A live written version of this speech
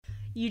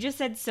You just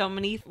said so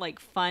many like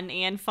fun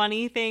and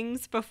funny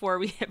things before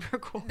we hit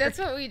record. That's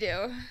what we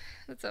do.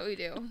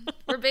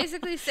 We're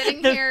basically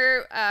sitting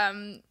here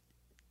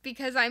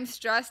because I'm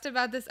stressed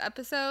about this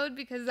episode,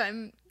 because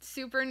I'm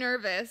super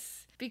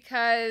nervous,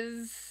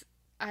 because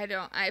I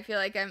feel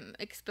like I'm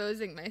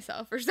exposing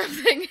myself or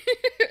something.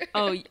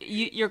 Oh,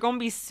 you're going to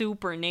be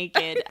super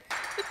naked.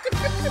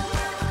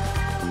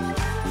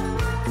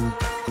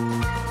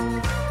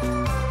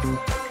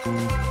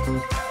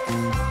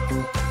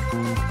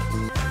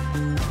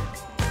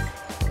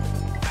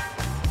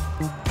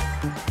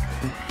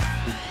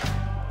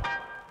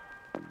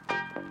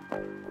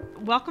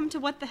 Welcome to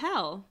What the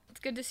Hell? It's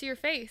good to see your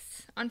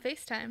face on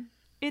FaceTime.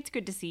 It's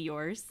good to see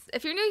yours.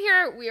 If you're new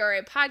here, we are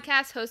a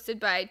podcast hosted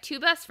by two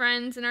best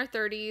friends in our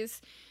 30s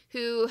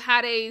who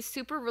had a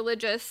super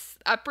religious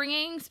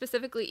upbringing,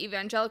 specifically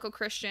evangelical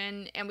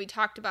Christian, and we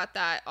talked about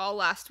that all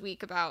last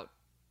week about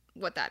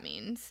what that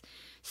means.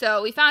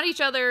 So we found each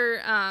other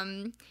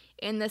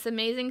in this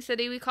amazing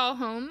city we call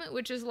home,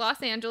 which is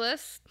Los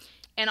Angeles.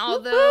 And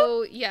although,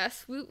 woo-hoo!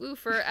 Yes, woo-woo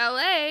for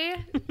LA,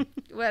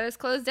 what is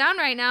closed down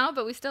right now,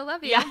 but we still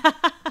love you.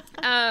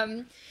 Yeah.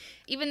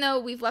 Even though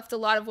we've left a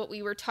lot of what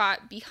we were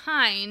taught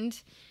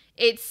behind,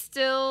 it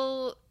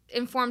still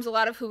informs a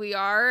lot of who we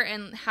are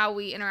and how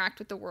we interact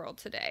with the world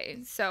today.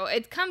 So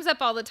it comes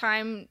up all the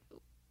time,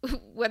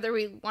 whether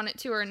we want it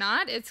to or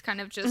not. It's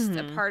kind of just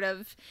a part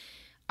of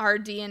our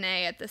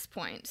DNA at this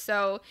point.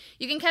 So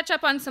you can catch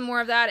up on some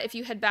more of that if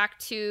you head back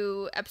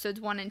to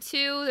episodes 1 and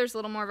 2. There's a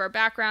little more of our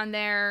background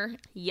there.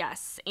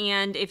 Yes,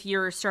 and if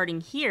you're starting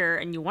here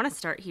and you want to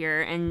start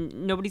here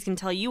and nobody's going to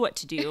tell you what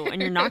to do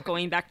and you're not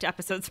going back to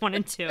episodes 1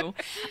 and 2,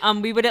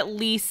 we would at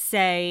least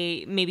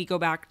say maybe go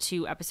back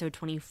to episode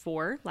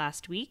 24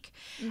 last week.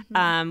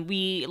 Mm-hmm.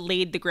 We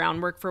laid the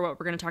groundwork for what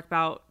we're going to talk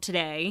about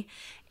today.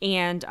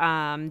 And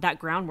that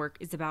groundwork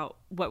is about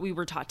what we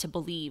were taught to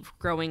believe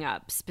growing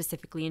up,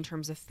 specifically in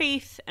terms of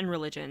faith and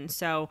religion.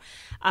 So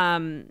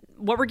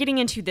what we're getting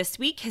into this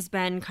week has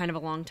been kind of a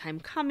long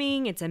time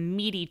coming. It's a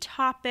meaty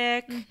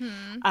topic.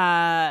 Mm-hmm.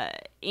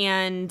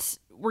 And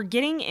we're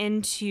getting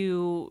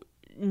into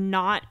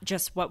not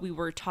just what we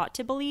were taught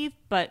to believe,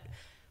 but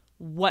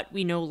what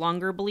we no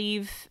longer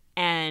believe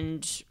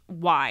and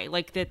why.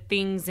 Like the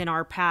things in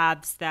our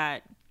paths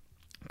that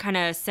kind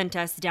of sent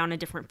us down a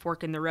different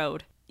fork in the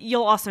road.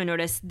 You'll also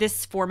notice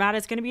this format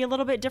is going to be a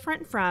little bit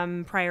different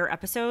from prior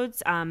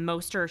episodes.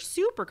 Most are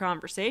super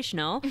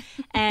conversational,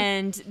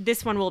 and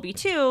this one will be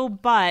too,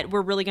 but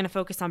we're really going to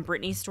focus on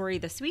Brittany's story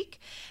this week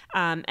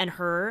and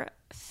her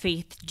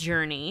faith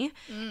journey.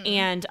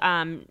 And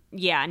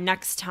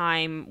next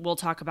time we'll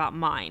talk about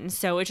mine.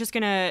 So it's just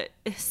going to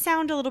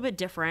sound a little bit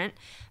different,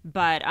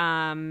 but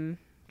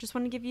just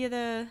want to give you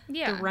the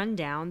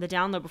rundown, the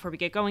download before we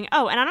get going.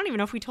 Oh, and I don't even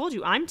know if we told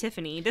you, I'm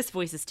Tiffany. This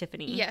voice is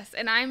Tiffany. Yes,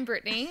 and I'm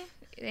Brittany.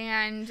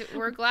 And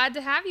we're glad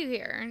to have you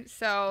here.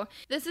 So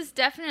this is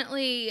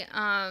definitely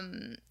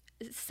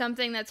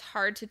something that's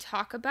hard to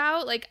talk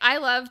about. Like, I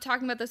love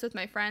talking about this with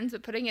my friends,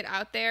 but putting it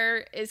out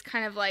there is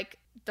kind of like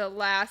the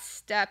last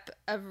step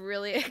of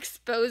really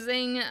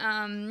exposing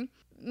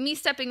me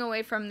stepping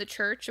away from the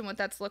church and what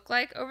that's looked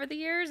like over the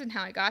years and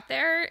how I got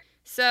there.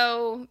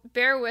 So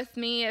bear with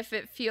me if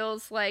it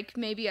feels like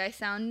maybe I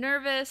sound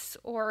nervous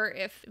or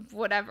if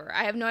whatever.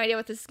 I have no idea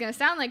what this is going to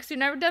sound like because we've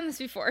never done this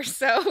before.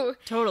 So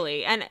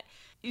totally. And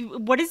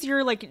what is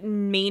your like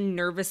main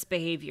nervous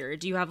behavior?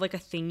 Do you have like a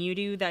thing you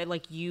do that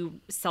like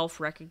you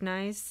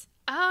self-recognize?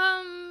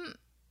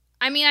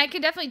 I mean, I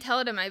could definitely tell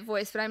it in my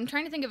voice, but I'm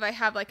trying to think if I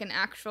have like an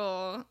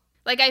actual,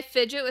 like I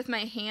fidget with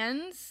my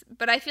hands,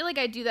 but I feel like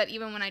I do that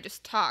even when I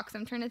just talk. So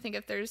I'm trying to think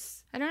if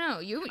there's, I don't know.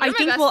 You're my best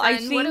friend.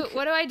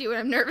 What do I do when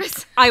I'm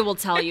nervous? I will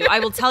tell you. I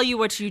will tell you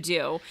what you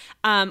do.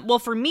 Well,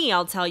 for me,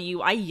 I'll tell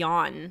you, I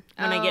yawn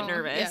when I get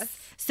nervous. Yes.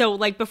 So,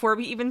 like, before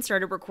we even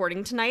started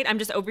recording tonight, I'm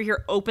just over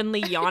here openly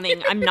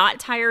yawning. I'm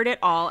not tired at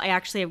all. I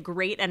actually have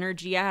great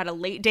energy. I had a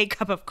late day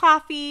cup of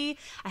coffee.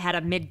 I had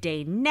a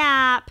midday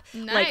nap.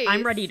 Nice. Like,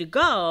 I'm ready to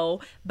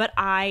go, but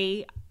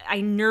I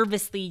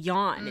nervously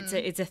yawn.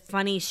 It's a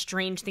funny,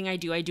 strange thing I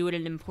do. I do it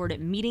in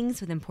important meetings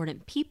with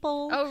important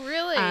people. Oh,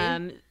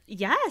 really?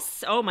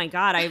 Yes. Oh my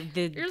God.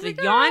 The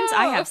yawns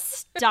I have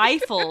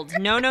stifled.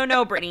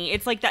 No, Brittany.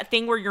 It's like that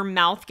thing where your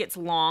mouth gets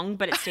long,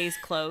 but it stays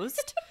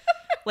closed.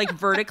 Like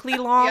vertically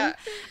long.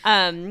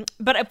 Yeah.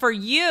 But for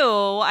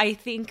you, I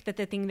think that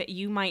the thing that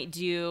you might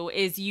do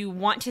is you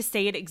want to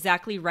say it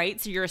exactly right.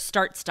 So you're a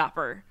start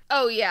stopper.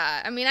 Oh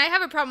yeah. I mean, I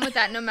have a problem with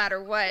that no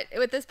matter what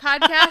with this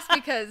podcast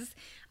because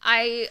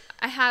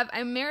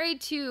I'm married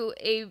to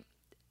a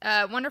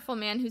wonderful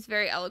man who's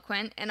very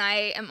eloquent, and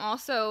I am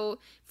also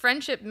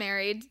friendship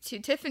married to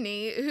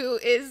Tiffany, who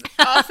is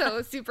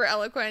also super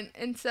eloquent,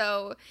 and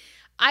so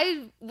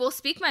I will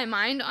speak my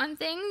mind on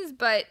things,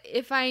 but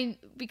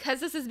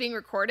because this is being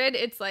recorded,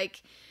 it's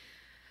like,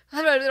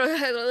 now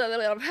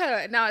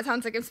it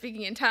sounds like I'm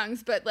speaking in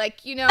tongues, but like,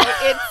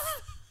 I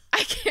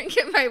can't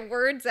get my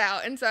words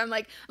out, and so I'm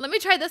like, let me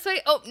try this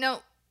way. Oh,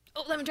 no.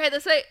 oh, let me try it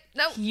this way.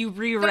 No. You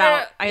reroute.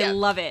 Yeah. I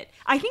love it.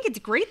 I think it's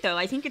great, though.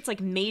 I think it's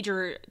like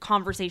major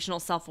conversational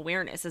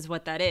self-awareness is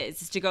what that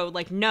is to go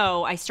like,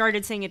 no, I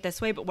started saying it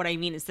this way, but what I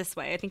mean is this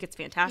way. I think it's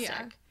fantastic.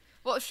 Yeah.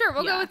 Well, sure,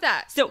 we'll go with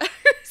that. So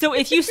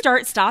if you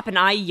stop and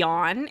I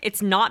yawn,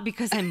 it's not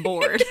because I'm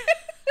bored.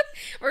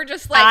 We're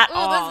just like,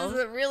 oh, this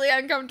is a really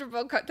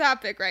uncomfortable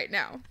topic right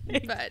now.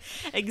 But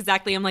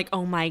exactly. I'm like,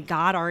 oh my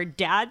God, our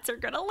dads are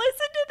going to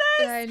listen to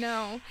this. I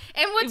know.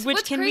 And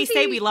what's can crazy, we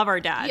say we love our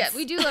dads? Yeah,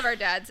 we do love our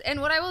dads.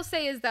 And what I will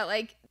say is that,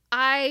 like,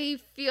 I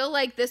feel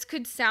like this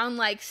could sound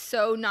like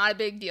so not a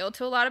big deal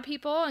to a lot of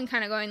people and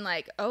kind of going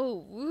like,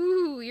 oh,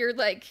 woo, you're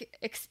like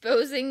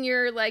exposing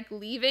your like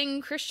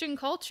leaving Christian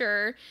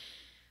culture.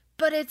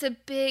 But it's a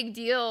big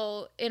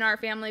deal in our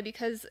family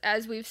because,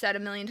 as we've said a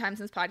million times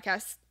in this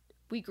podcast,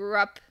 we grew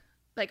up,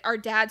 like, our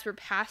dads were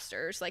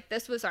pastors. Like,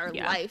 this was our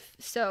life.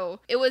 So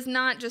it was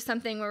not just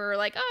something where we were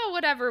like, oh,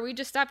 whatever. We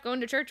just stopped going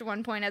to church at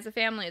one point as a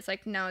family. It's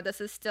like, no, this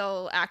is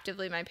still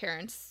actively my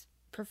parents'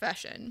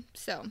 profession.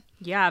 So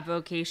yeah,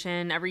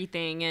 vocation,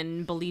 everything,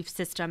 and belief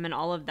system and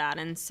all of that.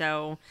 And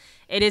so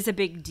it is a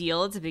big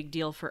deal. It's a big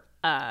deal for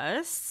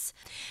us.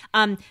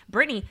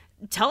 Brittany,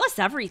 tell us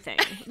everything.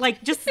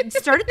 Like, just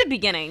start at the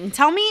beginning.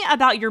 Tell me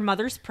about your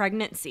mother's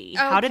pregnancy.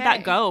 Okay. How did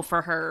that go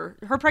for her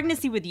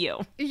pregnancy with you?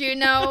 You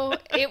know,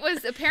 it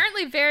was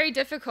apparently very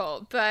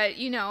difficult, but,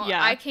 you know,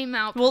 I came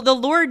out. Well, the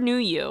Lord knew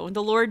you.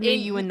 The Lord knew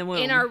you in the womb.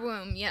 In our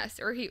womb, yes.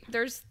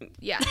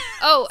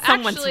 Oh,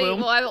 actually,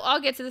 womb. well,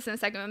 I'll get to this in a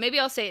second, but maybe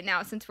I'll say it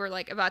now since we're,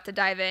 like, about to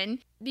dive in.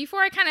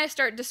 Before I kind of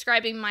start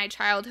describing my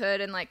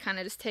childhood and, like, kind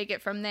of just take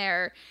it from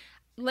there,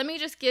 let me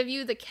just give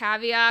you the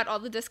caveat, all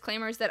the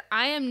disclaimers that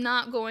I am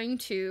not going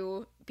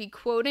to be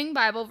quoting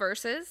Bible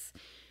verses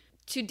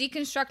to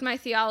deconstruct my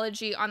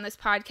theology on this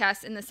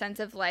podcast in the sense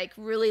of like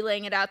really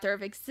laying it out there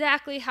of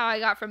exactly how I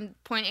got from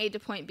point A to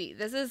point B.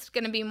 This is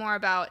going to be more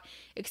about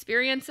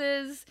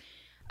experiences,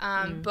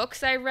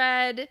 books I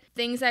read,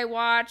 things I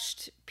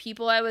watched,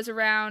 people I was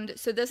around.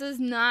 So this is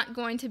not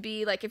going to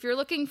be like, if you're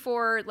looking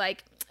for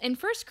like in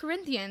 1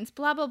 Corinthians,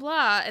 blah, blah,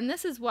 blah, and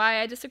this is why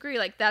I disagree,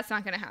 like that's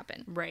not going to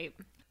happen. Right.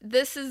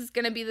 This is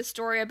going to be the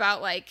story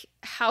about like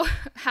how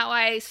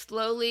I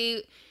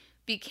slowly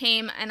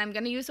became, and I'm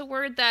going to use a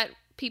word that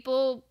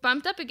people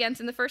bumped up against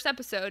in the first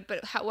episode,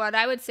 but what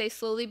I would say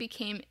slowly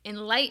became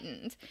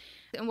enlightened.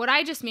 And what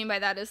I just mean by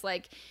that is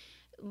like,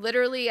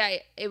 literally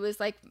it was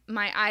like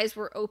my eyes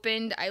were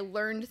opened. I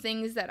learned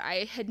things that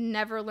I had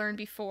never learned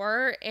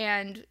before.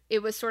 And it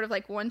was sort of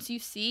like, once you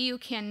see, you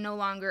can no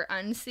longer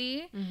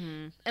unsee.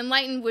 Mm-hmm.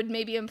 Enlightened would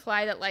maybe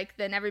imply that like,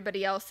 then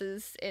everybody else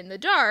is in the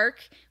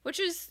dark, which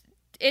is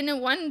in a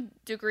one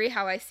degree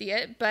how I see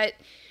it. But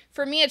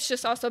for me, it's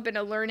just also been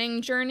a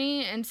learning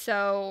journey. And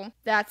so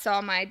that's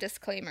all my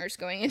disclaimers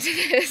going into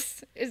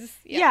this.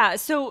 Yeah,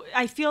 so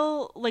I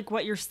feel like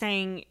what you're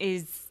saying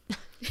is,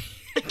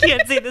 I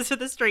can't say this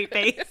with a straight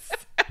face.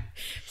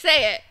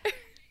 Say it.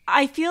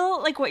 I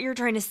feel like what you're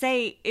trying to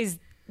say is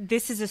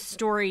this is a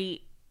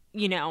story,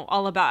 you know,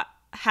 all about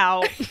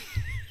how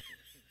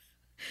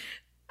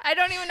I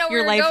don't even know where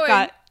your life going.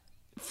 Got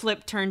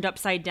flipped, turned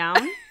upside down.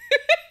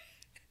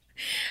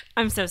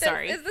 I'm so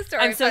sorry. This is the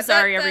story. I'm so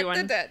sorry,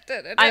 everyone.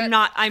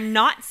 I'm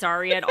not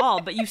sorry at all.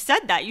 But you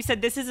said that. You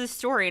said this is a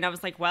story, and I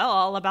was like, well,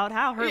 all about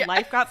how her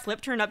life got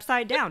flipped, turned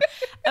upside down.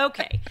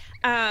 Okay.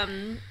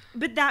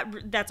 But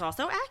that's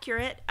also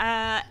accurate.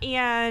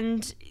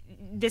 And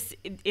this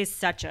is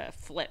such a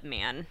flip,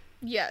 man.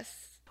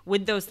 Yes.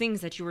 With those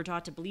things that you were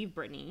taught to believe,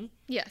 Brittany.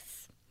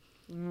 Yes.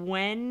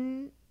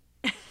 When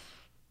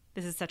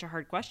this is such a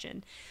hard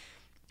question.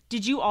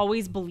 Did you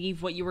always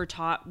believe what you were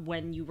taught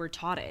when you were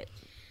taught it?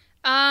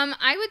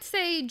 I would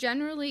say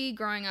generally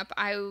growing up,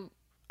 I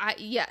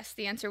yes,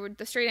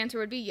 the straight answer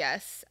would be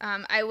yes.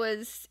 I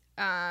was,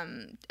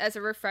 as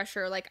a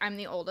refresher, like I'm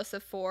the oldest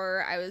of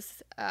four. I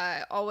was,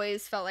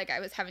 always felt like I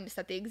was having to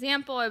set the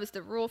example. I was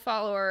the rule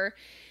follower.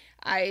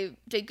 I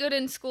did good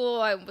in school.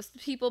 I was a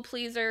people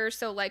pleaser.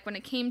 So like when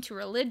it came to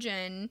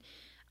religion,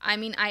 I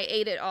mean, I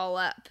ate it all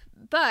up.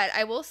 But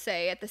I will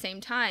say at the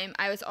same time,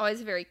 I was always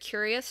a very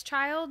curious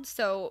child.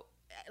 So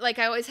like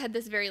I always had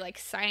this very like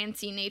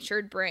sciencey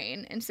natured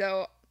brain. And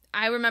so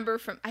I remember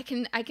I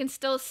can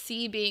still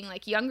see being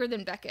like younger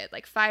than Beckett,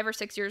 like 5 or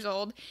 6 years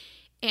old,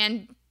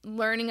 and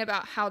learning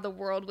about how the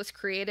world was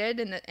created.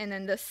 And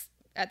then this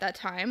at that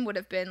time would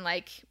have been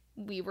like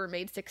we were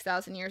made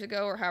 6,000 years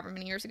ago or however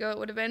many years ago it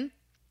would have been,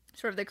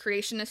 sort of the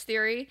creationist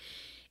theory,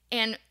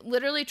 and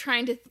literally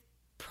trying to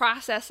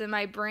process in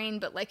my brain,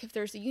 but like if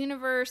there's a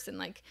universe and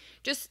like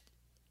just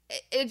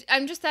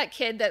I'm just that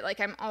kid that like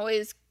I'm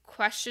always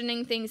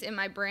questioning things in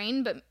my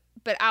brain,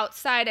 but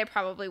outside I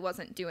probably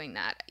wasn't doing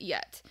that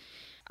yet.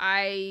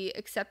 I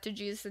accepted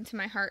Jesus into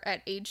my heart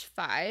at age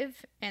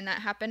 5, and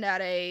that happened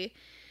at a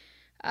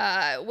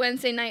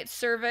Wednesday night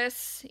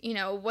service. You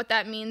know what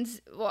that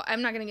means. Well,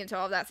 I'm not going to get into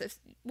all of that. So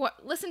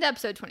listen to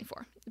episode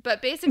 24.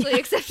 But basically,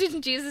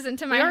 accepted Jesus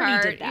into my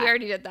heart. We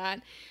already did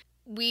that.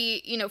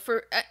 We,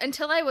 for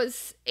until I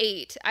was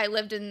 8, I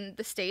lived in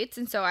the States,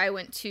 and so I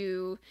went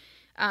to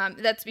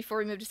That's before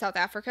we moved to South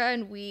Africa,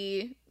 and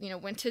we,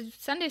 went to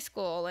Sunday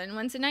school and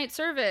Wednesday night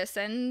service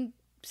and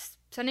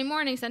Sunday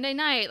morning, Sunday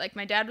night. Like,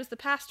 my dad was the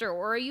pastor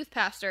or a youth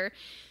pastor.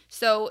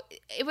 So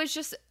it was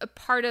just a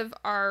part of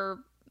our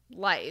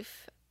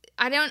life.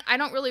 I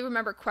don't really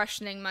remember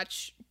questioning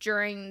much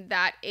during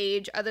that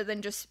age, other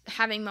than just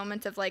having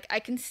moments of, like, I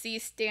can see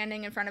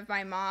standing in front of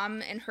my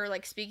mom and her,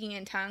 like, speaking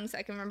in tongues.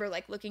 I can remember,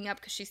 like, looking up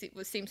because she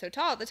seemed so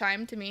tall at the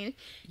time to me.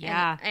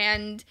 Yeah.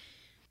 And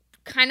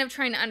kind of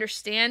trying to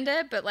understand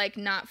it, but, like,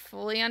 not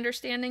fully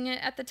understanding it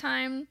at the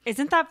time.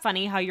 Isn't that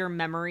funny how your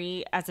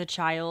memory as a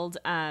child,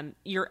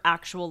 your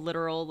actual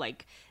literal,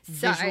 like,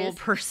 visual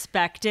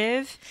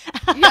perspective,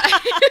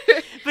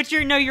 but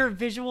your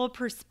visual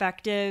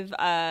perspective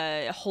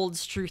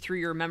holds true through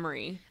your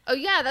memory. Oh,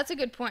 yeah, that's a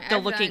good point.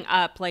 Looking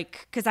up,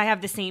 like, because I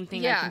have the same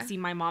thing. Yeah. I can see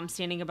my mom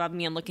standing above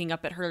me and looking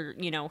up at her,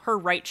 her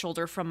right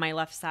shoulder from my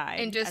left side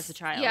and just, as a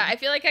child. Yeah, I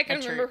feel like I can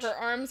remember her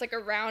arms, like,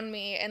 around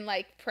me and,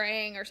 like,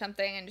 praying or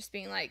something and just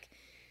being, like,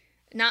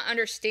 not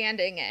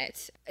understanding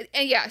it.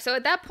 And, yeah, so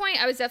at that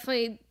point, I was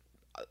definitely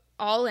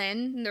all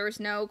in. There was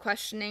no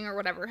questioning or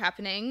whatever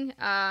happening.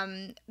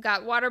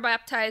 Got water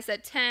baptized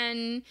at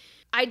 10.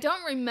 I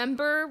don't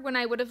remember when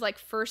I would have, like,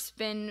 first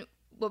been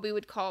what we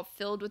would call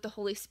filled with the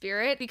Holy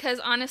Spirit, because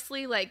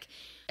honestly, like,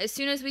 as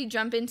soon as we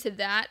jump into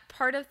that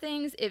part of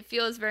things, it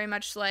feels very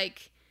much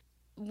like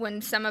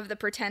when some of the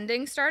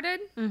pretending started,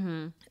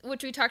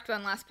 which we talked about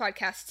in last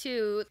podcast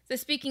too. The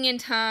speaking in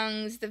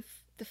tongues, the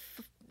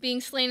being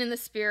slain in the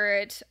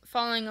Spirit,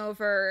 falling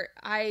over.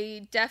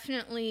 I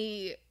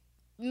definitely,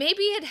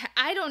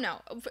 I don't know.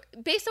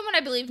 Based on what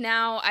I believe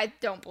now, I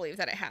don't believe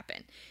that it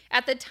happened.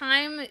 At the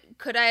time,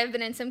 could I have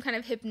been in some kind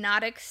of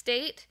hypnotic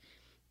state?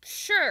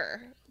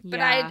 Sure. But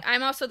yeah.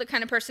 I'm also the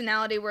kind of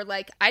personality where,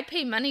 like, I'd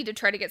pay money to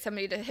try to get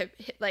somebody to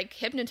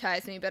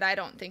hypnotize me, but I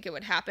don't think it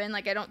would happen.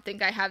 Like, I don't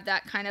think I have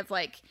that kind of,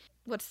 like,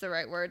 what's the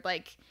right word?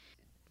 Like,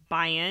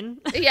 buy-in.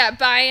 Yeah,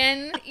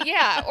 buy-in.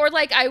 Yeah. Or,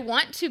 like, I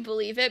want to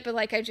believe it, but,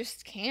 like, I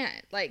just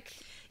can't. Like,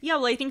 yeah,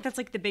 well, I think that's,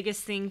 like, the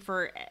biggest thing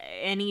for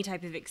any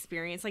type of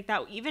experience like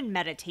that, even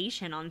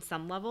meditation on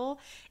some level,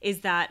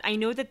 is that I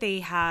know that they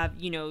have,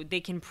 they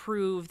can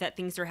prove that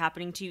things are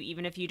happening to you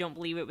even if you don't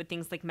believe it with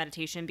things like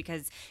meditation,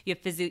 because you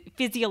have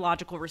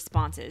physiological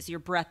responses. Your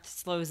breath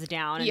slows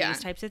down and those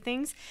types of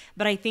things.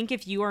 But I think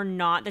if you are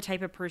not the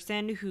type of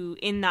person who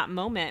in that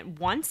moment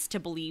wants to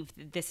believe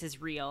that this is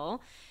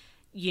real,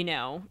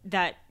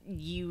 that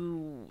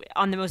you,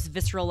 on the most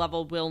visceral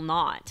level, will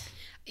not.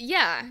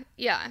 Yeah.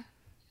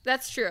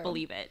 That's true.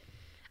 Believe it.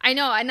 I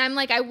know. And I'm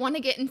like, I want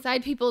to get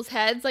inside people's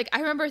heads. Like, I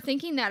remember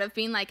thinking that, of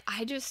being like,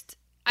 I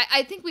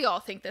think we all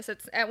think this.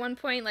 It's at one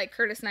point, like,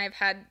 Curtis and I have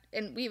had,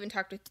 and we even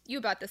talked with you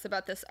about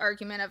this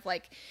argument of,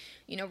 like,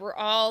 we're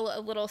all a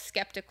little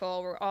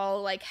skeptical. We're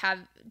all, like, have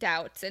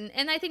doubts. And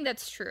I think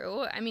that's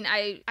true. I mean,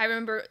 I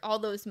remember all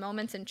those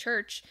moments in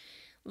church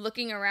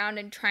looking around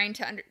and trying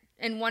to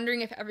and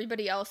wondering if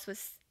everybody else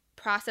was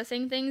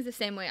processing things the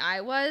same way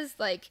I was.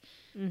 Like,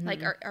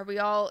 like, are we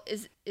all,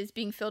 is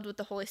being filled with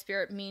the Holy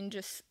Spirit mean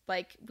just,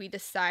 like, we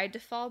decide to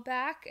fall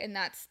back and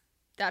that's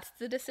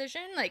the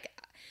decision? Like,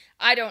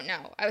 I don't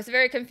know. I was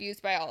very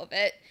confused by all of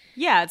it.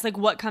 Yeah, it's like,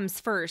 what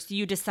comes first?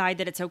 You decide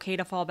that it's okay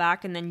to fall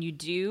back and then you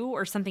do,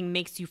 or something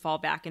makes you fall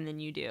back and then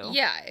you do?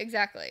 Yeah,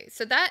 exactly.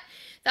 So that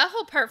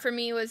whole part for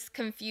me was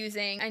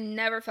confusing. I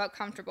never felt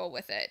comfortable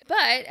with it.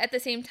 But at the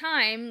same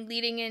time,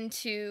 leading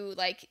into,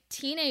 like,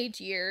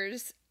 teenage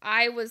years,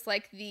 I was,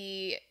 like,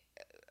 the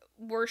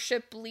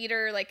worship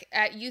leader. Like,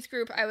 at youth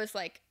group, I was,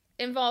 like,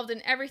 involved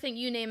in everything,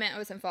 you name it, I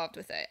was involved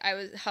with it.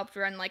 I helped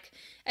run, like,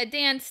 a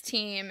dance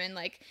team and,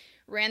 like,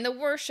 ran the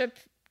worship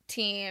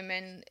team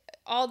and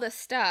all this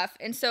stuff.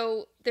 And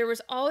so there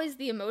was always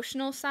the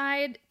emotional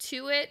side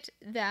to it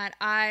that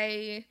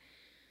I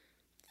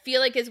feel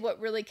like is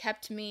what really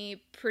kept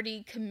me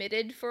pretty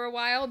committed for a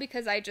while,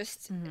 because I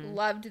just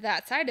loved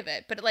that side of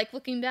it. But, like,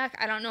 looking back,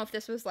 I don't know if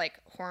this was, like,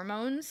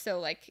 hormones. So,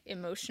 like,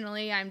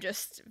 emotionally, I'm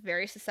just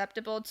very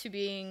susceptible to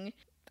being,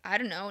 I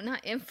don't know, not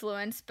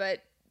influenced,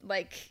 but,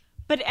 like...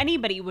 But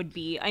anybody would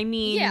be. I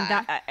mean,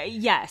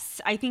 yes,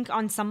 I think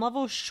on some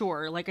level,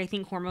 sure. Like, I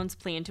think hormones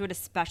play into it,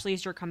 especially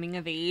as you're coming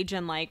of age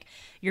and, like,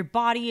 your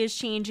body is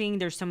changing.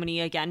 There's so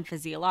many, again,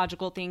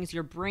 physiological things.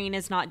 Your brain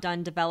is not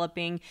done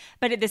developing.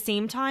 But at the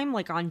same time,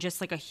 like, on just,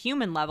 like, a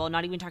human level,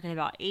 not even talking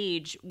about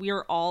age,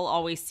 we're all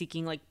always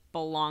seeking, like,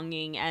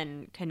 belonging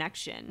and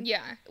connection.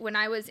 Yeah. When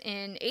I was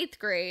in 8th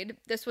grade,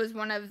 this was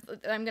one of,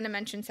 I'm going to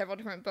mention several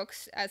different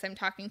books as I'm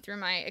talking through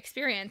my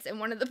experience, and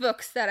one of the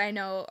books that I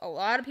know a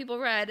lot of people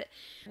read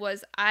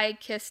was I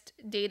Kissed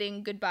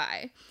Dating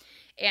Goodbye.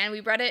 And we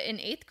read it in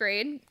 8th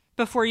grade.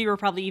 Before you were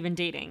probably even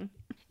dating.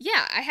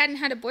 Yeah, I hadn't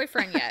had a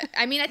boyfriend yet.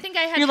 I mean, I think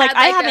I had. You're like,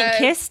 I haven't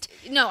kissed.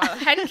 No, I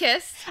hadn't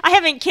kissed. I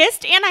haven't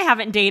kissed and I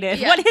haven't dated.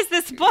 Yeah. What is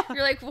this book?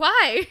 You're like,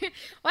 why?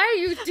 Why are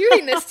you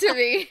doing this to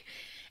me?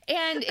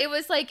 And it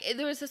was like,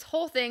 there was this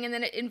whole thing, and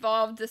then it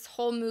involved this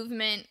whole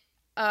movement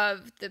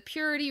of the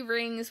purity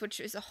rings, which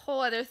is a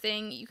whole other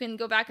thing. You can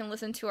go back and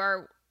listen to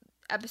our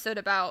episode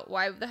about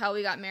why the hell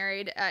we got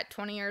married at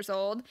 20 years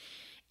old.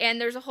 And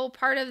there's a whole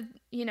part of,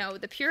 you know,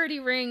 the purity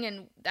ring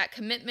and that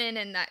commitment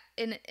and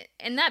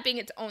that being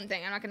its own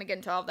thing. I'm not going to get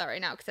into all of that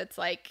right now because it's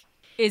like,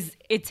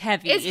 it's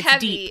heavy. It's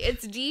heavy. Deep.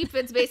 It's deep.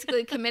 It's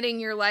basically committing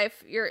your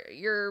life,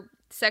 your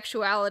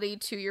sexuality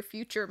to your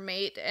future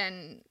mate.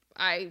 And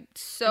I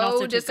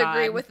so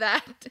disagree with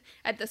that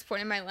at this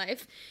point in my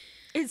life.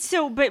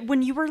 But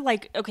when you were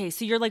like, okay,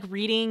 so you're like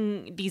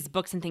reading these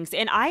books and things,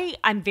 and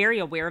I'm very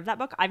aware of that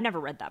book. I've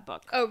never read that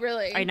book. Oh,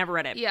 really? I never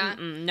read it. Yeah.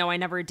 No, I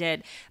never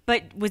did.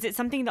 But was it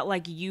something that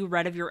like you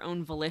read of your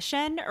own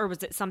volition, or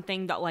was it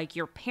something that like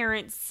your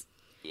parents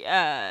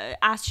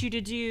asked you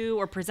to do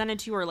or presented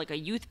to, or like a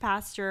youth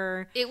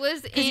pastor? It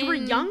was because you were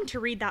young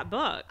to read that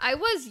book. I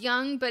was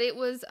young, but it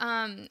was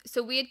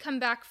so we had come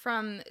back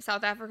from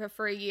South Africa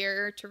for a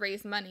year to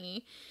raise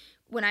money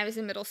when I was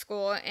in middle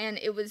school, and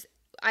it was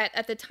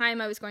at the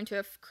time I was going to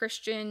a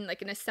Christian,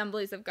 like an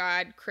Assemblies of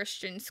God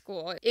Christian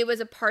school. It was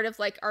a part of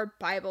like our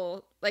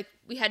Bible, like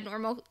we had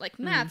normal like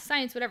math,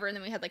 science, whatever, and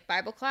then we had like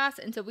Bible class,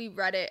 and so we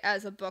read it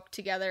as a book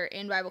together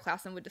in Bible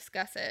class and would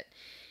discuss it.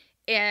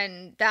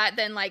 And that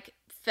then like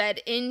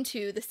fed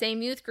into the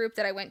same youth group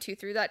that I went to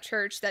through that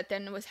church that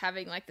then was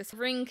having like this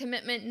ring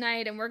commitment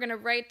night, and we're going to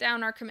write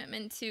down our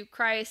commitment to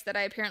Christ that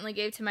I apparently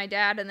gave to my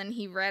dad, and then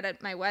he read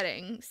at my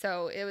wedding.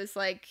 So it was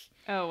like,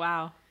 oh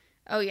wow.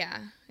 Oh yeah,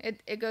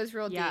 it goes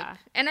real deep.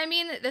 And I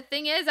mean, the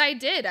thing is, I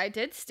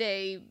did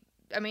stay,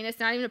 I mean, it's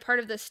not even a part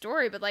of the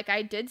story, but like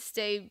I did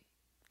stay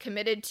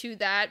committed to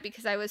that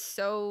because I was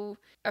so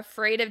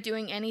afraid of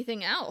doing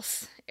anything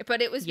else.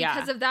 But it was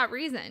because of that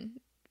reason.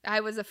 I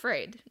was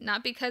afraid,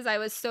 not because I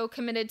was so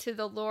committed to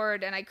the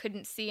Lord and I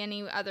couldn't see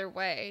any other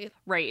way.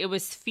 Right. It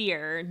was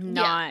fear,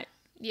 not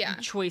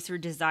choice or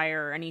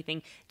desire or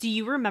anything. Do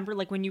you remember,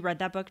 like when you read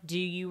that book, do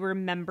you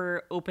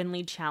remember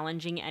openly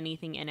challenging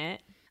anything in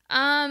it?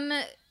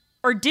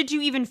 Or did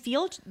you even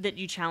feel that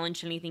you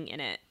challenged anything in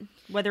it,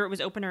 whether it was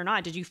open or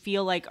not? Did you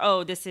feel like,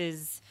 oh, this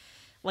is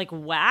like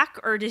whack,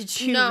 or did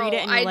you read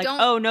it and you're like,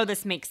 oh no,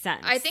 this makes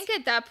sense? I think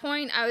at that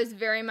point I was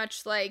very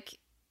much like,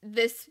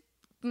 this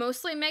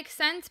mostly makes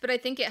sense, but I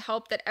think it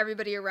helped that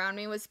everybody around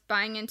me was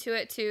buying into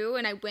it too,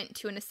 and I went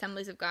to an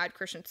Assemblies of God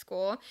Christian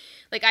school.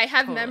 Like I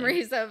have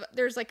memories of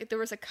there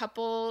was a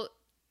couple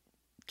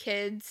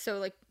kids, so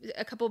like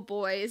a couple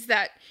boys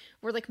that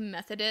were like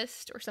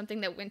Methodist or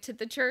something that went to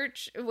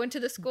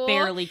the school.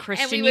 Barely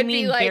Christian. You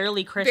mean like,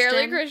 barely Christian?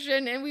 Barely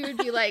Christian. And we would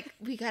be like,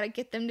 we got to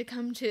get them to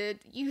come to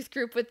youth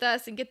group with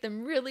us and get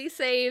them really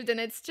saved. And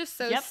it's just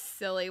so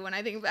silly when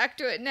I think back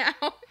to it now.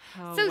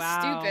 Oh, so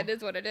stupid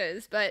is what it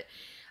is. But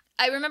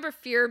I remember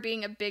fear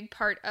being a big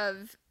part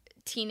of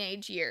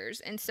teenage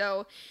years. And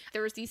so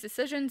there was these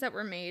decisions that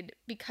were made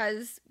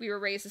because we were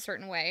raised a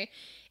certain way.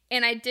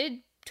 And I did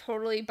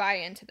totally buy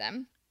into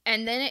them.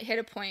 And then it hit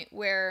a point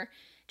where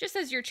just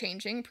as you're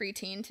changing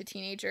preteen to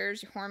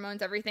teenagers, your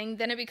hormones, everything,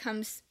 then it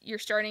becomes you're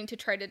starting to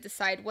try to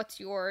decide what's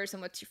yours and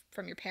what's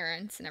from your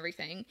parents and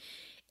everything.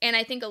 And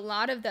I think a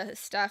lot of the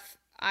stuff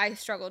I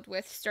struggled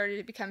with started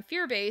to become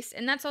fear-based.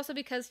 And that's also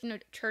because, you know,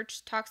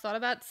 church talks a lot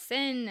about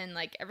sin and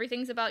like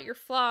everything's about your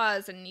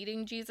flaws and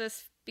needing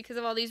Jesus because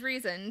of all these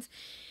reasons.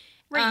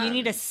 Right, you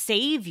need a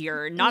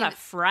savior, not a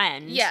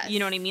friend. Yes. You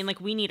know what I mean? Like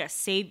we need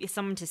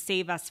someone to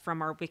save us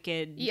from our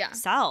wicked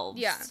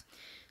selves. Yeah.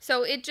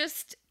 So it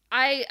just,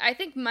 I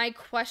think my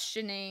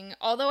questioning,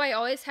 although I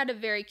always had a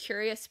very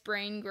curious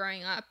brain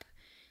growing up,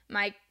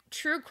 my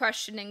true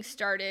questioning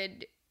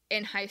started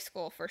in high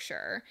school for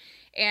sure.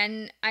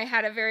 And I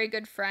had a very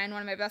good friend,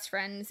 one of my best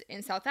friends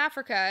in South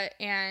Africa,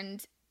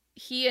 and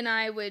he and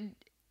I would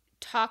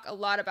talk a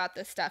lot about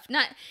this stuff.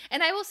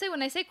 And I will say,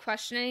 when I say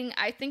questioning,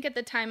 I think at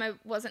the time I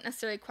wasn't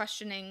necessarily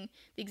questioning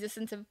the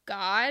existence of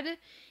God.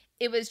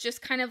 It was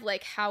just kind of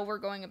like how we're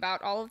going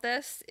about all of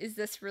this. Is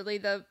this really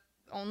the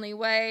only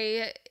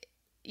way?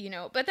 You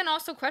know, but then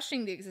also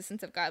questioning the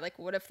existence of God. Like,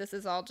 what if this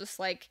is all just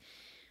like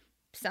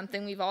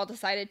something we've all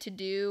decided to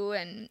do?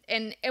 And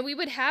we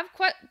would have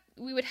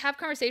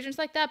conversations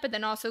like that, but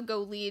then also go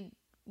lead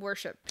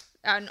worship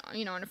on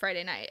a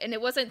Friday night. And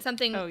it wasn't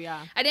something,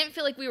 I didn't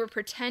feel like we were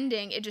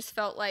pretending. It just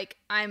felt like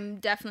I'm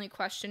definitely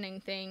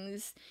questioning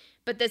things,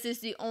 but this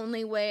is the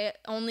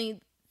only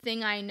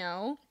thing I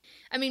know.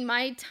 I mean,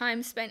 my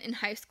time spent in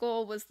high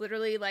school was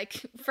literally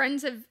like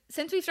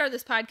since we started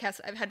this podcast,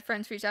 I've had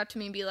friends reach out to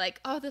me and be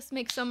like, oh, this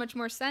makes so much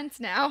more sense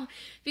now,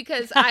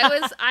 because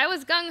I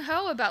was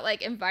gung-ho about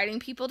like inviting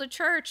people to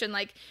church and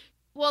like,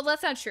 well,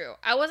 that's not true.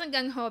 I wasn't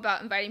gung-ho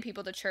about inviting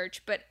people to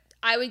church, but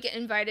I would get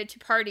invited to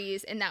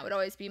parties and that would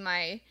always be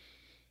my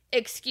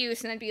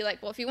excuse. And I'd be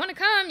like, well, if you want to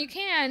come, you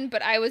can.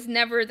 But I was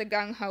never the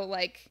gung-ho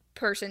like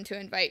person to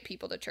invite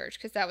people to church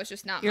because that was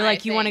just not You're my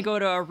like, thing. you want to go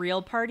to a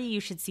real party? You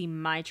should see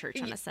my church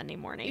on a Sunday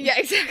morning. Yeah,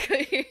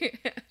 exactly.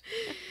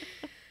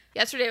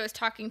 Yesterday I was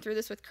talking through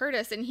this with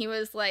Curtis, and he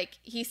was like,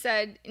 he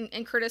said,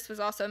 and Curtis was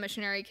also a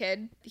missionary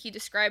kid, he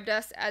described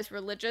us as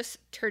religious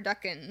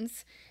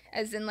turduckens,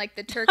 as in like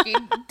the turkey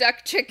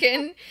duck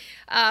chicken,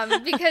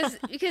 because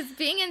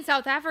being in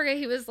South Africa,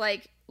 he was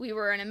like, we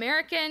were an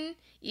American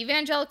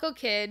evangelical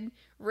kid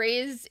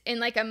raised in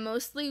like a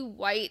mostly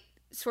white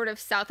sort of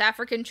South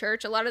African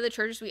church. A lot of the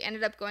churches we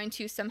ended up going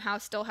to somehow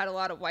still had a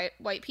lot of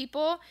white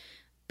people.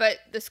 But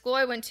the school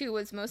I went to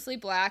was mostly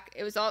black.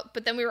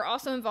 But then we were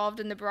also involved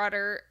in the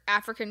broader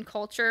African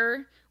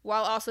culture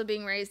while also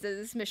being raised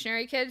as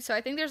missionary kids. So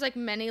I think there's like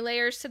many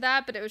layers to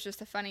that, but it was just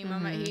a funny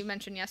moment he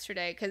mentioned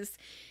yesterday, because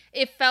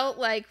it felt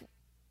like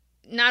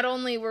not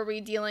only were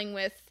we dealing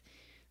with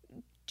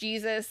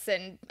Jesus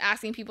and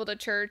asking people to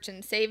church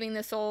and saving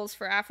the souls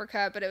for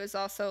Africa, but it was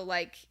also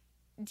like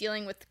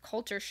dealing with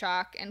culture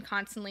shock and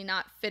constantly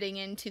not fitting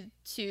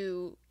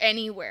into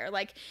anywhere.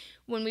 Like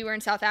when we were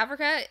in South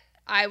Africa,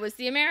 I was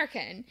the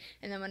American.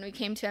 And then when we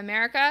came to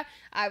America,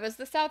 I was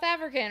the South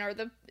African, or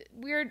the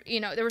weird,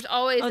 there was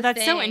always a that's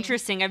thing. so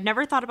interesting. I've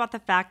never thought about the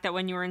fact that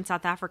when you were in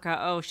South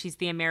Africa, she's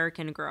the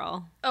American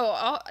girl.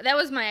 That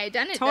was my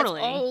identity. Totally.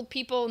 That's all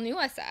people knew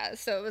us as.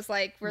 So it was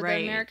like, we're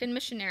the American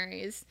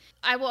missionaries.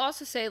 I will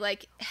also say,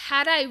 like,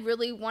 had I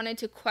really wanted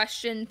to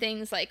question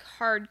things like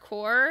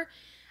hardcore,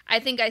 I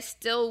think I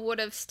still would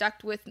have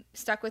stuck with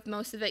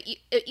most of it.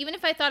 Even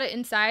if I thought it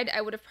inside, I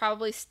would have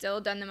probably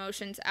still done the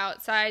motions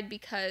outside,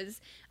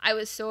 because I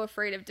was so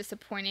afraid of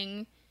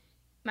disappointing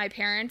my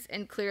parents,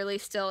 and clearly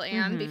still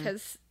am,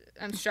 because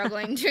I'm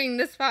struggling doing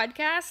this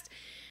podcast.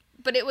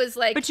 But it was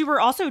like... But you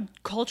were also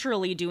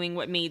culturally doing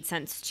what made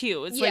sense,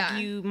 too. It's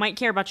like you might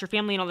care about your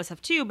family and all this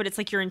stuff, too, but it's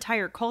like your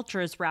entire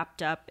culture is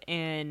wrapped up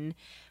in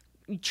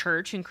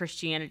church and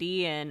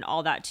Christianity and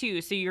all that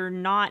too. So you're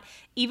not,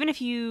 even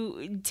if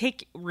you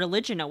take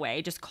religion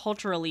away, just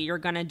culturally you're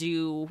gonna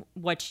do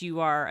what you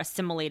are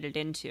assimilated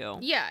into.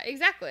 Yeah,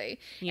 exactly.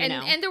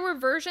 And there were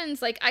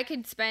versions, like I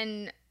could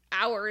spend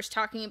hours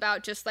talking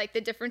about just like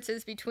the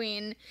differences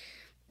between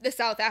the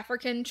South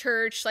African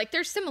church. Like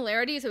there's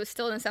similarities. It was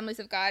still an Assemblies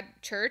of God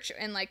church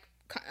and like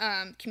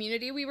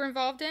community we were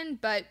involved in,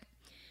 but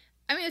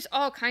I mean, there's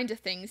all kinds of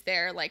things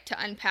there, like,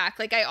 to unpack.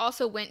 Like, I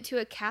also went to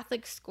a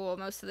Catholic school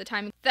most of the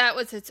time. That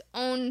was its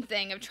own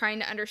thing of trying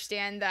to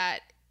understand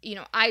that,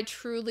 I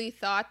truly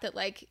thought that,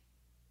 like,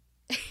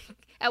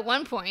 at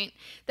one point,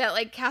 that,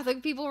 like,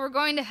 Catholic people were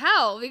going to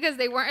hell because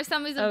they weren't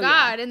Assemblies of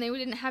God, and they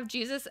didn't have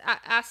Jesus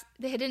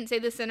they didn't say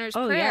the sinner's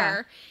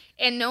prayer.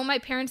 Yeah. And no, my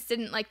parents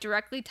didn't, like,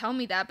 directly tell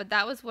me that, but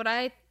that was what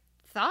I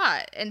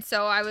thought, and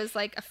so I was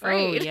like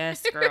afraid. Oh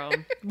yes, girl.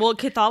 Well,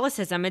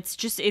 Catholicism,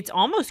 it's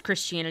almost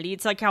Christianity.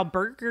 It's like how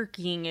Burger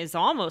King is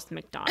almost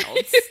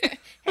McDonald's.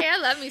 Hey, I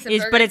love me some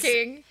Burger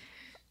King.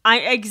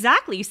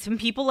 Exactly. Some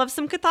people love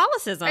some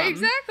Catholicism.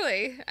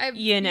 Exactly.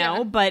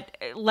 But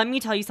let me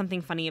tell you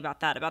something funny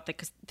about the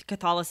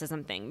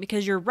Catholicism thing,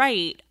 because you're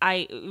right.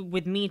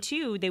 With me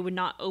too, they would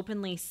not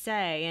openly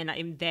say,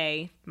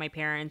 and my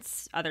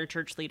parents, other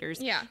church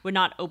leaders, would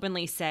not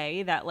openly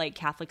say that like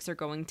Catholics are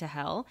going to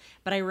hell.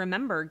 But I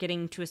remember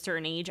getting to a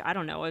certain age, I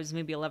don't know, I was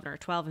maybe 11 or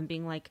 12, and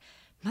being like,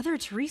 Mother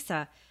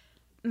Teresa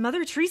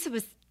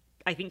was,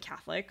 I think,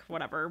 Catholic,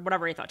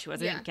 whatever I thought she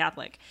was,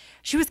 Catholic.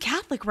 She was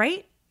Catholic,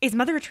 right? Is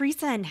Mother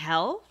Teresa in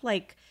hell?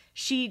 Like,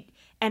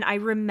 and I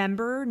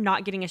remember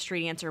not getting a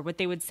straight answer. What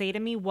they would say to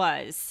me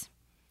was,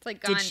 it's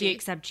like Gandhi. Did she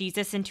accept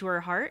Jesus into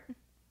her heart?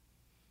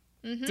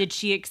 Mm-hmm. Did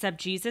she accept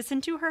Jesus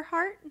into her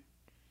heart?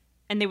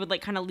 And they would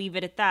like kind of leave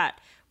it at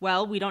that.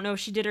 Well, we don't know if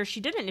she did or she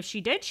didn't. If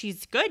she did,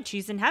 she's good.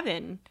 She's in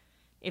heaven.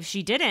 If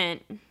she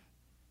didn't,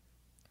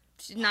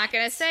 she's not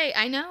going to say.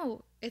 I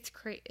know. It's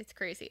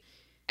crazy.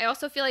 I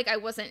also feel like I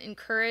wasn't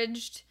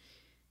encouraged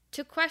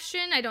to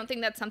question. I don't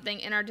think that's something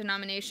in our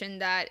denomination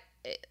that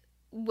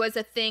was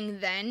a thing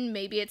then.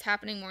 Maybe it's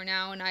happening more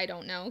now, and I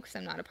don't know because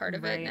I'm not a part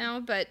of it now.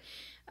 But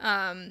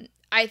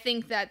I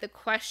think that the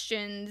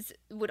questions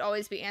would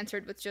always be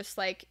answered with just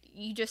like,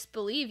 you just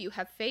believe, you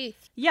have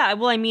faith. Yeah,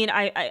 well, I mean,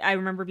 I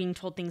remember being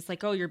told things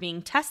like, oh, you're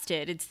being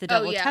tested. It's the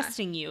devil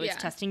testing you. It's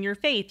testing your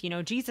faith.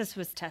 Jesus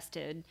was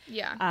tested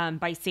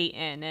by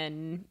Satan,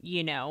 and,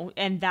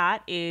 and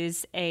that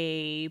is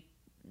a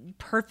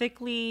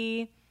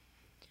perfectly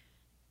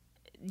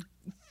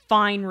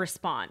fine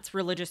response,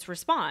 religious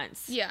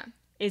response. Yeah.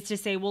 Is to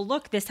say, well,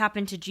 look, this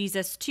happened to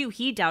Jesus too.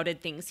 He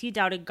doubted things. He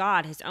doubted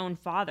God, his own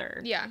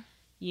father. Yeah.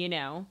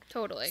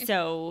 Totally.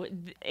 So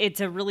it's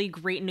a really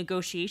great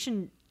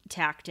negotiation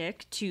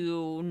tactic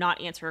to not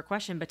answer a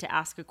question, but to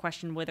ask a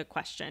question with a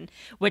question,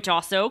 which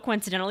also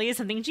coincidentally is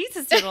something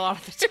Jesus did a lot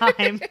of the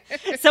time.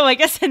 So I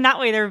guess in that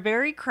way, they're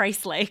very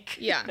Christ-like.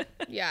 Yeah.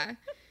 Yeah.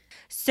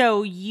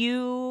 So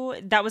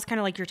that was kind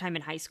of like your time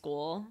in high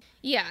school.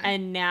 Yeah.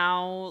 And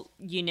now,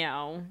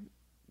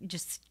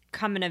 just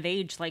coming of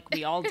age like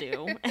we all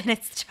do, and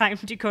it's time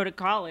to go to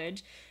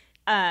college.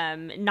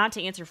 Not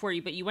to answer for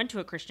you, but you went to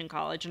a Christian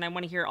college, and I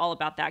want to hear all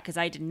about that because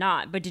I did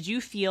not. But did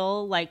you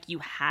feel like you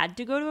had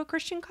to go to a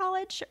Christian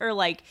college, or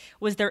like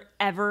was there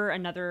ever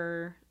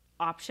another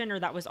option, or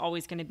that was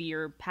always going to be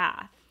your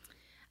path?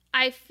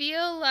 I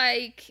feel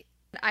like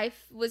I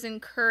was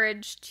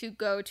encouraged to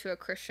go to a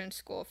Christian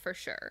school for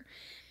sure.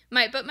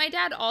 But my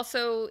dad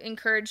also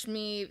encouraged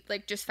me,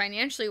 like, just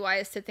financially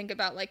wise, to think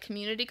about like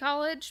community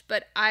college.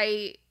 But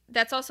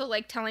that's also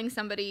like telling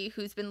somebody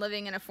who's been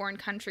living in a foreign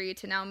country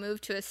to now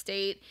move to a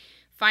state,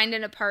 find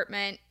an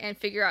apartment, and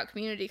figure out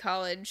community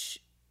college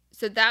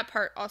So that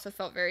part also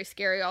felt very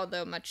scary,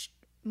 although much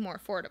more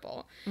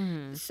affordable.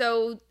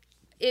 So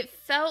it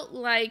felt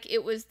like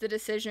it was the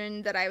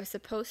decision that I was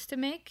supposed to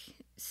make.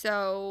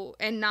 So,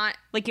 and not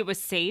Like it was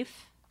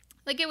safe?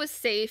 like it was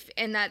safe,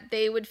 and that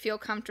they would feel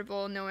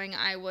comfortable knowing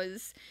I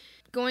was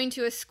going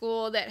to a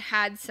school that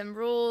had some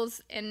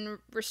rules and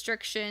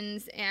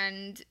restrictions,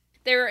 and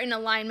they were in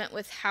alignment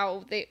with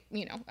how they,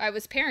 I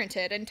was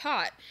parented and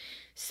taught.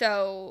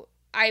 So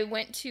I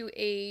went to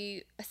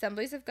a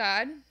Assemblies of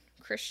God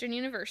Christian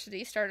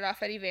university, started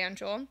off at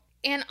Evangel,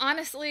 and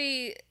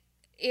honestly,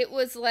 it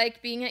was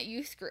like being at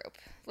youth group.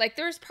 Like,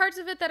 there was parts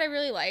of it that I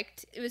really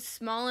liked. It was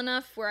small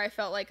enough where I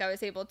felt like I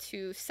was able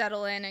to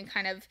settle in and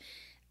kind of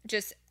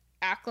just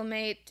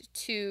acclimate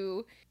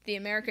to the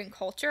American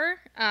culture.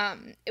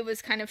 It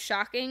was kind of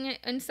shocking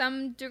in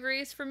some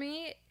degrees for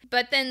me.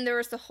 But then there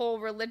was the whole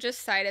religious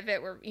side of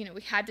it where,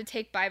 we had to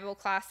take Bible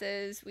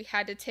classes. We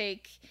had to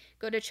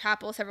go to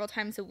chapel several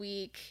times a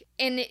week.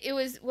 And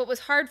what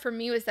was hard for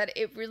me was that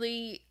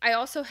I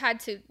also had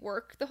to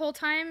work the whole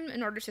time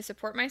in order to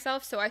support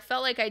myself. So I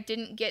felt like I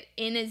didn't get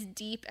in as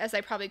deep as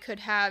I probably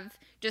could have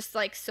just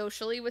like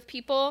socially with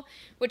people,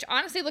 which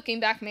honestly, looking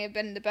back, may have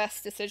been the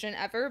best decision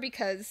ever,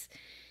 because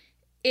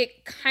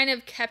it kind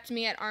of kept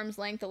me at arm's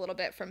length a little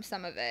bit from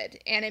some of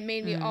it. And it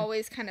made me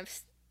always kind of,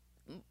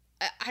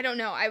 I don't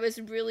know, I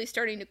was really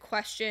starting to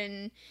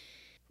question,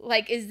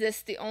 like, is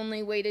this the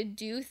only way to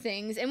do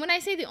things? And when I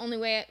say the only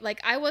way,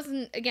 like, I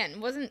wasn't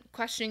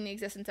questioning the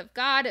existence of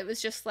God. It was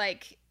just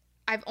like,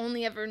 I've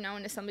only ever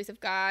known Assemblies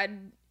of God.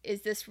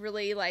 Is this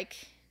really like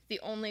the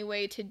only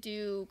way to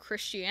do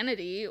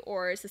Christianity,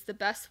 or is this the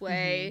best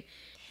way?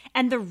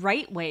 And the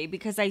right way,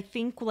 because I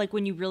think, like,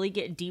 when you really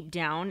get deep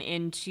down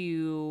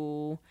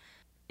into,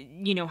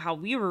 how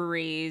we were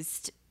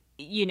raised,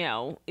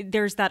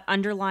 there's that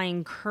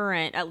underlying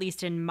current, at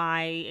least in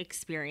my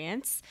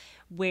experience,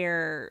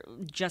 where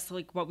just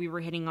like what we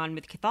were hitting on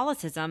with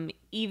Catholicism,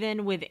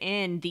 even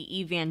within the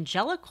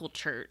evangelical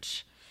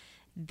church,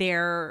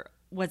 there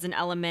was an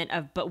element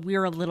of, but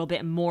we're a little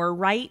bit more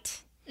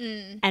right,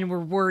 and we're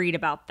worried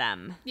about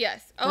them.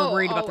 Yes. We're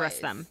worried about the rest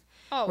of them.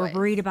 Always. We're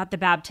worried about the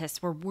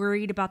Baptists. We're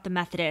worried about the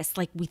Methodists.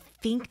 Like, we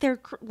think they're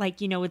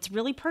like, it's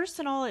really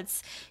personal.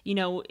 It's,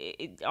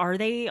 are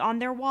they on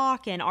their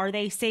walk, and are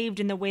they saved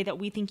in the way that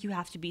we think you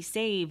have to be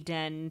saved?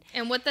 And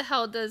what the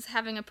hell does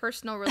having a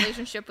personal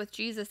relationship with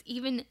Jesus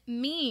even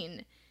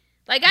mean?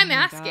 Like, I'm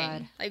asking,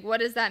 God. like,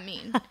 what does that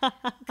mean?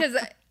 Because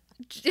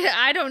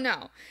I don't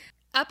know.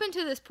 Up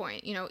until this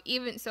point,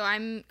 even so,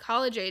 I'm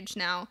college age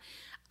now.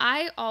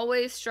 I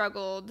always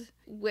struggled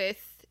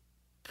with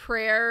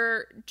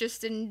prayer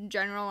just in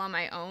general on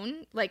my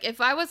own. Like, if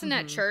I wasn't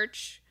at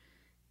church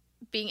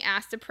being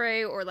asked to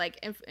pray, or like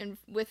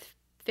with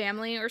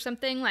family or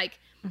something, like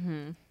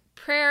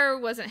prayer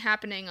wasn't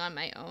happening on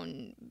my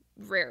own,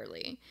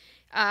 rarely.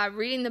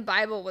 Reading the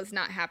Bible was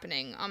not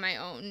happening on my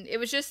own.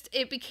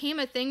 It became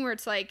a thing where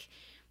it's like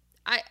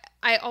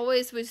I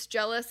always was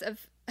jealous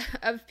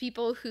of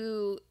people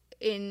who,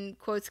 in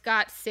quotes,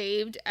 got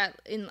saved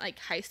in like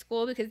high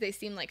school, because they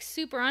seemed like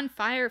super on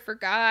fire for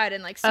God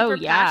and like super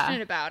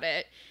passionate about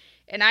it.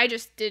 And I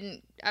just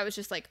didn't. I was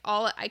just like,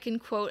 I can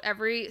quote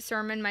every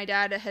sermon my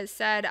dad has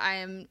said.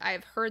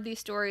 I've heard these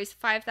stories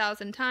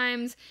 5,000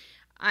 times.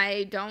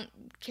 I don't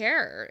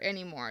care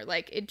anymore.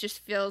 Like, it just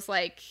feels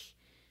like,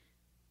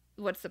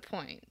 what's the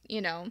point,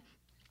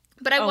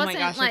 But I wasn't, my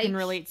gosh, like, I can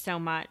relate so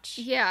much.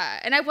 Yeah,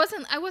 and I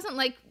wasn't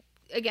like,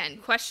 again,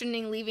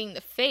 questioning leaving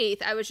the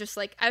faith. I was just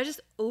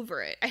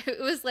over it.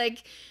 It was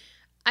like,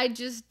 I'm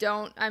just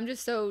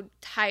so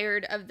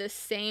tired of the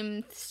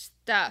same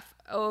stuff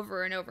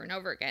over and over and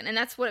over again. And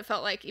that's what it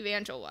felt like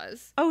Evangel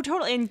was. Oh,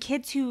 totally. And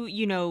kids who,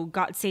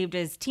 got saved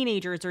as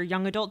teenagers or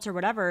young adults or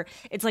whatever,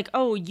 it's like,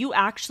 oh, you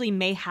actually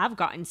may have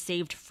gotten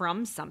saved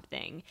from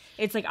something.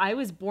 It's like, I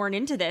was born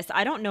into this.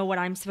 I don't know what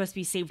I'm supposed to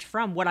be saved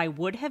from. What I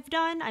would have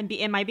done?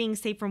 Am I being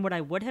saved from what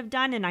I would have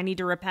done, and I need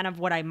to repent of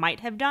what I might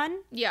have done?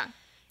 Yeah.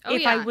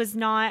 If I was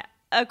not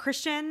a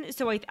Christian.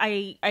 So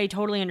I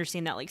totally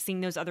understand that, like, seeing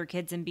those other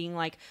kids and being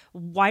like,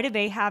 why do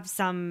they have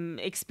some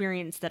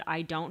experience that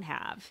I don't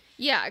have?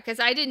 Yeah, because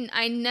I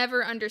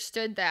never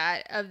understood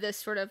that, of this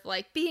sort of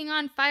like being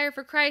on fire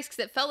for Christ,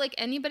 because it felt like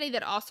anybody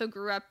that also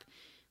grew up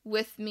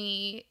with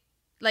me,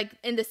 like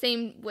in the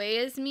same way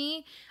as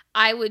me,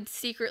 I would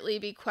secretly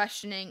be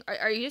questioning,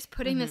 are you just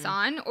putting this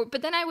on?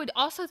 But then I would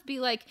also be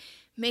like,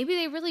 maybe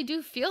they really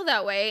do feel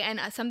that way, and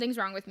something's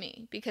wrong with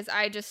me, because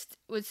I just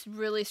was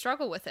really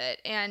struggle with it.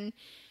 And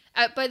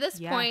by this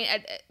point,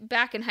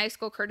 back in high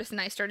school, Curtis and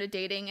I started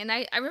dating, and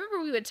I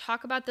remember we would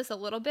talk about this a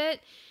little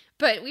bit,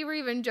 but we were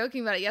even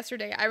joking about it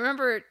yesterday. I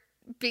remember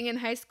being in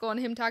high school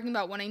and him talking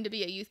about wanting to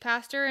be a youth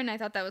pastor, and I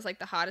thought that was like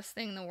the hottest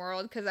thing in the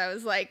world, because I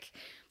was like,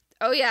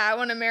 oh yeah, I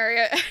want to marry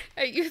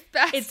a youth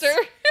pastor.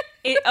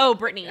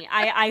 Brittany,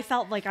 I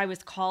felt like I was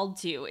called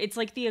to. It's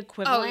like the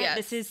equivalent. Oh,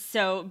 yes. This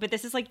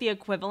is like the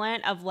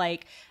equivalent of,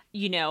 like,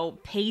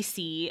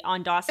 Pacey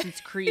on Dawson's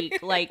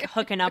Creek, like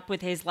hooking up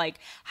with his like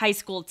high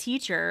school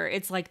teacher.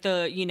 It's like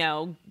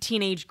the,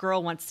 teenage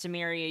girl wants to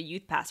marry a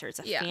youth pastor. It's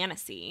a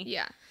fantasy.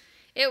 Yeah.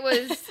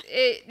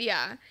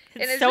 Yeah.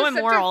 And It's so just such a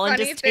immoral and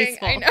funny thing.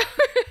 distasteful.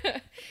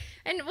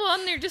 I know.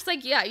 And they're just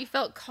like, yeah, you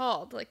felt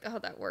called. Like, oh,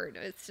 that word.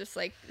 It's just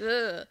like,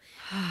 ugh.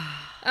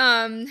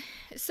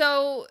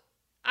 So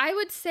I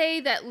would say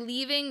that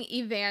leaving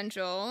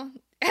Evangel,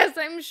 as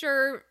I'm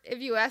sure if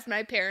you ask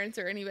my parents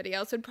or anybody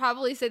else, would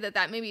probably say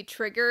that maybe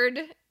triggered.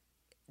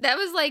 That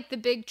was like the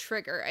big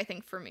trigger, I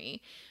think, for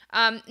me.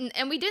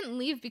 And we didn't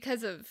leave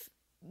because of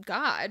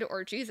God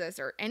or Jesus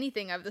or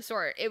anything of the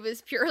sort. It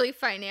was purely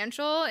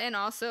financial, and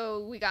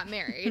also we got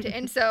married.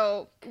 And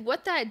so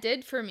what that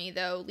did for me,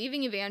 though,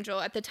 leaving Evangel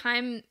at the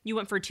time. You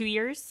went for 2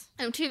 years?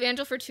 I went to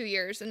Evangel for 2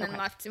 years and then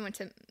left and went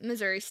to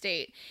Missouri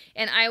State.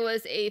 And I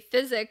was a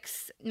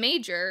physics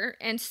major,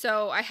 and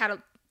so I had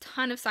a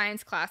ton of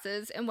science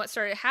classes. And what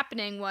started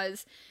happening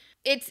was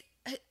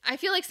I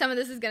feel like some of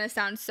this is going to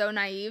sound so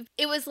naive.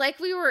 It was like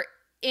we were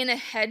in a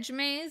hedge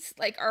maze,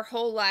 like our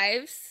whole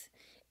lives,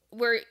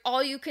 where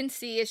all you can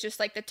see is just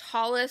like the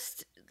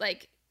tallest,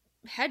 like,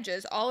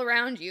 hedges all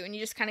around you, and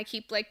you just kind of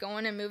keep like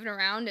going and moving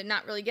around and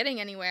not really getting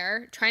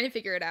anywhere, trying to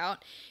figure it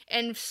out.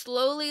 And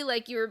slowly,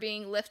 like, you were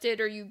being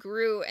lifted or you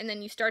grew, and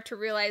then you start to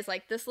realize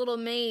like this little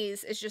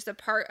maze is just a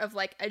part of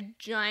like a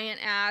giant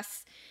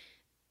ass,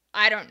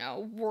 I don't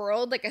know,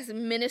 world, like a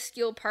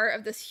minuscule part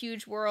of this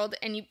huge world.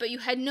 But you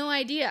had no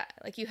idea.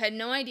 Like, you had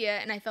no idea.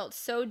 And I felt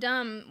so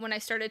dumb when I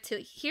started to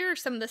hear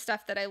some of the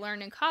stuff that I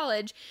learned in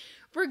college,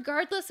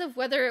 regardless of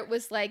whether it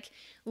was like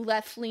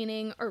left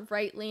leaning or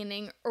right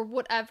leaning or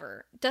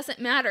whatever. Doesn't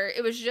matter.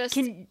 It was just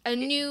a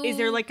new. Is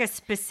there like a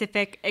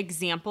specific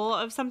example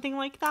of something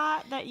like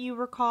that you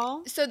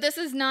recall? So this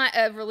is not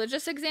a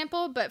religious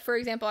example, but for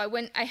example,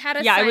 I had a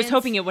Yeah, science, I was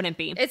hoping it wouldn't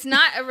be. It's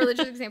not a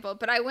religious example,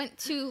 but I went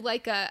to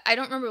like I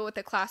don't remember what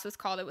the class was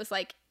called. It was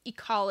like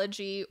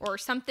ecology or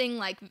something,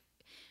 like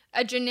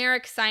a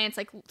generic science,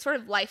 like sort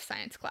of life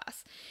science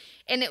class.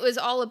 And it was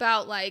all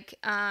about like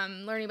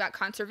learning about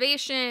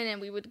conservation, and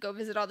we would go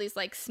visit all these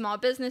like small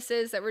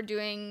businesses that were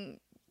doing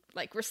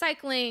like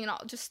recycling and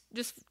all, just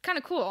kind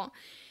of cool.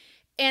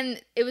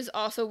 And it was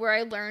also where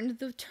I learned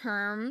the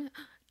term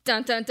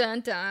dun dun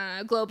dun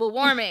dun global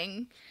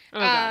warming.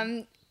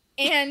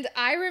 And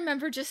I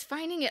remember just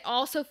finding it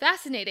all so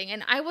fascinating.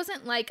 And I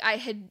wasn't like I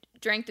had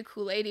drank the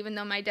Kool-Aid, even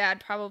though my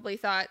dad probably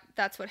thought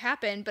that's what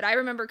happened. But I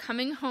remember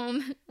coming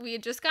home. We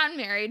had just gotten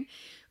married.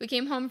 We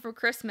came home for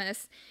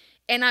Christmas.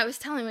 And I was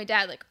telling my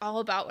dad like all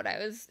about what I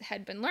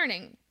had been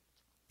learning.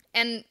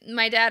 And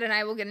my dad and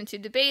I will get into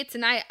debates.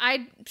 And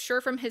I'm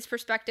sure from his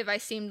perspective, I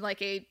seemed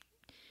like a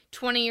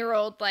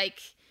 20-year-old, like,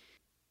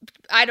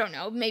 I don't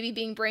know, maybe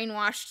being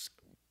brainwashed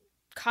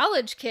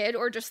college kid,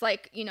 or just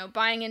like, you know,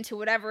 buying into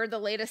whatever the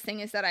latest thing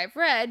is that I've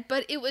read.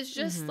 But it was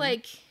just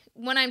like,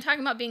 when I'm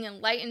talking about being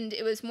enlightened,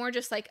 it was more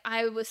just like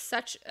I was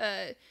such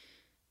a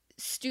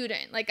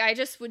student. Like, I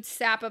just would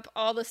sap up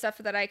all the stuff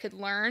that I could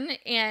learn,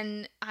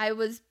 and I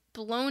was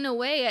blown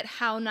away at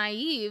how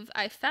naive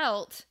I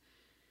felt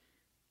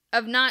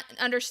of not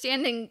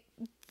understanding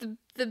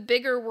the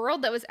bigger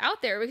world that was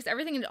out there, because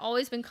everything had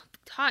always been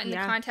taught in the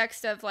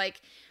context of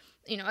like,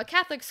 you know, a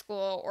Catholic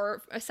school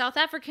or a South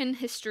African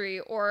history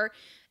or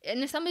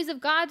an Assemblies of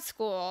God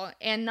school,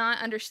 and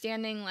not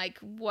understanding like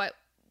what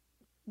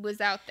was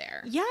out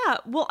there. Yeah.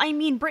 Well, I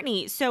mean,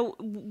 Brittany, so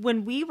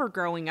when we were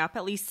growing up,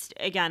 at least,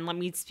 again, let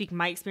me speak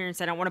my experience.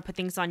 I don't want to put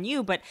things on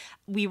you, but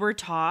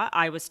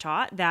I was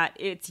taught that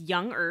it's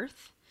young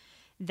Earth,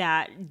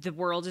 that the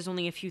world is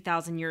only a few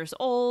thousand years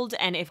old.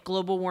 And if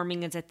global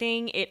warming is a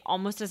thing, it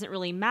almost doesn't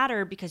really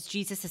matter because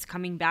Jesus is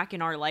coming back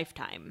in our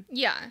lifetime.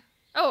 Yeah.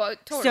 Oh,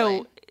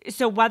 totally.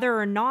 So whether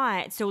or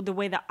not, so the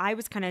way that I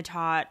was kind of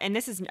taught, and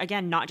this is,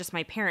 again, not just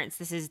my parents,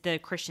 this is the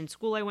Christian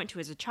school I went to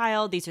as a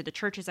child. These are the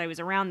churches I was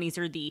around. These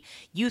are the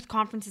youth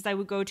conferences I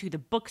would go to, the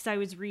books I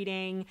was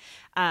reading,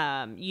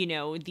 you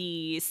know,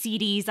 the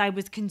CDs I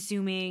was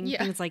consuming,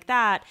 things like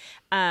that.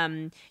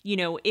 You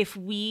know, if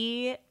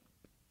we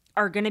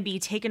are going to be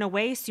taken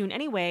away soon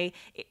anyway,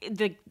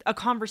 a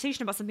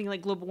conversation about something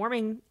like global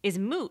warming is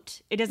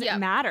moot. It doesn't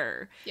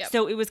matter.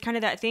 So it was kind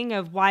of that thing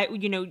of why,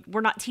 you know,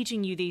 we're not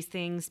teaching you these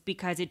things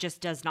because it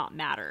just does not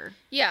matter.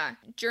 Yeah.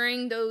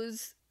 During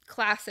those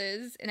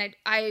classes, and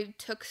I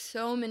took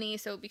so many,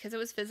 so because it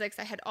was physics,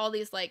 I had all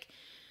these like,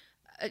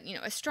 you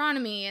know,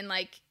 astronomy and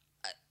like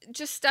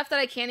just stuff that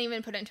I can't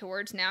even put into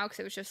words now because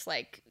it was just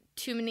like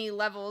too many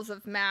levels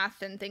of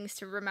math and things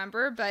to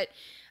remember. But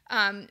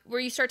where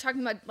you start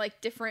talking about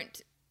like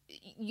different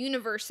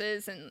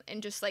universes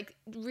and just like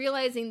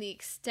realizing the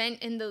extent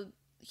and the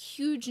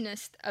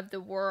hugeness of the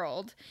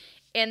world,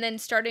 and then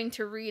starting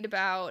to read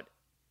about,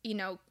 you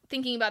know,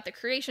 thinking about the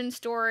creation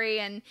story.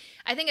 And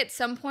I think at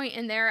some point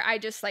in there, I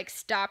just like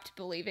stopped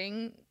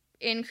believing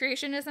in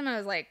creationism. I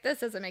was like,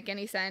 this doesn't make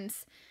any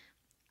sense.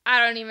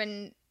 I don't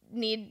even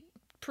need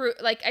proof.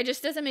 Like, it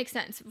just doesn't make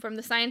sense from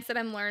the science that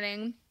I'm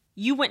learning.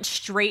 You went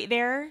straight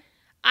there?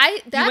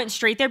 You went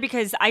straight there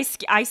because I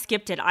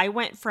skipped it. I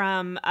went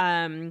from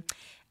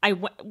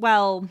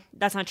well,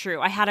 that's not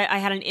true. I had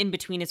an in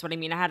between is what I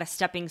mean. I had a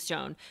stepping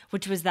stone,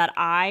 which was that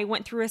I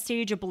went through a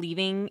stage of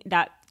believing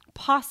that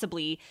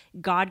possibly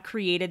God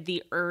created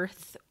the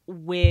earth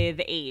with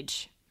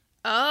age.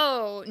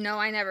 Oh, no,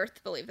 I never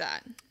believed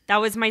that. That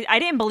was I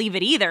didn't believe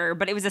it either,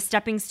 but it was a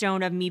stepping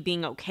stone of me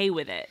being okay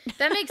with it.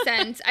 That makes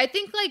sense. I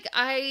think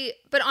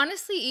but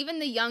honestly, even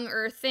the young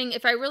earth thing,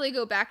 if I really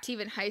go back to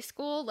even high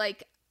school,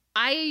 like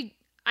I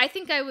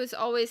think I was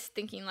always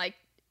thinking like,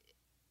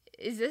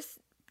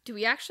 do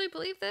we actually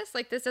believe this?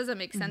 Like, this doesn't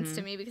make sense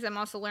to me, because I'm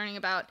also learning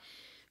about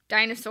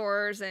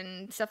dinosaurs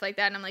and stuff like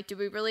that. And I'm like, do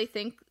we really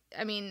think,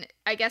 I mean,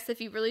 I guess if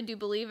you really do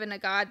believe in a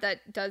God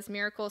that does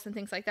miracles and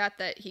things like that,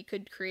 that he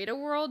could create a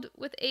world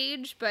with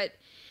age. But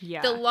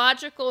Yeah. the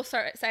logical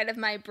side of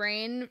my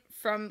brain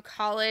from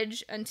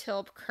college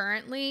until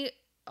currently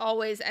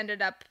always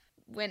ended up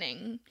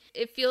winning.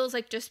 It feels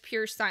like just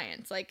pure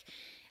science. Like,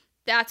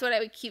 that's what I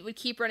would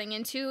keep running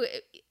into,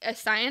 a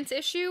science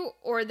issue,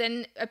 or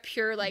then a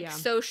pure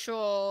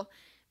social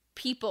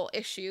people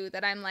issue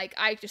that I'm like,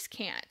 I just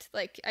can't.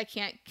 Like, I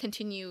can't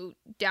continue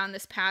down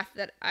this path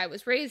that I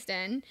was raised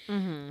in.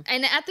 Mm-hmm.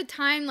 And at the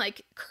time,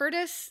 like,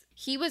 Curtis,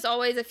 he was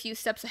always a few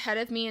steps ahead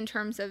of me in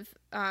terms of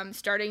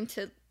starting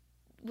to,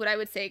 what I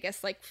would say, I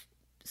guess, like,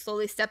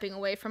 slowly stepping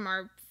away from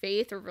our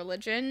faith or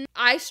religion.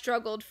 I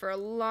struggled for a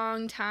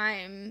long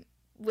time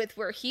with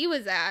where he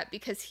was at,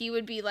 because he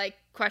would be like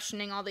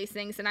questioning all these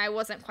things and I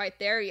wasn't quite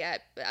there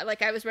yet.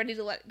 Like, I was ready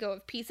to let go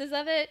of pieces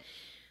of it,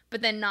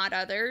 but then not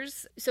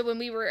others. So when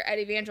we were at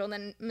Evangel and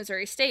then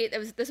Missouri State,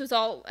 this was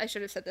all, I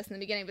should have said this in the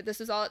beginning, but this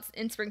was all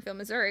in Springfield,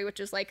 Missouri, which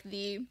is like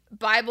the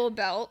Bible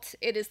Belt.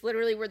 It is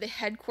literally where the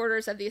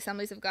headquarters of the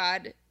Assemblies of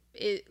God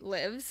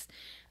lives.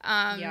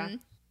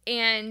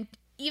 And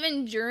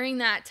even during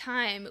that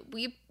time,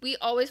 we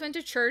always went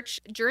to church.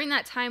 During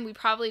that time, we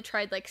probably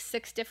tried like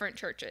 6 different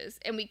churches,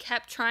 and we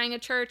kept trying a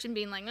church and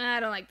being like,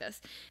 I don't like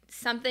this.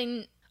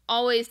 Something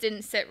always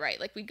didn't sit right.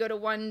 Like, we'd go to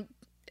one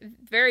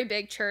very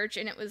big church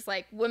and it was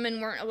like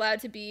women weren't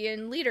allowed to be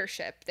in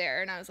leadership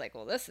there, and I was like,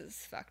 well, this is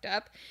fucked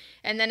up.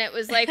 And then it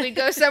was like we'd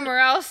go somewhere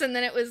else, and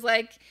then it was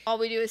like all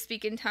we do is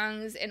speak in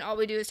tongues, and all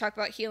we do is talk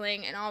about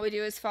healing, and all we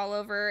do is fall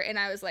over, and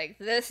I was like,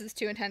 this is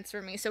too intense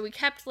for me. So we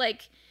kept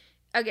like,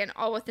 again,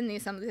 all within the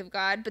Assemblies of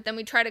God, but then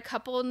we tried a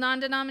couple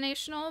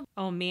non-denominational.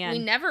 Oh man, we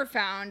never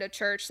found a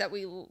church that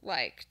we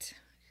liked.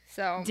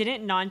 So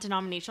didn't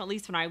non-denominational, at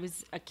least when I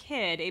was a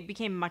kid, it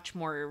became much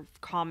more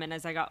common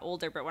as I got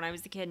older, but when I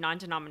was a kid,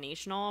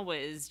 non-denominational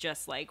was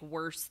just like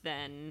worse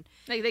than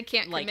like they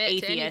can't like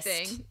commit atheist. to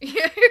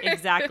anything.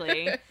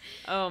 Exactly.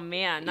 Oh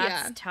man,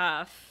 that's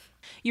tough.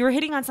 You were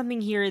hitting on something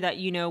here that,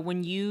 you know,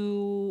 when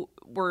you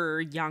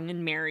were young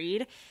and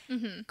married,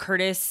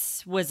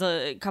 Curtis was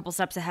a couple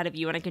steps ahead of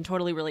you. And I can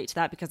totally relate to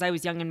that because I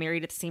was young and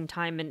married at the same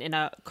time and in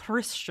a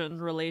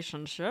Christian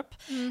relationship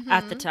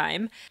at the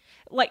time.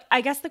 Like,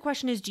 I guess the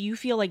question is, do you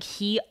feel like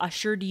he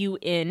ushered you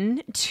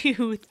in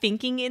to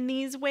thinking in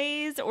these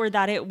ways, or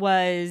that it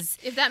was...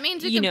 If that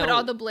means we can put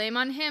all the blame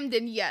on him,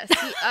 then yes,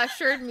 he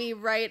ushered me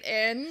right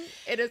in.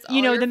 It is all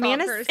the fault,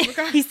 man is...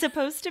 Curtis. He's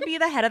supposed to be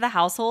the head of the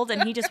household,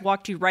 and he just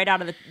walked you right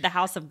out of the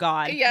house of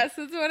God. Yes,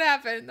 that's what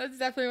happened. That's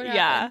definitely what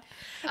happened.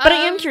 Yeah. But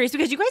I am curious,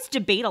 because you guys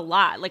debate a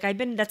lot. Like,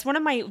 that's one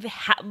of my...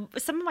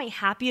 some of my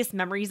happiest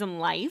memories in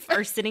life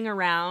are sitting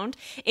around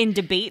in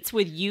debates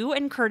with you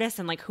and Curtis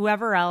and, like,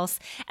 whoever else,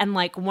 and,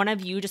 like, one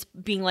of you just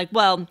being like,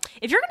 well,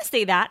 if you're going to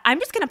say that, I'm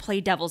just going to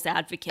play devil's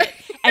advocate.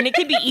 And it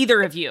could be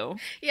either of you.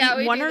 Yeah,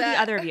 we one do or that.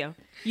 the other of you.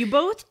 You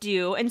both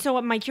do. And so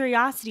my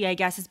curiosity, I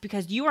guess, is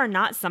because you are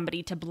not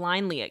somebody to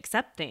blindly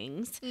accept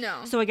things.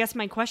 No. So I guess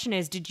my question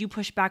is, did you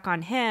push back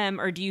on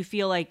him, or do you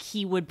feel like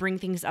he would bring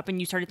things up and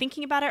you started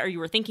thinking about it, or you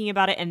were thinking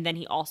about it and then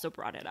he also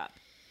brought it up?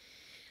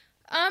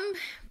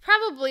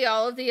 Probably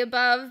all of the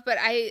above, but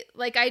I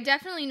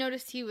definitely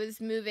noticed he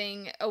was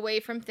moving away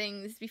from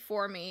things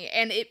before me,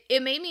 and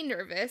it made me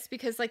nervous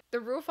because, like, the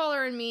rule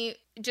follower in me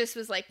just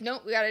was like,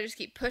 nope, we gotta just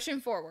keep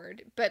pushing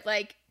forward. But,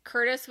 like,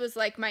 Curtis was,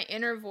 like, my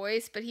inner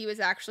voice, but he was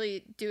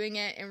actually doing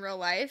it in real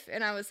life,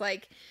 and I was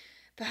like,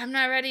 but I'm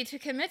not ready to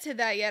commit to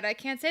that yet. I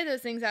can't say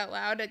those things out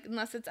loud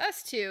unless it's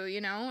us two, you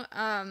know?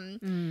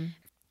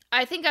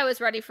 I think I was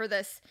ready for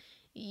this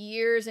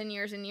years and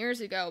years and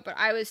years ago, but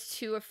I was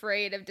too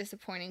afraid of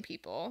disappointing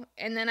people.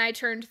 And then I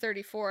turned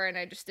 34 and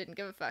I just didn't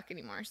give a fuck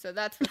anymore. So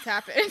that's what's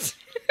happened.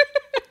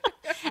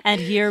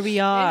 And here we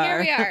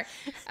are.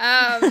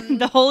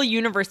 The whole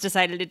universe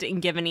decided it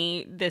didn't give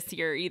any this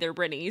year either,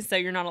 Brittany, so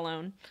you're not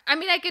alone. I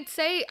mean,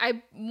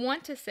 I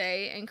want to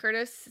say, and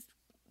Curtis,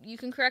 you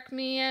can correct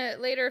me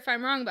later if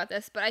I'm wrong about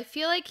this, but I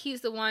feel like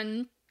he's the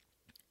one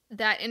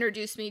that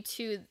introduced me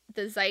to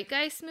the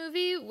Zeitgeist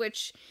movie,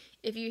 which...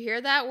 if you hear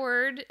that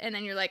word and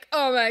then you're like,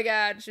 oh my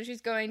God, so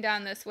she's going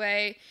down this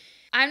way.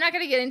 I'm not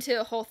going to get into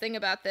a whole thing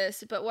about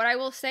this, but what I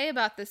will say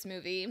about this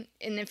movie,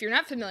 and if you're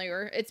not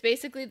familiar, it's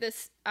basically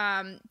this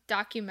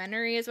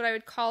documentary is what I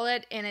would call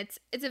it. And it's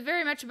a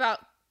very much about,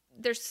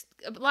 there's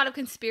a lot of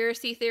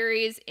conspiracy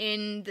theories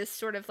in this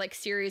sort of like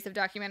series of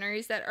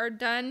documentaries that are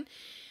done.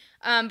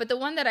 But the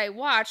one that I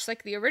watched,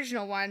 like the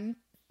original one,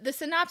 the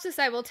synopsis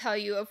I will tell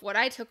you of what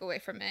I took away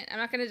from it. I'm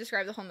not going to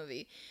describe the whole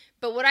movie,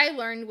 but what I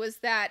learned was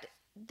that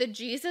the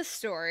Jesus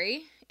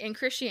story in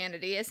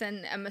Christianity, as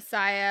in a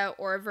Messiah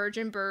or a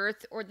virgin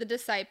birth or the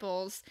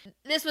disciples,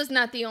 this was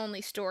not the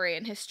only story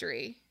in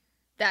history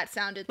that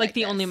sounded like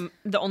the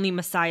this. only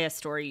Messiah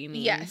story, you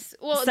mean? Yes.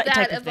 Well, Type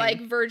that of of thing.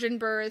 like virgin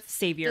birth,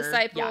 Savior,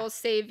 disciples,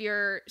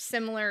 savior,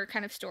 similar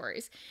kind of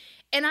stories.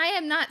 And I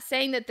am not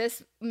saying that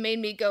this made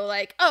me go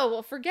like, oh,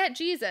 well, forget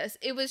Jesus.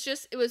 It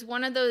was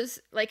one of those,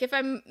 like, if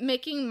I'm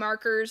making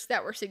markers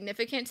that were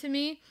significant to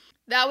me,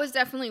 that was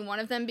definitely one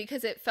of them,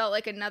 because it felt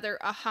like another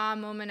aha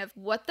moment of,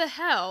 what the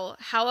hell?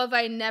 How have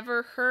I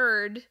never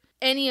heard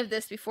any of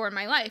this before in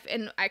my life?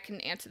 And I can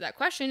answer that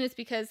question. It's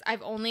because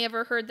I've only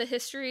ever heard the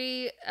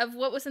history of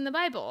what was in the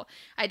Bible.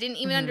 I didn't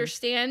even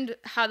understand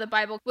how the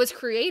Bible was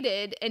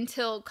created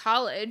until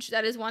college.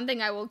 That is one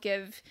thing I will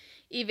give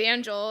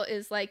Evangel,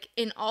 is like,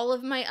 in all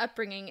of my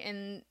upbringing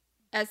and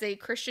as a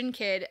Christian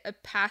kid, a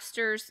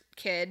pastor's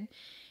kid,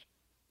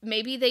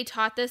 maybe they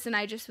taught this and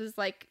I just was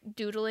like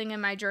doodling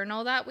in my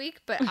journal that week,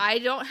 but I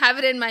don't have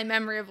it in my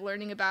memory of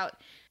learning about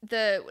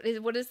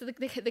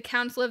the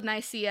Council of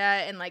Nicaea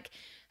and like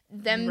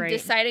them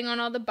deciding on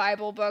all the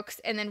Bible books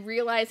and then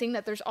realizing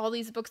that there's all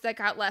these books that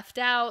got left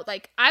out.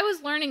 Like, I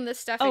was learning this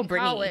stuff in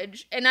Brittany.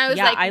 College, and I was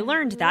like, I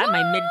learned that in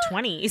my "What?"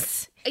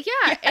 mid-20s. Yeah,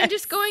 Yes. and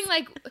just going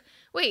like,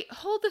 wait,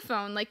 hold the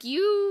phone. Like,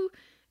 you,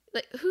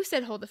 like, who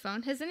said hold the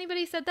phone? Has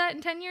anybody said that in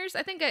 10 years?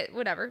 I think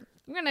whatever.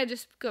 I'm going to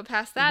just go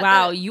past that.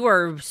 Wow, but- you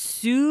are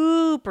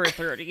super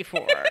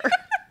 34.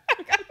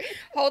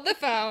 hold the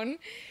phone.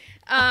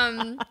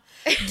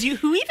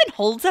 Who even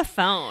holds a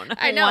phone?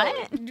 I know.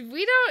 What?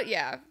 We don't,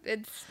 yeah.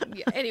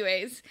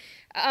 Anyways.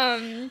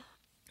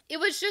 It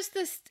was just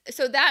this,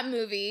 so that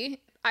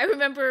movie, I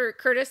remember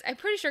I'm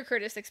pretty sure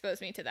Curtis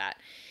exposed me to that.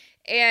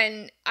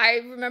 And I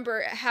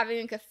remember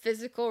having like a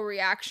physical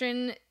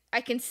reaction.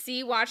 I can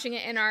see watching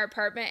it in our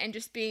apartment and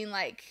just being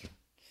like,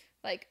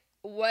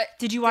 what?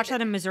 Did you watch that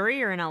in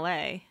Missouri or in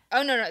LA?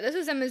 Oh, no. This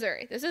was in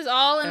Missouri. This is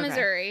all in Okay.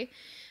 Missouri.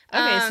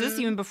 Okay, so this is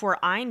even before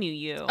I knew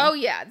you. Oh,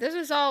 yeah. This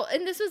was all,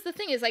 and this was the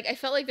thing, is like, I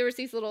felt like there was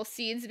these little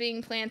seeds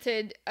being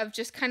planted of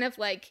just kind of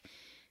like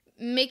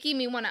making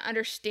me want to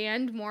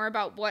understand more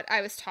about what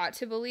I was taught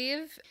to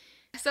believe.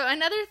 So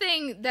another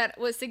thing that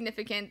was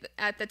significant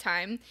at the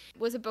time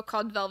was a book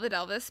called Velvet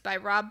Elvis by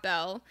Rob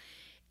Bell.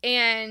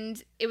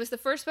 And it was the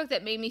first book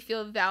that made me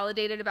feel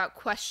validated about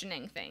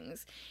questioning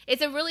things.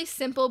 It's a really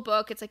simple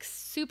book. It's like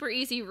super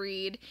easy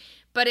read.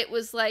 But it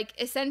was like,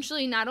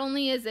 essentially, not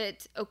only is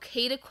it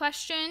okay to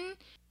question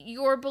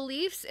your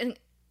beliefs,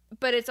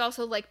 but it's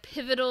also like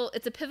pivotal.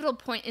 It's a pivotal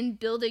point in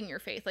building your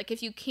faith. Like,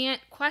 if you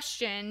can't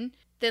question,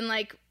 then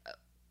like,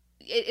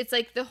 it's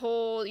like the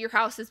whole, your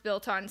house is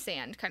built on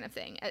sand kind of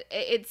thing.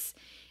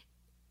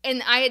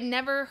 And I had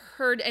never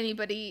heard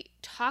anybody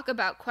talk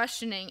about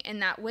questioning in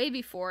that way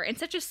before, in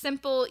such a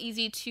simple,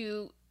 easy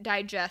to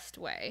digest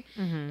way.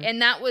 Mm-hmm. And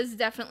that was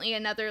definitely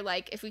another,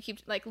 like, if we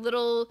keep, like,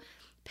 little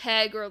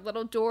peg or a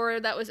little door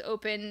that was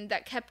open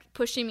that kept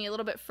pushing me a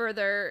little bit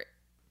further.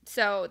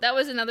 So that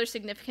was another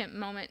significant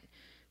moment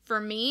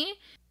for me.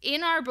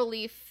 In our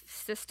belief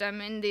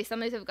system in the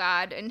Assemblies of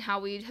God and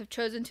how we have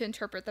chosen to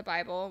interpret the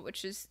Bible,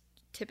 which is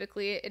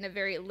typically in a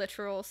very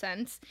literal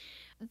sense,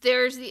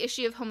 there's the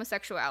issue of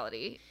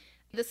homosexuality.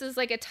 This is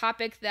like a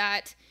topic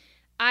that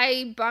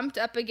I bumped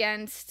up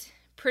against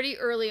pretty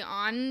early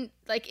on,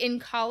 like in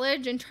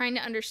college, and trying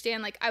to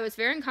understand, like, I was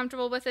very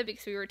uncomfortable with it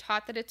because we were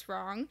taught that it's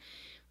wrong.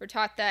 We're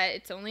taught that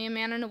it's only a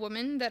man and a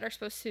woman that are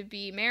supposed to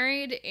be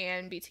married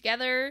and be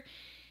together.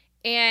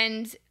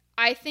 And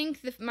I think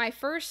my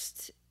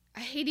first,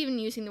 I hate even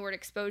using the word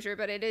exposure,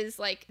 but it is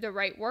like the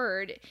right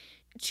word,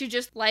 to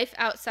just life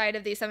outside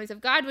of the Assemblies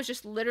of God was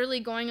just literally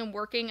going and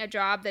working a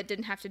job that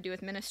didn't have to do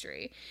with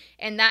ministry.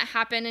 And that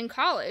happened in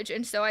college.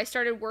 And so I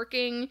started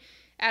working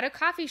at a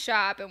coffee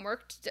shop and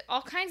worked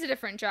all kinds of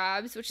different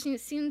jobs, which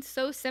seemed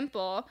so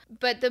simple.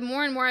 But the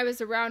more and more I was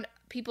around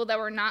people that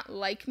were not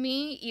like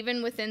me,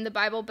 even within the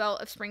Bible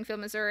Belt of Springfield,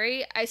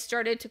 Missouri, I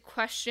started to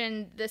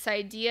question this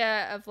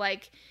idea of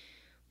like,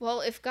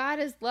 well, if God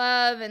is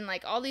love and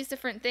like all these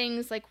different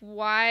things, like,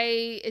 why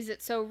is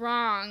it so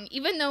wrong?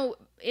 Even though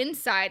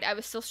inside I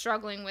was still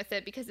struggling with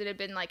it because it had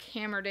been like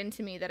hammered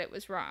into me that it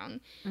was wrong.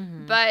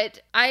 Mm-hmm. But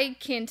I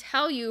can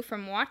tell you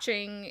from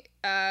watching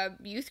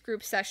youth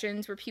group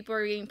sessions where people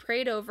are being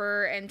prayed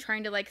over and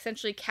trying to like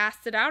essentially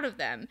cast it out of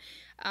them.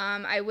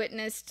 I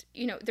witnessed,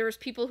 there was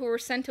people who were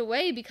sent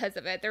away because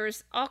of it. There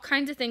was all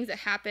kinds of things that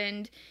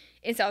happened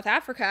in South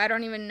Africa. I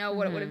don't even know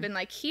what it would have been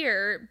like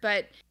here,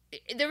 but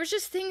there was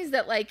just things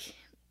that like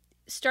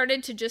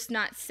started to just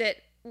not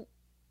sit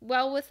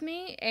well with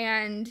me.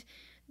 And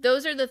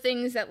those are the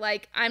things that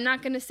like, I'm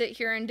not going to sit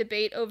here and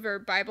debate over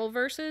Bible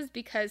verses,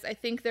 because I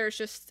think there's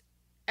just,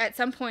 at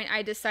some point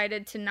I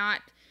decided to not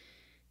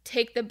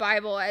take the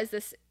Bible as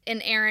this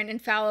inerrant,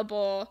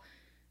 infallible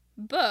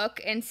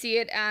book and see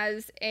it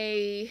as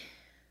a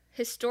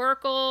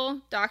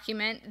historical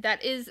document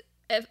that is,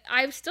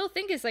 I still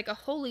think is like a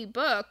holy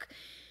book,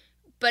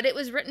 but it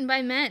was written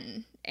by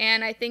men.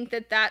 And I think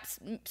that that's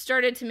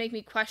started to make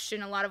me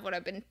question a lot of what I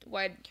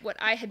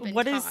had been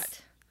taught.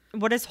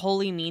 What does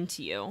holy mean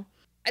to you?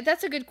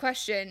 That's a good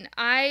question.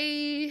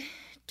 I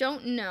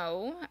don't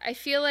know. I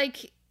feel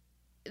like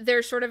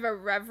there's sort of a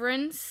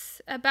reverence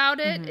about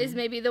it, is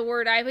maybe the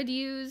word I would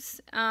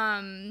use.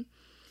 I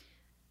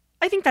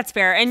think that's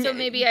fair. And so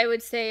maybe I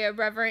would say a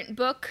reverent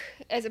book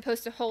as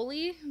opposed to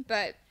holy,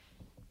 but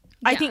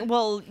I think,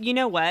 well, you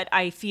know what?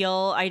 I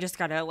feel I just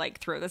got to like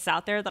throw this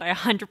out there that I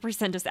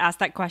 100% just asked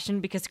that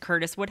question because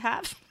Curtis would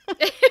have.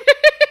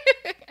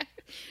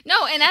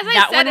 No, and as I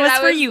that said one was it, I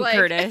for was you, like,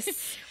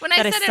 Curtis. When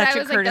I That said is it, such I a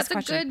was like, Curtis that's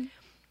question. a good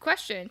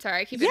question.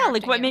 Sorry, I keep Yeah, like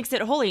interrupting what you. makes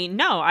it holy?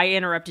 No, I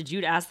interrupted you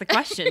to ask the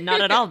question.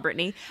 Not at all,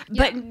 Brittany.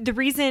 But the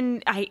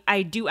reason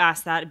I do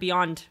ask that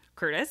beyond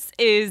Curtis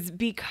is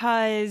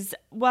because,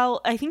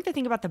 well, I think the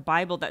thing about the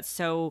Bible that's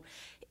so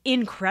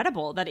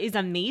incredible, that is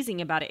amazing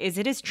about it, is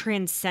it has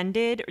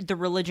transcended the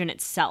religion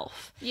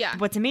itself. Yeah.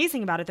 What's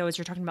amazing about it, though, is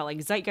you're talking about like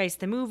Zeitgeist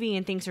the movie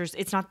and things.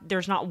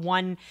 There's not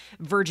one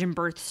virgin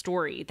birth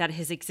story that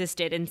has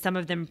existed, and some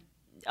of them,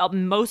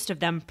 most of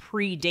them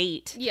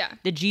predate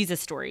the Jesus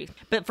story.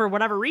 But for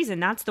whatever reason,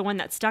 that's the one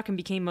that stuck and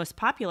became most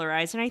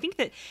popularized. And I think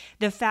that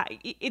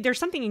there's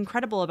something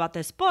incredible about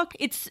this book.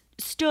 It's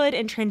stood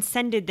and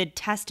transcended the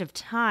test of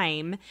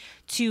time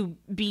to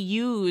be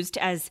used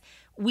as,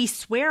 we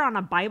swear on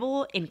a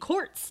Bible in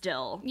court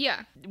still.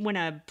 Yeah. When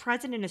a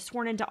president is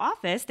sworn into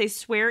office, they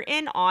swear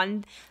in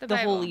on the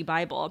Holy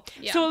Bible.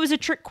 Yeah. So it was a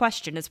trick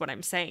question is what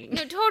I'm saying.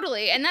 No,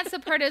 totally. And that's the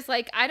part is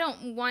like, I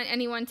don't want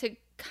anyone to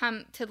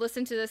come to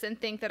listen to this and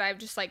think that I've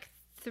just like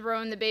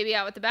thrown the baby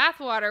out with the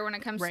bathwater when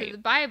it comes to the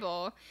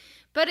Bible.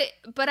 But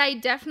I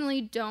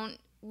definitely don't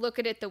look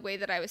at it the way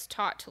that I was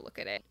taught to look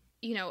at it.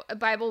 You know, a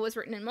Bible was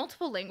written in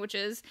multiple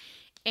languages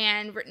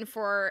and written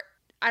for,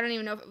 I don't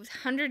even know if it was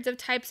hundreds of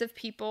types of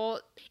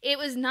people. It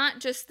was not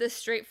just this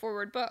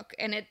straightforward book.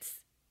 And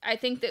I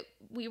think that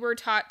we were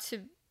taught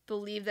to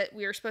believe that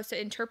we were supposed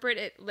to interpret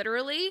it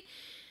literally.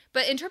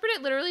 But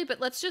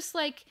let's just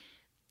like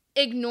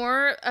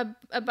ignore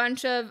a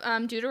bunch of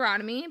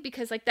Deuteronomy,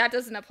 because like that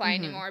doesn't apply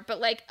anymore. But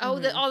like, all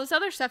this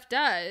other stuff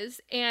does.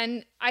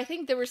 And I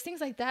think there was things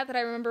like that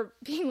I remember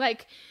being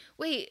like,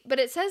 wait, but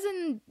it says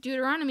in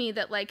Deuteronomy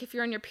that like if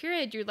you're on your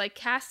period, you're like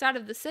cast out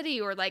of the city,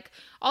 or like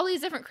all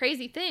these different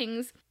crazy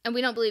things, and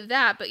we don't believe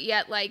that. But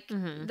yet like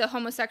the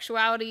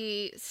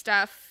homosexuality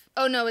stuff,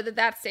 oh no,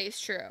 that stays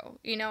true,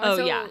 you know?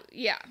 And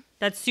yeah,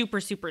 that's super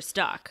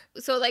stuck.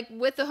 So like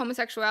with the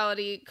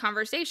homosexuality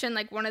conversation,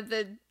 like one of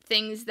the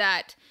things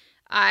that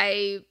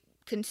I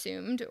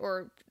consumed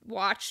or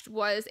watched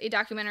was a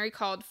documentary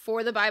called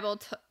For the Bible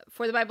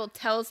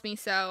Tells Me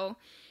So.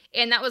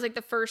 And that was like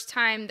the first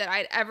time that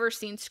I'd ever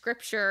seen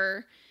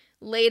scripture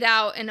laid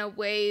out in a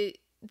way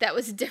that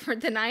was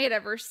different than I had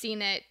ever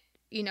seen it,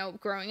 you know,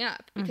 growing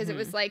up. Because it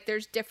was like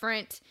there's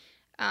different,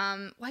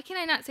 why can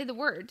I not say the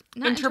word?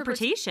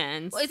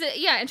 Interpretations. Is it?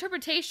 Yeah,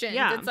 interpretations.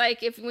 Yeah. It's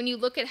like when you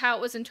look at how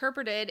it was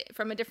interpreted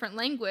from a different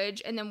language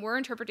and then we're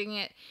interpreting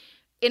it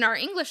in our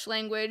English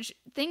language,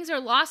 things are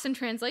lost in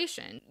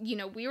translation. You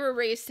know, we were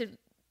raised to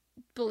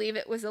believe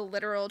it was a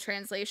literal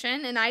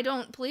translation, and I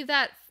don't believe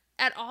that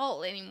at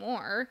all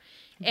anymore.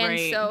 And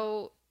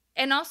so,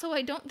 and also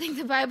I don't think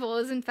the Bible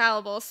is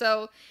infallible.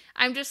 So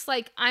I'm just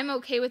like, I'm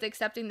okay with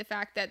accepting the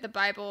fact that the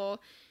Bible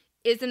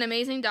is an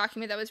amazing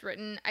document that was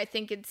written. I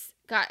think it's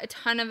got a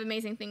ton of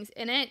amazing things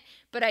in it,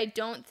 but I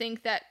don't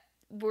think that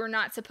we're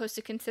not supposed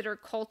to consider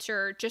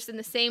culture just in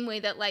the same way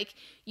that like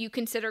you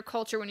consider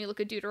culture when you look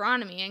at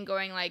Deuteronomy and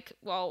going like,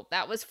 well,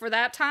 that was for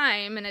that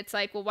time. And it's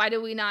like, well, why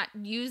do we not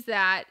use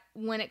that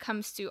when it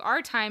comes to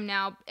our time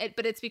now?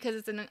 But it's because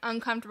it's an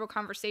uncomfortable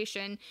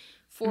conversation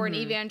for an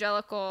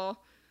evangelical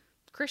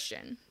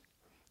Christian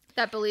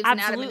that believes in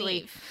Adam and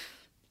Eve.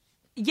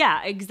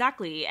 Yeah,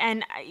 exactly.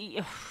 And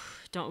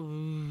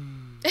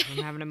I'm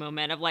having a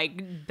moment of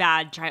like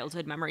bad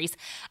childhood memories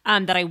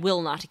that I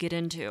will not get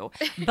into.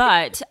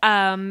 But,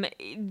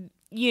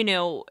 you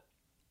know,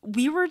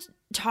 we were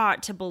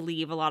taught to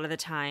believe a lot of the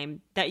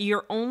time that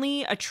you're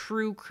only a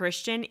true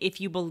Christian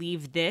if you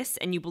believe this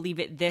and you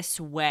believe it this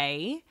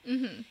way.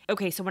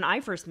 Okay, so when I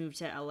first moved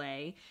to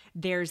LA,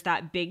 there's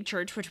that big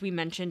church, which we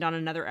mentioned on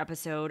another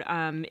episode,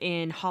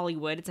 in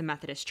Hollywood. It's a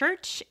Methodist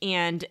church.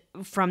 And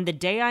from the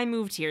day I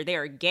moved here, they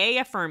are gay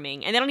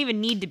affirming. And they don't even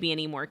need to be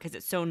anymore because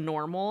it's so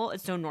normal.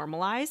 It's so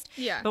normalized.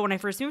 Yeah. But when I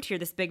first moved here,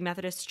 this big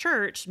Methodist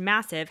church,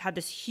 massive, had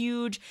this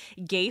huge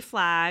gay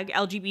flag,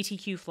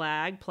 LGBTQ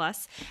flag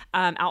plus,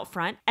 out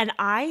front. And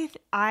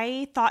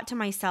I thought to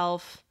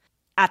myself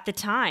at the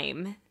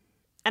time,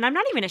 and I'm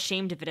not even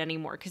ashamed of it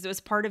anymore because it was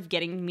part of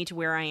getting me to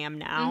where I am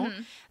now,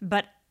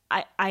 but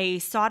I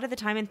saw it at the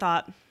time and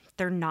thought,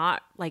 they're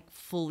not like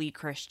fully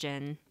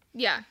Christian.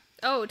 Yeah.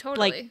 Oh,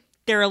 totally. Like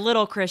they're a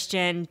little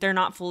Christian, they're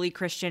not fully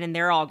Christian, and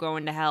they're all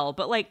going to hell.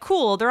 But like,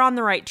 cool, they're on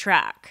the right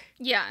track.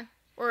 Yeah.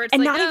 Or it's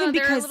and like, not even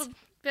they're because a little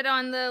bit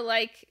on the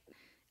like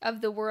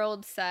of the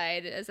world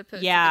side as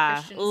opposed to the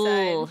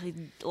Christian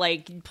side.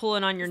 Like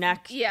pulling on your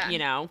neck, you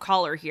know,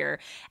 collar here.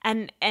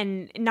 And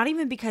not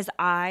even because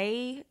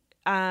I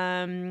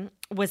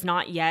was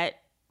not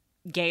yet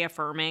gay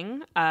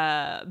affirming,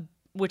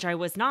 which I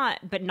was not,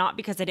 but not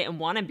because I didn't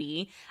want to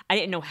be. I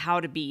didn't know how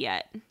to be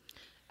yet.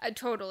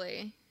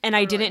 Totally. And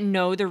I didn't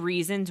know the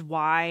reasons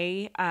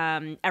why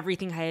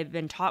everything I had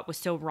been taught was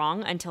so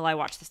wrong until I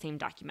watched the same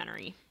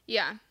documentary.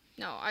 Yeah.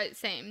 No,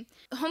 same.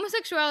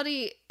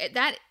 Homosexuality,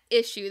 that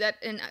issue,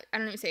 and I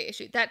don't even say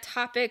issue, that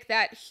topic,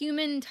 that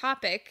human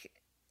topic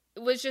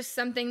was just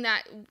something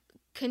that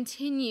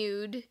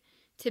continued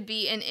to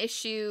be an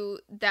issue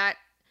that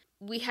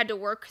we had to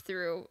work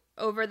through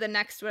over the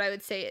next, what I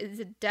would say is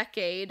a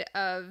decade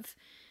of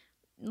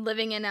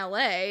living in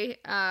LA,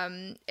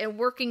 and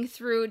working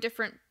through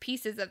different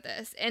pieces of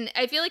this. And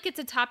I feel like it's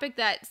a topic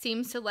that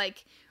seems to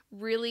like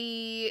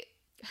really,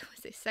 I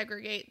would say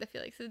segregate, I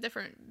feel like it's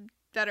a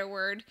better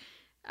word,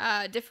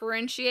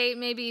 differentiate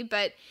maybe,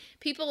 but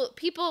people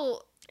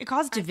it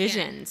caused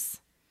divisions.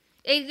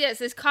 Yes,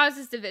 this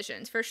causes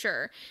divisions for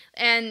sure.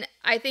 And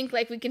I think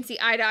like we can see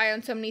eye to eye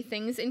on so many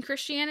things in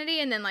Christianity,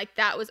 and then like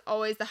that was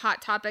always the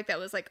hot topic that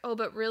was like, oh,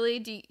 but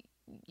really,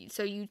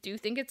 so you do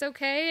think it's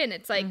okay? And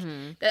it's like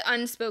the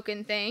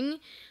unspoken thing.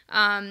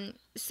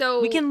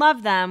 So we can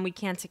love them, we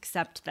can't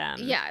accept them.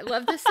 Yeah,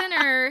 love the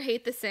sinner,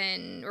 hate the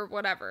sin, or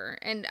whatever.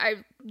 And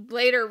I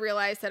later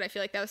realized that I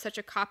feel like that was such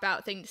a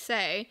cop-out thing to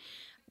say.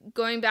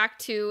 Going back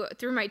through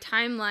my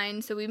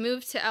timeline, so we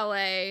moved to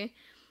LA,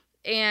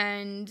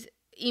 and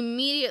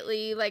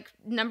immediately, like,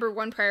 number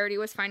one priority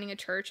was finding a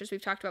church, as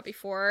we've talked about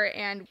before.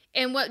 And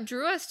what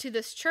drew us to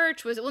this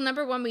church was, well,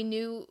 number one,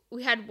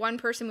 we had one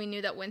person we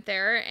knew that went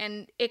there,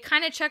 and it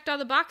kind of checked all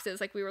the boxes.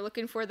 Like, we were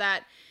looking for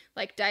that,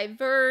 like,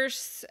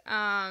 diverse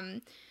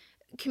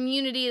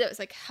community that was,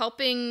 like,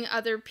 helping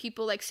other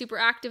people, like, super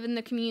active in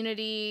the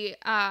community,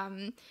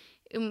 and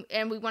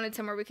we wanted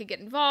somewhere we could get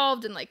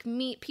involved and, like,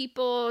 meet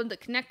people, the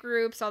connect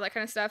groups, all that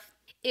kind of stuff.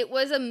 It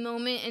was a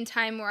moment in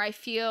time where I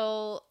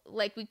feel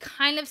like we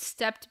kind of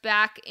stepped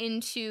back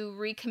into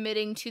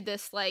recommitting to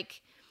this,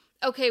 like,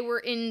 okay, we're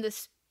in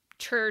this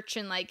church,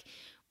 and, like,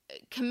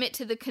 commit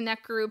to the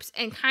connect groups,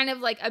 and kind of,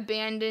 like,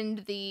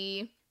 abandoned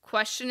the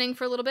questioning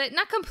for a little bit.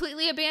 Not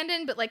completely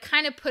abandoned, but, like,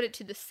 kind of put it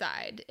to the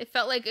side. It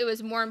felt like it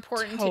was more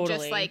important to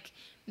just, like,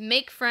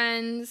 make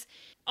friends.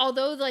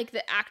 Although, like,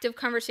 the active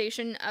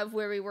conversation of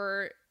where we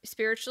were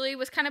spiritually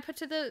was kind of put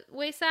to the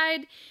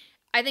wayside,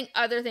 I think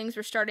other things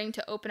were starting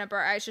to open up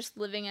our eyes just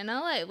living in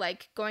LA,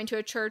 like going to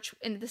a church,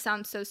 and this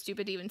sounds so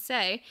stupid to even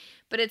say,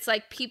 but it's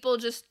like people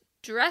just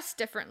dressed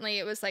differently.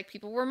 It was like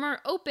people were more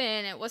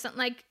open. It wasn't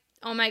like,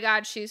 oh my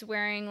God, she's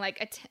wearing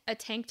like a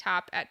tank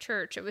top at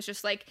church. It was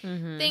just like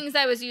things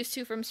I was used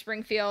to from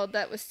Springfield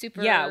that was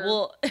super... Yeah,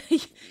 well,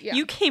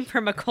 you came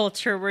from a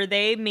culture where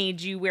they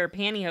made you wear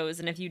pantyhose,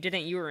 and if you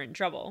didn't, you were in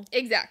trouble.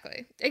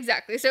 Exactly.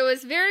 So it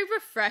was very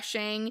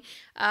refreshing.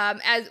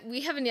 As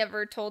we haven't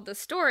ever told the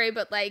story,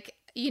 but like,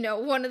 you know,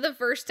 one of the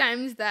first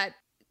times that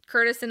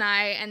Curtis and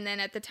I, and then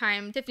at the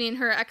time, Tiffany and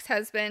her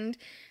ex-husband,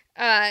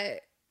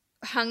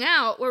 hung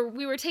out, where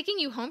we were taking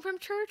you home from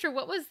church, or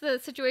what was the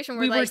situation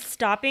where we were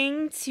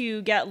stopping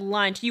to get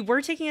lunch? You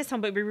were taking us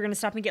home, but we were going to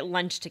stop and get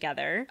lunch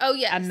together. Oh,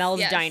 yes. At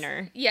Mel's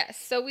Diner. Yes.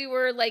 So we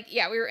were like,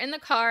 we were in the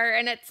car,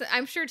 and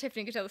I'm sure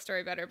Tiffany could tell the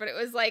story better, but it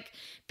was like,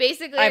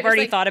 basically... I've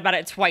already thought about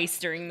it twice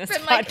during this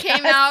podcast. Like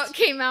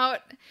came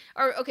out,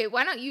 or okay,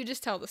 why don't you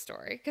just tell the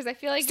story? Because I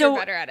feel like you're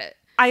better at it.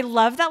 I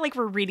love that, like,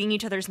 we're reading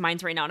each other's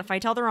minds right now, and if I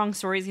tell the wrong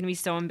story, it's going to be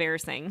so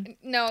embarrassing.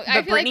 No, but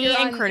I feel Brittany like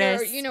and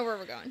Curtis, you know where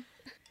we're going.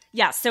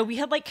 Yeah, so we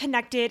had, like,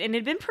 connected, and it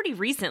had been pretty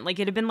recent. Like,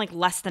 it had been, like,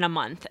 less than a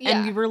month. Yeah.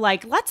 And we were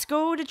like, let's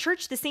go to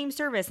church, the same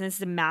service. And this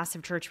is a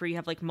massive church where you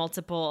have, like,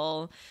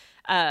 multiple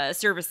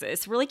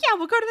services. So we're like, yeah,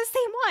 we'll go to the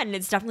same one. And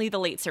it's definitely the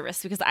late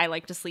service because I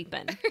like to sleep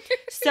in.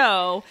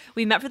 So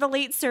we met for the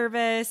late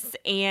service,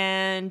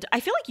 and I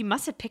feel like you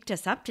must have picked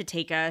us up to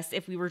take us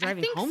if we were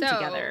driving home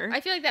together.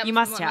 I feel like that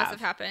must have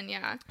happened,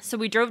 yeah. So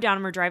we drove down,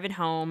 and we're driving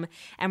home,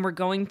 and we're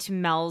going to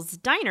Mel's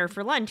Diner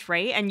for lunch,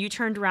 right? And you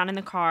turned around in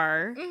the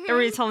car. Are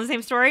we telling the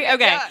same story?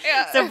 Okay.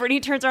 Yeah. So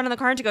Brittany turns around in the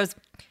car and she goes,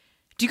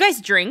 do you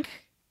guys drink?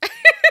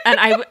 And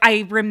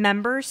I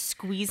remember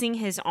squeezing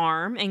his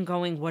arm and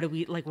going, what do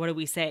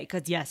we say?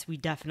 Because yes, we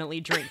definitely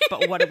drink,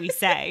 but what do we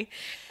say?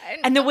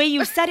 And the way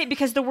you said it,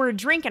 because the word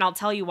drink, and I'll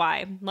tell you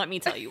why. Let me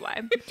tell you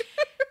why.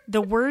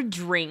 The word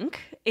drink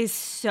is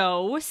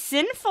so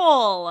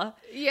sinful.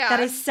 Yeah. That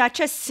is such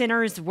a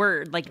sinner's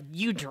word. Like,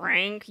 you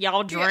drink,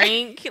 y'all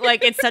drink. Yeah.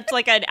 Like, it's such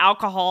like an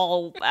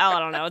alcohol, I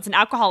don't know. It's an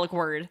alcoholic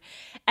word.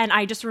 And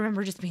I just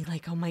remember just being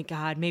like, oh my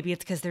God, maybe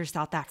it's because they're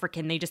South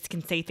African. They just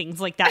can say things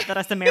like that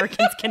us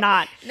Americans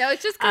cannot. No,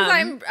 it's just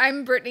because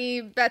I'm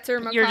Brittany Betzer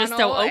McConnell. You're just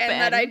so open.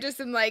 And that I just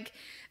am like,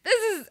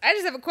 I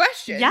just have a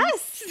question.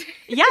 Yes.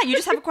 Yeah, you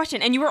just have a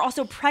question. And you were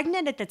also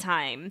pregnant at the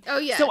time. Oh,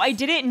 yes. So I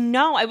didn't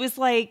know. I was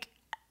like,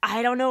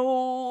 I don't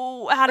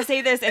know how to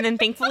say this. And then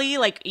thankfully,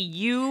 like,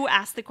 you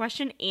asked the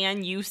question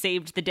and you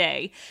saved the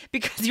day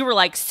because you were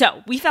like,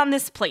 so we found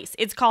this place.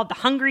 It's called the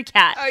Hungry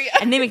Cat. Oh, yeah.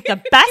 And they make the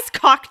best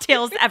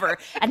cocktails ever.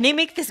 And they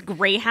make this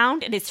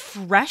Greyhound, and it's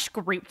fresh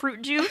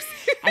grapefruit juice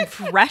and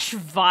fresh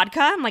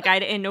vodka. I'm like, I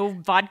didn't know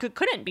vodka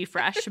couldn't be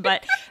fresh,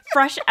 but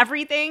fresh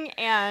everything.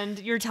 And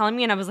you're telling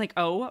me, and I was like,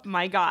 oh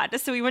my God.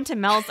 So we went to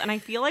Mel's, and I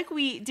feel like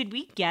did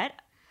we get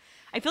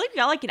I feel like we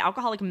got like an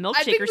alcoholic I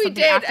milkshake think or we something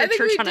did. after I think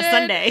church we on a did.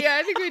 Sunday. Yeah,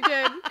 I think we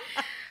did.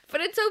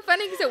 But it's so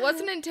funny because it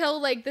wasn't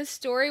until like this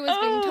story was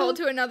being told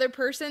to another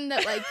person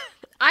that like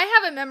I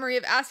have a memory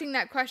of asking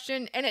that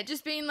question and it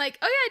just being like,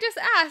 oh yeah, I just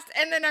asked.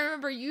 And then I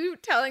remember you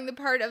telling the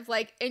part of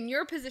like in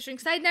your position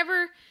because I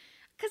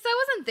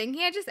wasn't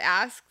thinking, I just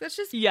asked. That's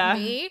just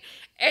me.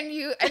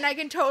 And I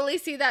can totally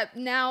see that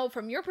now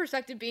from your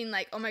perspective being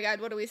like, oh my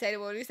God, what do we say?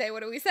 What do we say?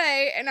 What do we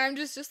say? And I'm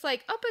just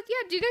like, oh, but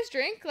yeah, do you guys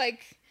drink?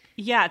 Like,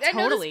 yeah,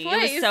 totally.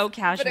 It was so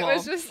casual. But it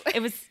was just like,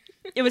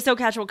 it was so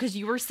casual because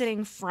you were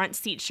sitting front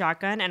seat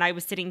shotgun and I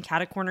was sitting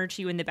catacorner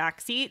to you in the back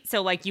seat.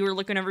 So like you were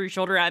looking over your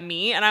shoulder at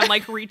me and I'm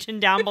like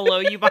reaching down below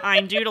you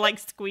behind you to like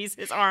squeeze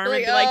his arm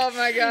and be like, oh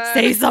my God,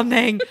 say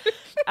something.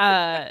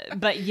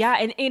 But yeah,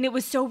 and it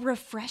was so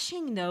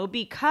refreshing though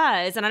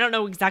because, and I don't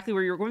know exactly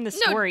where you were going with the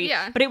story,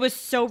 but it was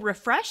so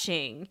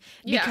refreshing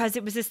because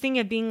it was this thing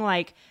of being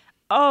like,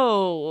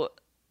 oh,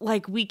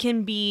 like we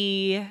can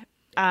be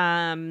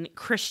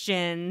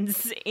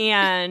Christians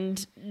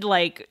and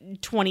like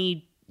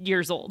 20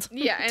 years old.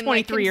 Yeah, and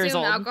 23 like, years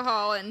old.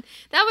 Alcohol, and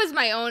that was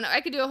my own. I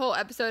could do a whole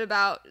episode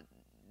about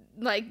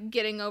like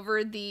getting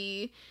over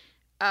the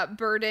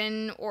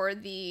burden or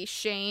the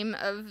shame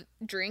of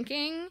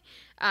drinking,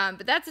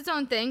 but that's its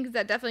own thing because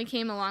that definitely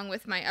came along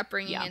with my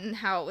upbringing and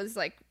how it was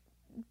like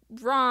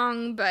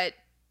wrong. But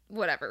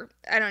whatever,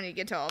 I don't need to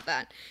get to all of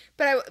that.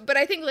 But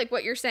I think like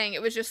what you're saying,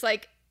 it was just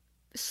like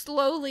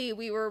slowly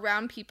we were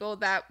around people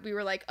that we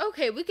were like,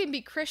 okay, we can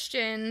be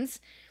Christians,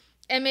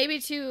 and maybe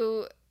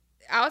to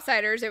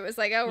outsiders it was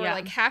like, oh, we're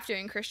like half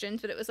doing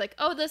Christians, but it was like,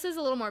 oh, this is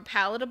a little more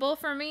palatable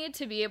for me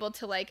to be able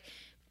to like,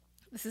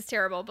 this is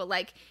terrible, but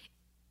like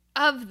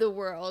of the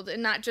world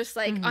and not just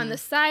like on the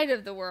side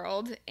of the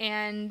world.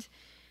 And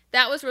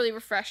that was really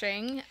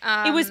refreshing.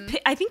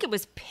 I think it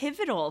was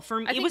pivotal for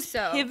me. It was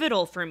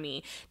pivotal for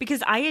me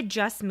because I had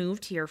just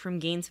moved here from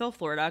Gainesville,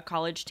 Florida, a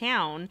college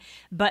town.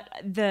 But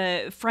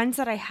the friends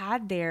that I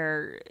had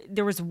there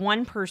was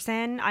one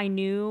person I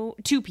knew,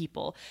 two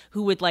people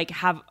who would like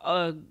have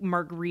a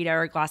margarita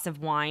or a glass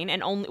of wine,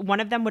 and only one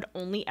of them would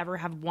only ever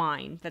have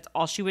wine. That's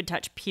all she would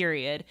touch,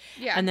 period.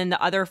 Yeah. And then the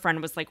other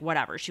friend was like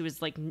whatever. She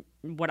was like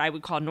what I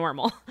would call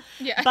normal.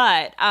 Yeah.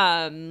 But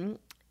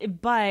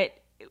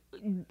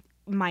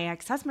my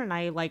ex-husband and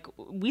I, like,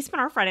 we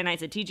spent our Friday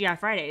nights at TGI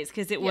Fridays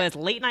because it was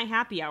late night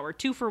happy hour,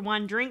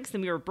 2-for-1 drinks,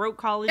 and we were broke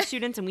college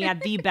students, and we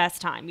had the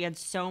best time. We had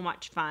so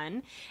much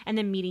fun. And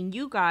then meeting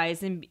you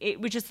guys, and it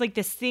was just like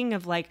this thing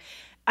of like,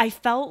 I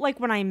felt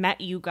like when I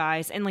met you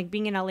guys and like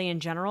being in LA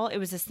in general, it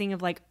was this thing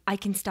of like, I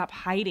can stop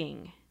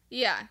hiding.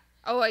 Yeah.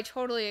 Oh, I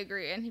totally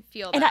agree and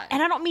feel that.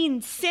 And I don't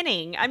mean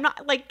sinning. I'm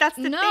not like that's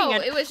the thing. No,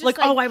 it was just like,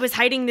 oh, I was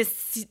hiding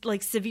this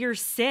like severe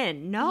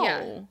sin.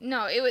 No,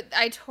 no,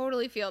 I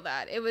totally feel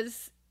that.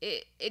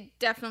 It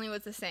definitely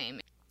was the same.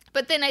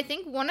 But then I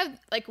think one of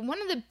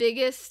the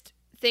biggest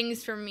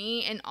things for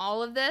me in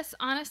all of this,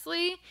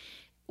 honestly,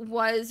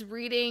 was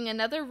reading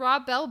another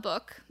Rob Bell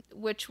book,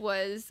 which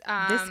was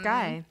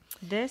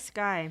This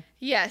guy.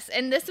 Yes,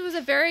 and this was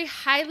a very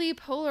highly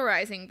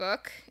polarizing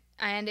book.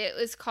 And it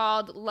was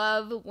called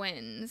Love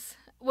Wins.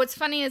 What's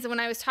funny is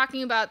when I was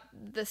talking about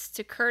this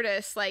to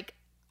Curtis, like,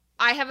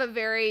 I have a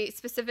very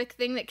specific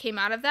thing that came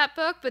out of that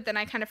book, but then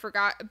I kind of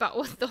forgot about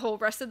what the whole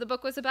rest of the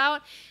book was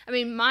about. I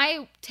mean,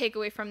 my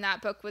takeaway from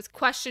that book was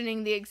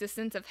questioning the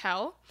existence of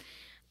hell.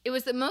 It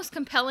was the most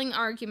compelling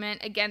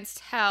argument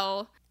against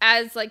hell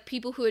as, like,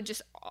 people who had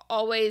just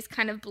always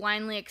kind of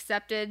blindly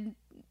accepted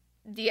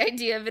the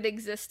idea of it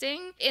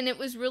existing. And it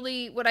was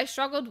really what I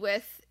struggled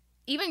with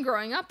even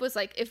growing up was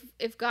like,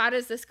 if God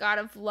is this God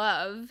of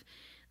love,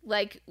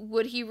 like,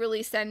 would he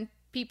really send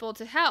people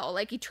to hell,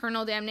 like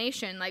eternal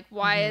damnation? Like,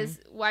 why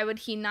would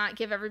he not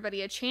give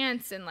everybody a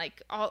chance and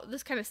like all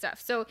this kind of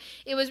stuff? So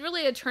it was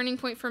really a turning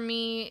point for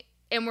me,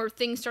 and where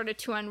things started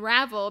to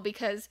unravel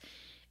because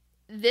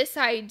this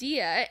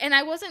idea, and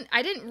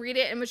I didn't read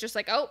it and was just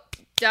like, oh,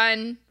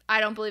 done,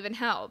 I don't believe in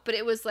hell. But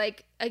it was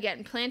like,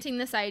 again, planting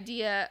this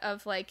idea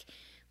of like,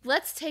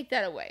 let's take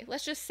that away.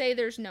 Let's just say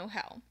there's no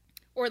hell,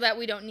 or that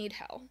we don't need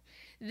hell.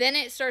 Then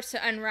it starts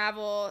to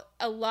unravel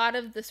a lot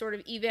of the sort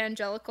of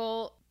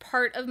evangelical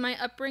part of my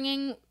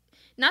upbringing.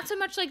 Not so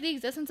much like the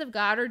existence of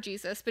God or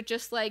Jesus, but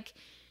just like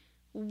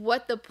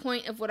what the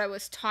point of what I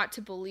was taught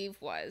to believe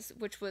was,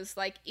 which was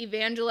like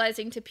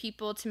evangelizing to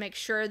people to make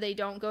sure they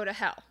don't go to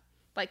hell.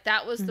 Like,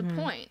 that was the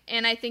point.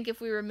 And I think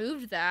if we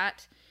removed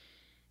that,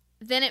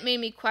 then it made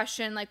me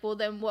question, like, well,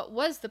 then what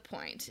was the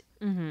point?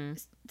 Mm-hmm.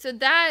 So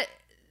that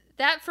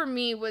for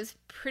me was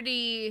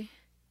pretty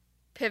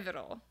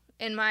pivotal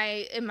in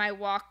my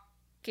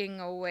walking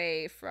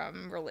away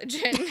from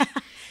religion.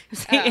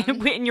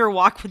 In your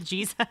walk with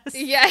Jesus.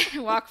 Yeah,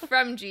 walk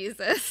from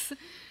Jesus.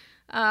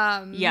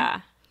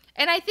 Yeah.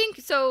 And I think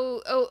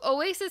so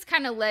Oasis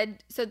kind of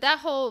led, so that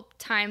whole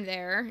time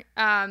there,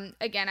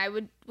 again, I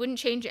wouldn't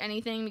change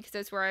anything because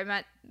that's where I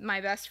met my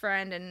best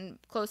friend and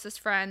closest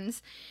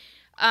friends.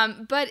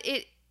 But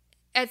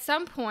at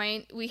some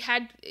point we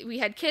had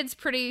kids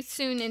pretty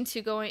soon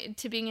into going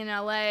to being in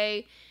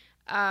LA.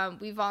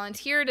 We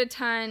volunteered a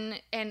ton,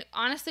 and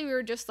honestly, we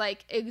were just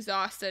like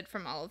exhausted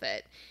from all of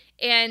it.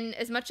 And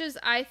as much as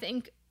I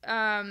think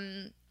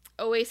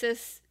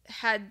Oasis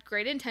had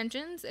great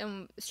intentions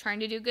and was trying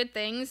to do good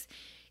things,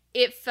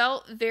 it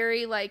felt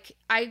very like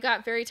I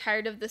got very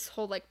tired of this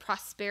whole like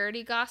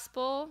prosperity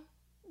gospel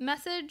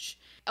message.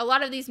 A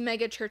lot of these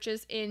mega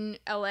churches in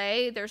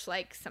LA, there's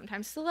like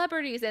sometimes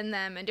celebrities in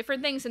them and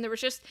different things, and there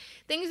was just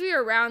things we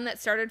were around that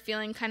started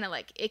feeling kind of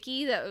like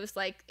icky, that was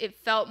like it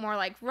felt more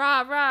like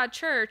rah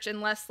church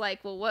and less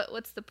like, well,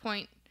 what's the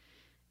point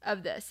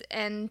of this?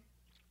 And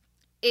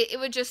it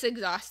was just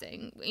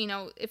exhausting. You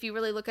know, if you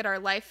really look at our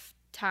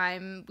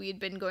lifetime, we'd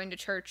been going to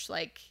church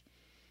like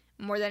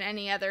more than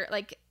any other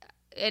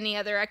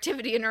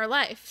activity in our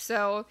life.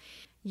 So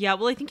yeah,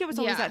 well, I think it was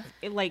always Yeah.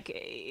 that, like,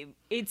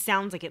 it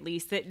sounds like, at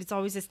least, that it's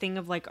always this thing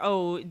of like,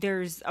 oh,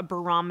 there's a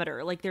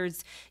barometer. Like,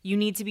 you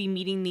need to be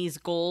meeting these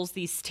goals,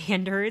 these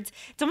standards.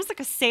 It's almost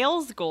like a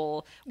sales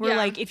goal where, Yeah.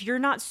 like, if you're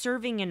not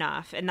serving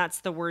enough, and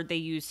that's the word they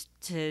use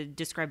to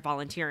describe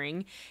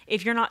volunteering,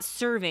 if you're not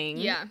serving,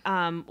 Yeah.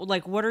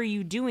 like, what are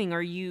you doing?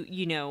 Are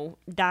you know,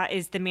 that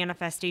is the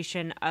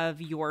manifestation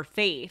of your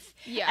faith.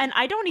 Yeah. And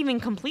I don't even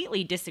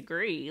completely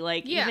disagree.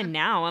 Like, Yeah. even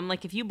now, I'm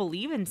like, if you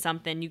believe in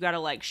something, you got to,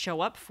 like, show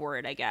up for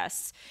it, I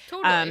guess.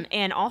 Totally.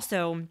 And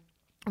also,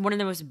 one of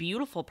the most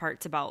beautiful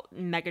parts about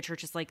mega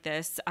churches like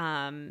this,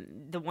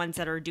 the ones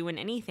that are doing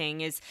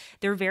anything, is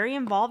they're very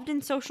involved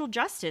in social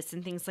justice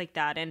and things like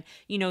that. And,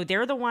 you know,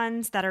 they're the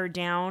ones that are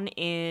down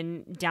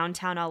in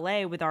downtown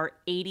LA with our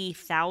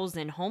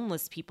 80,000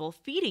 homeless people,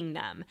 feeding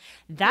them.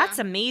 That's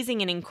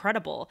amazing and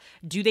incredible.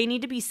 Do they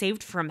need to be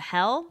saved from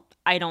hell?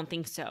 I don't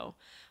think so.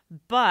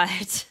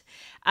 But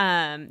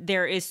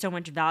there is so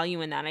much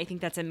value in that. And I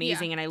think that's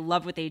amazing, and I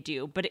love what they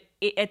do. But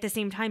at the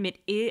same time,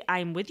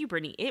 I'm with you,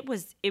 Brittany. It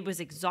was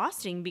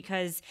exhausting,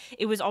 because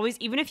it was always,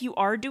 even if you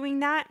are doing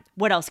that,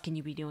 what else can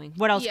you be doing?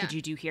 What else could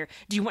you do here?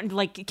 Do you want,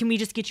 like, can we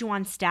just get you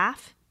on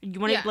staff? You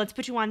want to, let's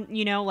put you on,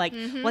 you know, like,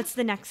 what's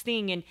the next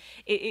thing? And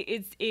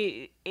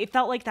it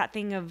felt like that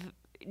thing of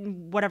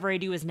whatever I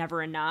do is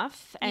never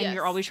enough, and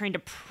you're always trying to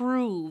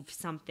prove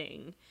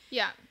something.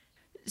 Yeah.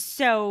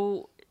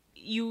 So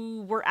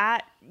you were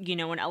at, you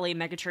know, an LA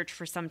megachurch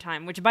for some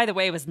time, which, by the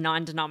way, was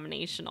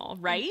non-denominational,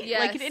 right?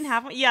 Yes. Like, it didn't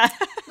have, yeah.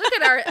 Look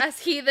at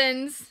us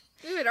heathens.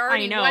 We would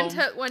already I know.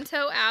 one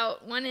toe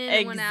out, one in,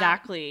 and one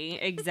out.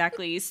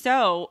 Exactly.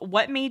 So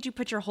what made you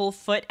put your whole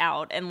foot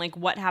out, and like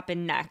what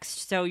happened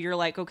next? So you're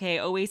like,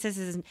 okay,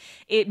 Oasis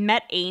it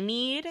met a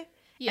need and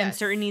Yes.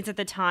 certain needs at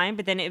the time,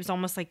 but then it was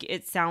almost like,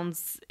 it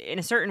sounds in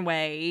a certain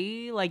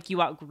way like you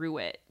outgrew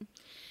it.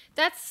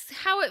 That's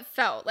how it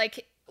felt.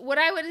 Like, what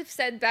I would have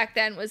said back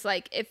then was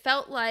like, it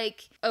felt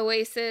like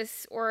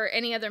Oasis or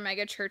any other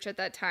mega church at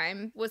that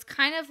time was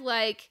kind of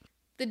like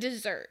the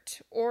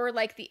dessert or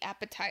like the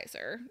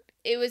appetizer.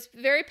 It was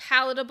very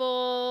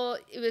palatable.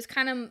 It was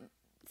kind of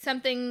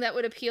something that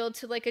would appeal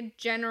to like a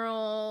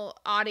general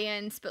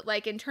audience, but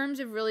like in terms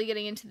of really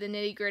getting into the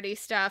nitty-gritty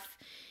stuff,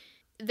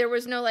 there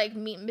was no like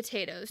meat and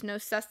potatoes, no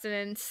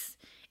sustenance.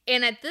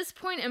 And at this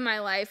point in my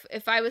life,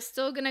 if I was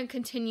still going to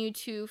continue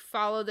to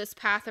follow this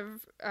path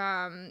of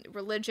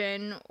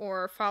religion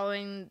or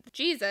following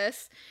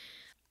Jesus,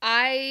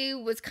 I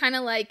was kind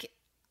of like,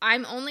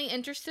 I'm only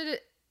interested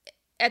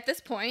at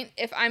this point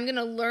if I'm going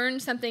to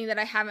learn something that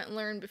I haven't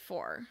learned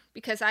before,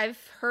 because I've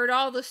heard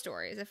all the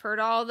stories. I've heard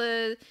all of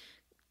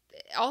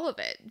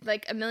it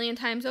like a million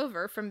times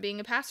over from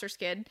being a pastor's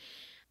kid.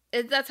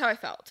 That's how I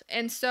felt.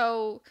 And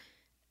so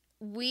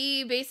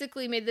we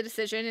basically made the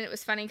decision, and it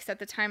was funny because at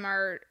the time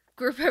our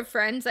group of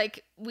friends,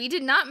 like, we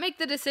did not make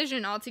the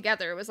decision all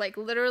together. It was like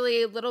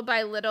literally little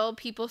by little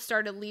people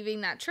started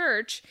leaving that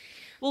church.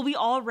 Well, we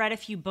all read a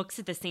few books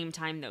at the same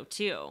time, though,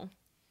 too.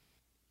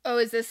 Oh,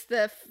 is this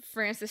the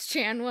Francis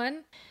Chan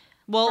one?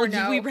 Well, Or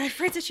no? we read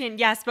Francis Chan,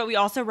 yes, but we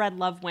also read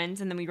Love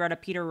Wins, and then we read a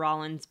Peter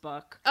Rollins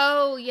book.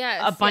 Oh,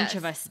 yes. A bunch yes.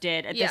 of us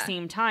did at Yeah. the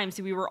same time.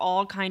 So we were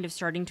all kind of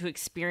starting to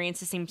experience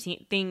the same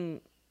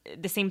thing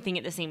at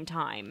the same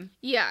time.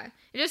 Yeah.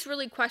 Just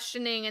really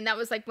questioning. And that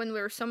was like when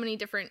there were so many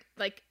different,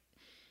 like,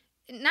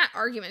 not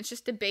arguments,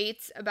 just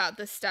debates about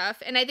this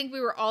stuff. And I think we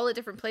were all at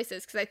different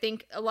places, because I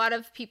think a lot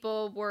of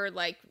people were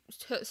like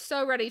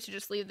so ready to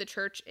just leave the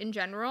church in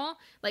general,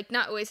 like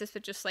not Oasis,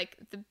 but just like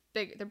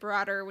the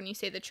broader, when you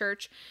say the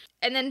church.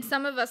 And then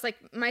some of us,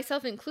 like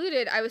myself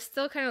included, I was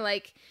still kind of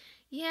like,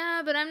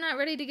 yeah, but I'm not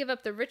ready to give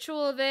up the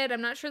ritual of it.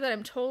 I'm not sure that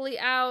I'm totally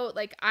out.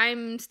 Like,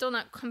 I'm still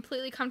not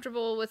completely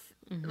comfortable with,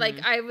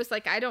 like, I was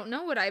like, I don't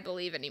know what I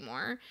believe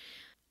anymore.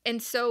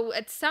 And so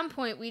at some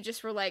point we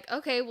just were like,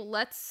 okay, well,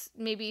 let's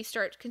maybe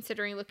start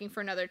considering looking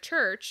for another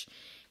church.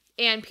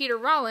 And Peter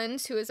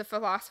Rollins, who is a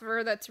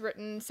philosopher that's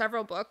written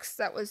several books,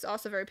 that was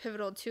also very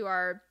pivotal to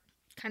our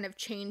kind of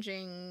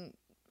changing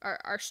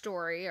our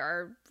story,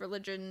 our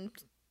religion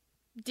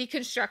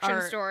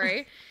deconstruction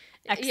story.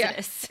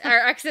 Exodus. Yeah, our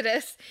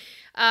Exodus.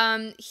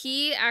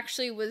 He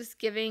actually was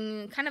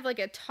giving kind of like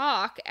a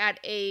talk at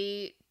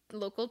a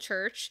local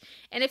church.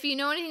 And if you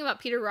know anything about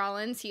Peter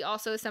Rollins, he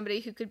also is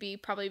somebody who could be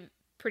probably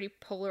pretty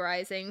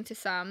polarizing to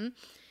some.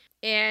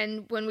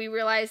 And when we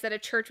realized that a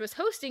church was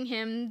hosting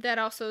him, that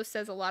also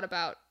says a lot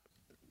about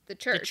the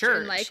church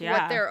and like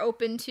what they're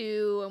open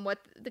to and what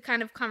the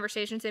kind of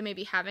conversations they may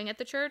be having at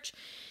the church.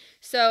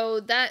 So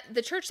that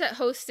the church that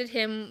hosted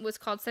him was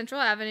called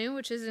Central Avenue,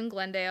 which is in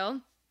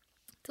Glendale.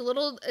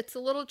 It's a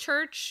little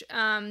church,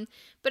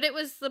 but it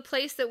was the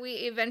place that we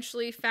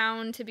eventually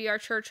found to be our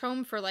church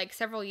home for like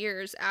several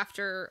years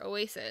after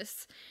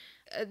Oasis.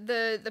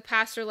 The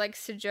pastor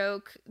likes to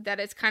joke that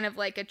it's kind of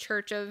like a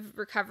church of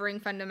recovering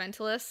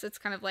fundamentalists. It's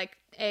kind of like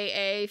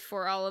AA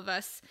for all of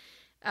us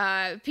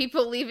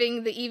people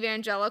leaving the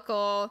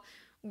evangelical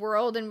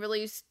world and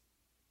really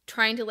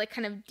trying to like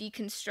kind of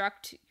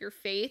deconstruct your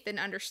faith and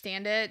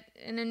understand it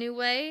in a new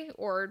way,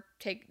 or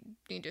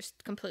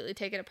just completely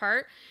take it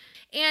apart.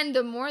 And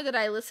the more that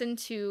I listened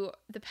to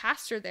the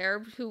pastor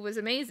there, who was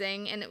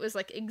amazing, and it was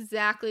like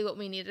exactly what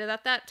we needed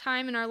at that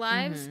time in our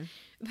lives.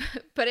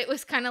 But it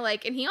was kind of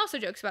like, and he also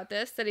jokes about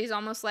this, that he's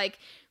almost like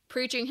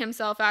preaching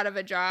himself out of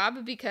a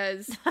job,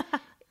 because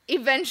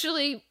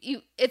eventually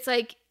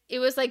it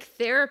was like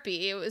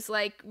therapy. It was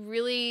like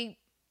really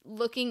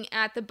looking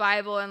at the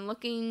Bible and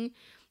looking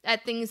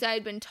at things I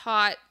had been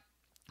taught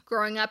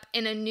growing up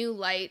in a new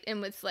light,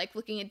 and with like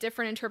looking at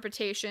different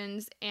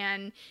interpretations.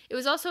 And it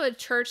was also a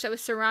church that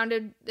was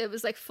it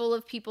was like full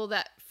of people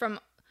that from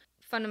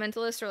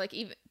fundamentalists or like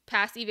even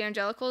past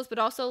evangelicals, but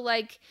also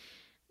like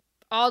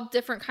all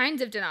different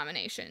kinds of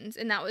denominations,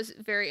 and that was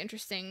very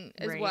interesting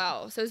as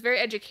well. So it was very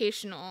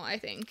educational, I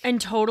think,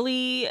 and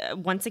totally,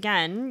 once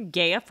again,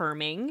 gay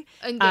affirming,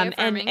 and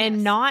yes.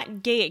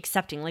 Not gay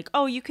accepting. Like,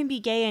 oh, you can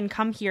be gay and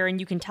come here, and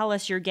you can tell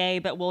us you're gay,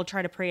 but we'll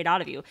try to pray it out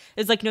of you.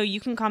 It's like, no,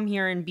 you can come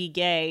here and be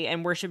gay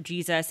and worship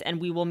Jesus,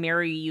 and we will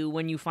marry you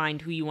when you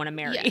find who you want to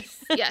marry.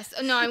 Yes.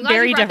 No, I'm glad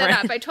you brought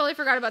that up. I totally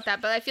forgot about that,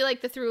 but I feel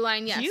like the through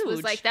line,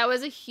 was like that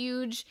was a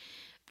huge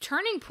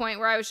turning point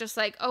where I was just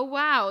like, oh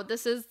wow,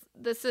 this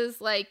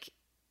is like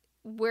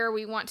where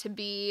we want to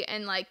be,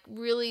 and like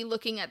really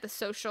looking at the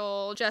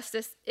social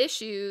justice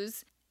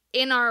issues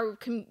in our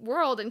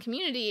world and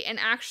community, and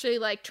actually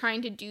like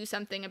trying to do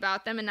something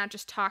about them, and not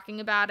just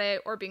talking about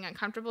it or being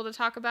uncomfortable to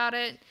talk about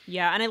it.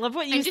 Yeah, and I love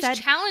what you said. And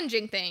just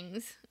challenging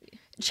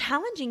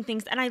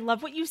things. And I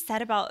love what you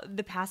said about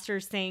the pastor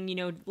saying,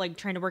 like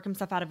trying to work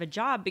himself out of a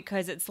job,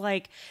 because it's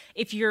like,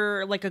 if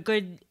you're like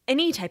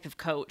any type of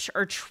coach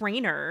or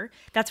trainer,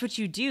 that's what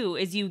you do,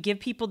 is you give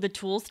people the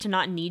tools to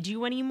not need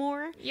you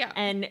anymore. Yeah.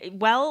 And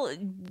well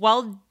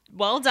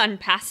done,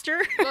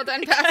 pastor. Well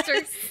done,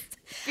 pastor.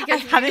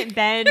 Because I haven't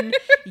been,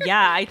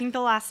 I think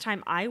the last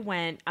time I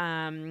went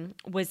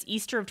was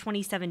Easter of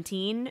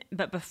 2017.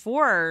 But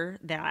before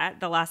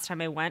that, the last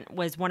time I went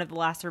was one of the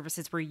last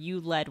services where you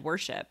led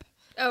worship.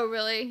 Oh,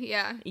 really?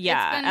 Yeah.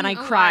 Yeah, and I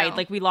cried. While.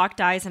 Like, we locked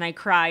eyes and I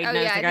cried, and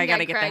I was like, I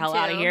gotta get the hell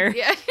out of here.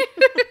 Yeah.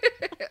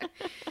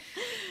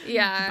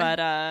 Yeah. But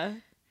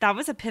that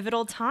was a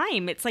pivotal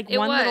time. It's like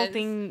one little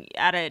thing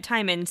at a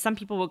time, and some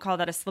people would call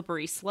that a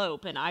slippery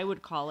slope, and I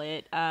would call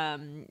it,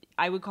 that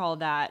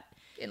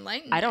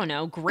enlightenment. I don't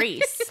know,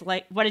 grace.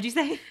 Like, what did you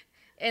say?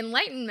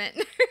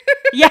 Enlightenment.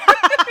 Yeah.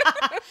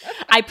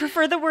 I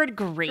prefer the word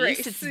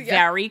grace. It's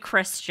very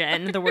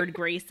Christian, the word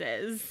grace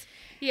is.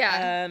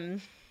 Yeah.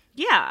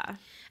 Yeah.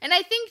 And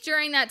I think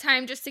during that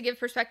time, just to give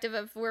perspective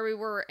of where we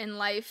were in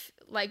life,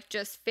 like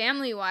just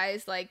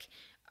family-wise, like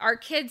our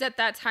kids at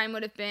that time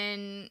would have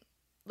been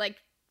like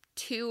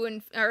 3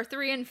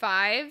 and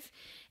 5,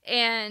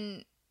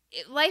 and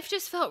life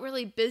just felt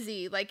really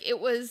busy. Like it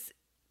was,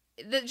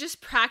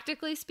 just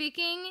practically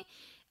speaking,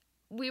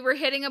 we were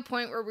hitting a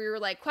point where we were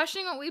like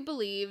questioning what we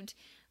believed,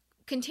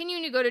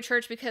 continuing to go to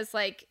church because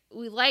like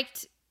we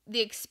liked the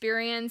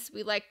experience.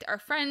 We liked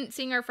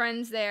seeing our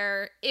friends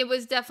there. It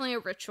was definitely a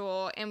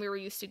ritual, and we were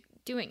used to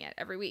doing it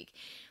every week.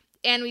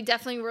 And we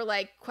definitely were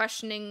like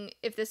questioning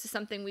if this is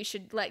something we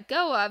should let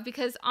go of,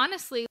 because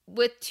honestly,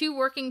 with two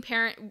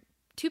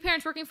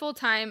parents working full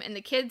time and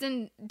the kids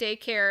in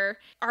daycare,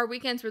 our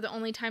weekends were the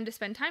only time to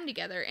spend time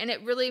together. And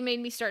it really made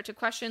me start to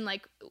question,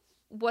 like,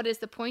 what is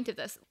the point of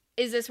this?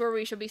 Is this where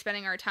we should be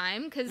spending our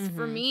time? Because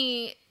for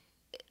me,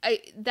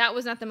 that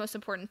was not the most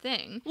important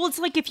thing. Well, it's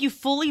like, if you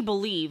fully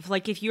believe,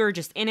 like if you're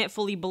just in it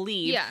fully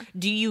believe,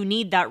 do you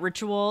need that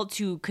ritual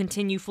to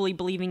continue fully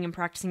believing and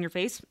practicing your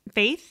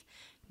faith?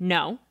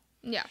 No.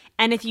 Yeah.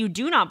 And if you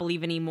do not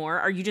believe anymore,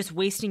 are you just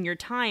wasting your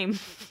time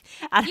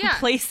at a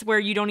place where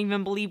you don't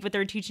even believe what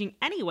they're teaching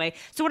anyway?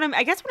 So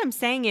I guess what I'm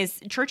saying is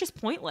church is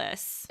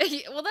pointless.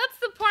 Well, that's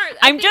the part.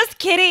 I'm just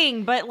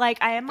kidding, but like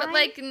and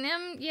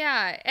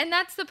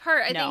that's the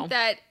part I think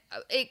that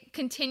it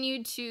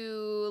continued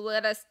to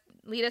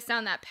lead us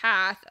down that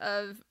path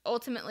of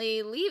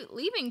ultimately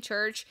leaving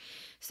church.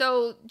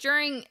 So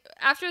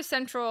after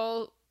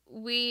Central,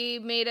 we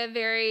made a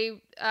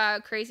very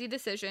crazy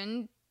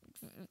decision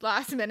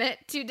last minute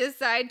to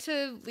decide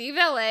to leave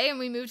LA, and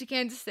we moved to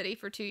Kansas City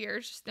for 2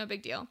 years. Just no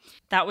big deal.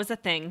 That was a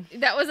thing.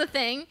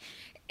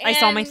 I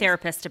saw my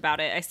therapist about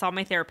it. I saw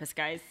my therapist,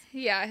 guys.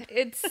 Yeah,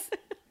 it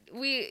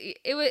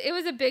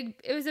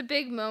was a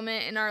big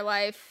moment in our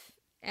life,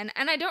 and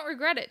I don't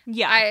regret it.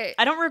 Yeah,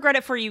 I don't regret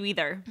it for you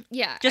either.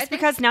 Yeah, just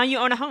because now you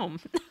own a home.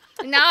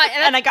 And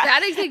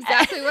that is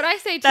exactly what I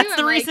say too. That's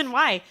the reason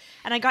why.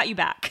 And I got you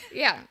back.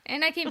 Yeah,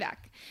 and I came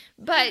back.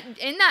 But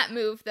in that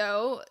move,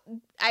 though,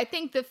 I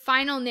think the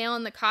final nail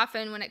in the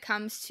coffin when it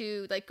comes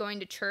to like going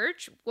to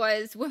church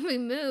was when we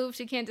moved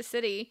to Kansas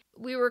City.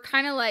 We were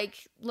kind of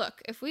like,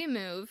 look, if we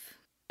move,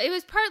 it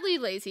was partly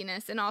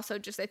laziness and also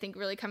just, I think,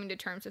 really coming to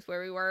terms with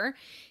where we were.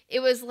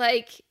 It was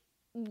like,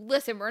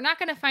 listen, we're not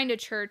going to find a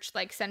church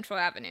like Central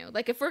Avenue.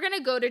 Like, if we're going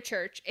to go to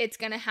church, it's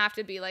going to have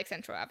to be like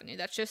Central Avenue.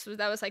 That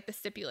was like the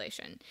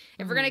stipulation.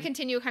 If we're going to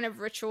continue a kind of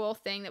ritual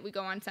thing that we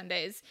go on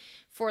Sundays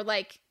for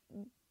like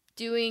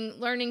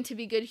learning to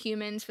be good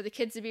humans, for the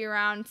kids to be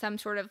around some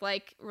sort of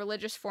like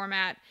religious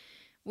format,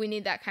 we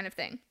need that kind of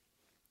thing.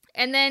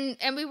 And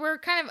we were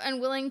kind of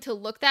unwilling to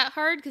look that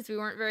hard because we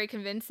weren't very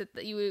convinced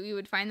that you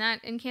would find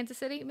that in Kansas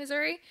City,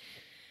 Missouri.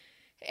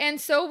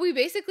 And so we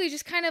basically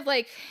just kind of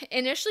like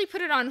initially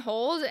put it on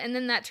hold, and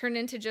then that turned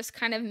into just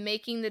kind of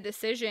making the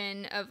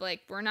decision of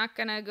like, we're not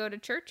going to go to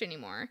church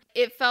anymore.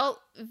 It felt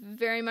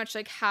very much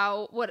like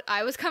what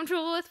I was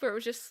comfortable with, where it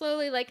was just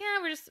slowly like,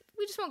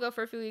 we just won't go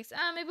for a few weeks.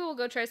 Maybe we'll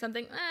go try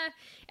something.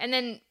 And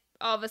then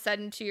all of a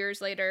sudden 2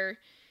 years later,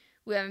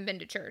 we haven't been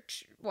to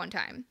church one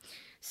time.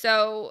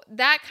 So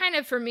that kind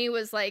of for me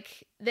was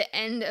like the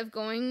end of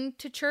going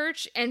to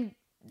church. And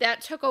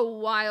that took a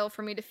while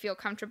for me to feel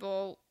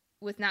comfortable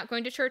with not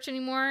going to church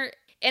anymore.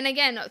 And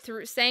again,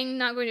 through saying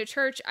not going to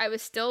church, I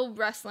was still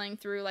wrestling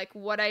through like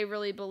what I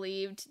really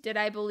believed. Did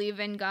I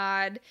believe in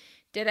God?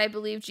 Did I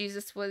believe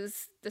Jesus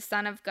was the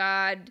Son of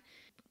God?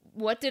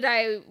 What did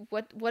I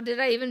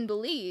even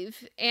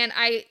believe? And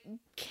I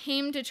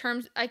came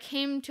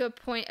to a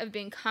point of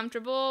being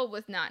comfortable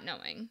with not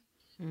knowing.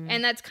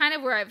 And that's kind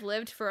of where I've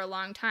lived for a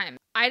long time.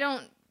 I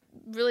don't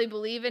really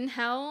believe in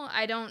hell.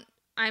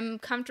 I'm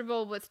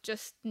comfortable with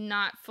just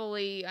not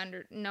fully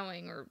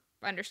knowing or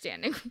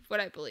understanding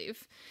what I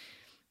believe.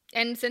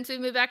 And since we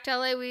moved back to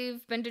LA,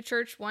 we've been to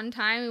church one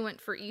time. We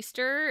went for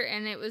Easter,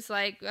 and it was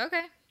like,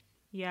 okay,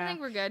 yeah, I think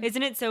we're good.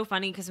 Isn't it so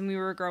funny? Because when we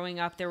were growing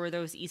up, there were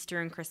those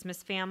Easter and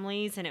Christmas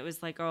families, and it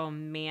was like, oh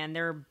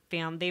man,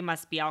 they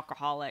must be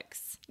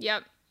alcoholics.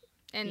 Yep,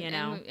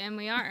 and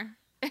we are.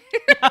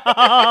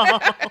 Oh.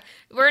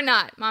 We're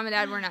not, Mom and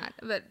Dad. We're not,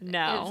 but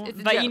no, it's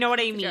a but joke. You know what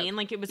I It's a mean? joke.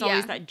 Like it was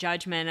always that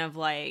judgment of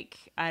like,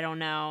 I don't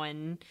know,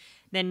 and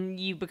then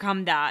we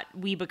become that,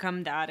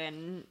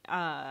 and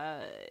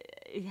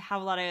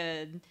have a lot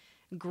of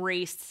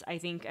grace, I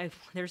think,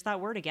 there's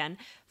that word again,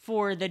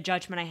 for the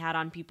judgment I had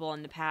on people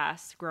in the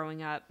past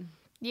growing up.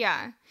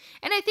 Yeah.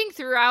 And I think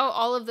throughout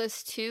all of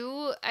this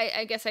too,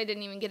 I guess I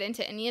didn't even get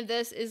into any of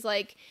this, is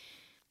like,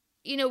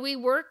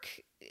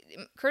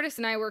 Curtis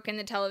and I work in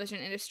the television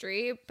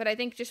industry, but I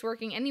think just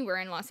working anywhere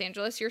in Los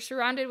Angeles, you're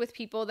surrounded with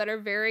people that are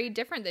very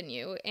different than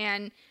you,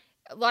 and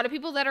a lot of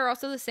people that are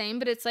also the same,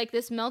 but it's like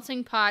this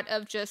melting pot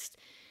of just,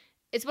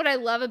 it's what I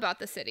love about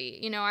the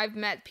city. I've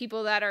met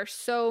people that are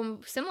so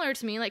similar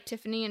to me, like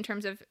Tiffany in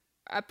terms of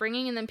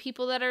upbringing, and then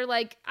people that are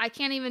like, I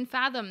can't even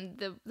fathom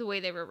the way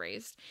they were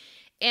raised.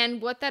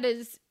 And what that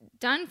has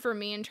done for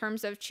me in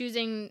terms of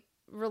choosing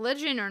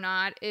religion or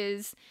not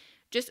is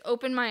just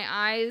open my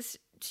eyes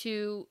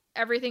to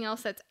everything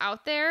else that's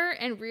out there,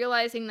 and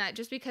realizing that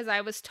just because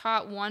I was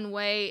taught one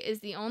way is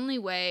the only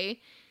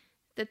way,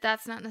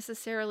 that's not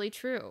necessarily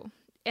true,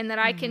 and that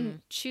I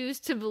can choose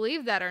to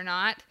believe that or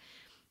not.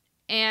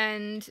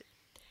 And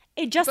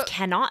it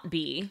cannot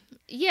be.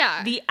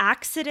 Yeah. The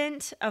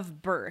accident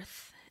of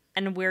birth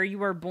and where you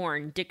were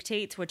born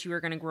dictates what you are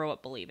going to grow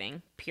up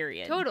believing,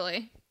 period.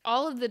 Totally.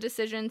 All of the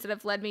decisions that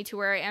have led me to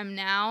where I am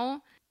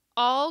now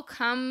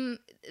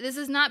this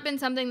has not been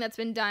something that's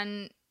been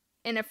done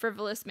in a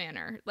frivolous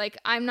manner. Like,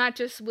 I'm not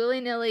just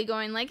willy-nilly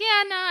going like,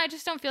 yeah, no, I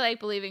just don't feel like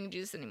believing in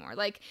Jesus anymore.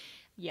 Like,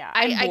 yeah,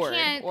 I'm bored,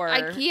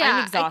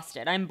 I'm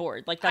exhausted. I'm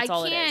bored. Like, that's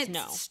all it is. No.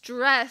 I can't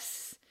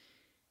stress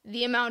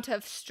the amount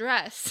of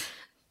stress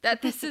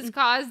that this has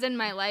caused in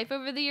my life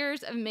over the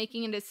years of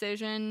making a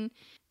decision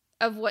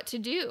of what to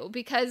do.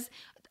 Because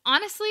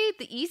honestly,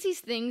 the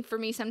easiest thing for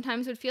me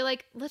sometimes would feel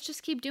like, let's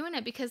just keep doing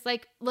it because,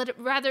 like,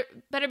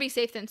 better be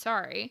safe than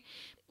sorry.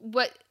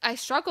 What I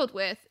struggled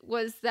with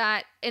was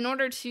that in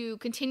order to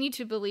continue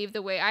to believe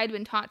the way I had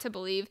been taught to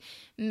believe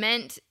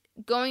meant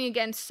going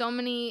against so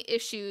many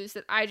issues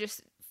that I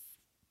just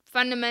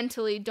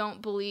fundamentally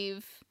don't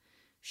believe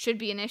should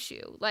be an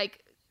issue. Like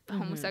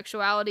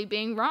homosexuality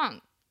being wrong.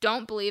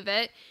 Don't believe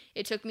it.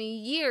 It took me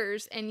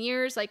years and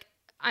years. Like,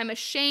 I'm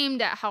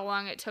ashamed at how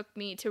long it took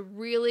me to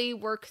really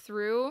work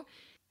through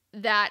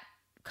that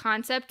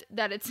concept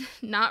that it's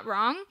not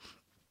wrong.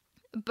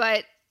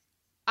 But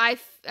I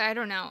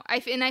don't know. I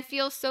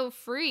feel so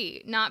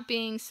free not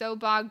being so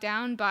bogged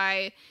down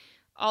by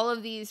all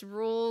of these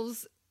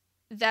rules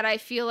that I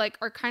feel like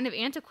are kind of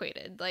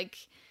antiquated. Like,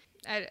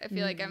 I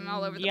feel like I'm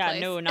all over the place. Yeah,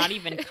 no, not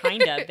even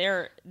kind of.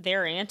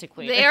 They're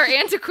antiquated. They are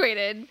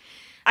antiquated.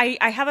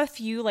 I have a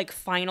few like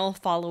final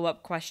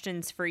follow-up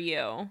questions for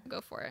you. Go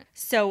for it.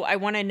 So I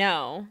want to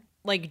know,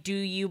 like, do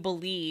you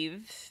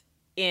believe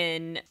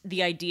in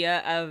the idea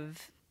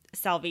of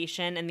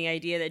salvation and the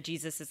idea that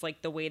Jesus is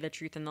like the way, the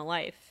truth, and the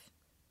life?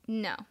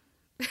 No.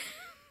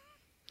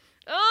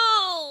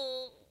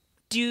 Oh.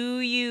 Do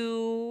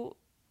you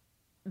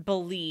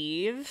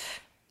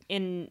believe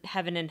in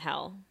heaven and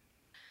hell?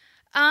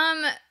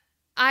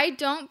 I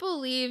don't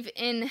believe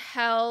in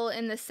hell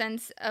in the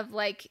sense of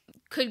like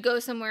could go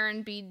somewhere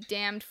and be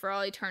damned for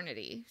all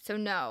eternity. So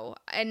no.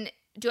 And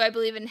do I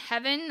believe in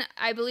heaven?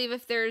 I believe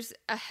if there's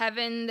a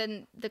heaven,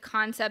 then the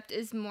concept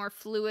is more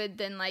fluid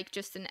than like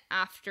just an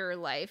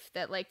afterlife,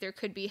 that like there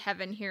could be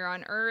heaven here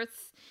on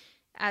earth,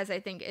 as I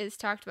think is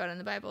talked about in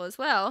the Bible as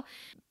well.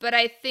 But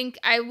I think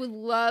I would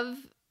love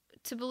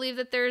to believe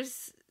that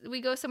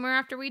we go somewhere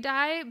after we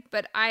die,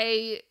 but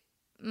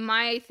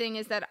my thing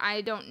is that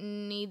I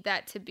don't need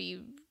that to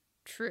be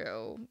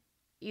true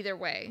either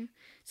way.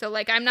 So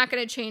like I'm not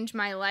going to change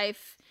my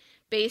life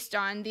based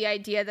on the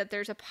idea that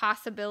there's a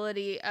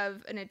possibility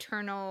of an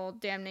eternal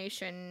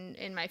damnation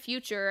in my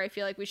future. I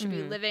feel like we should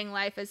be living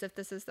life as if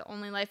this is the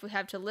only life we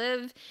have to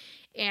live.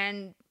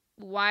 And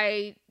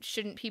why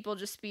shouldn't people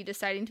just be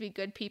deciding to be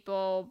good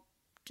people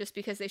just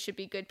because they should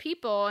be good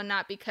people and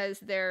not because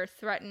they're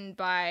threatened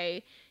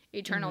by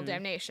eternal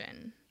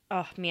damnation?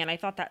 Oh, man, I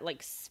thought that,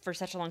 like, for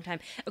such a long time.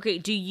 Okay,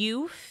 do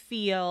you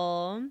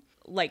feel,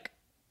 like,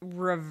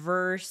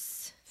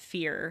 reverse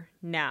fear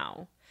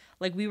now?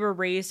 Like, we were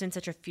raised in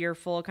such a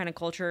fearful kind of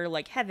culture,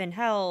 like, heaven,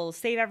 hell,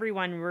 save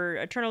everyone, we're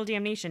eternal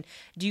damnation.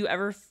 Do you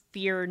ever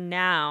fear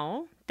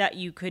now that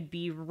you could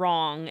be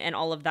wrong and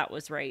all of that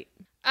was right?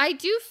 I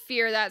do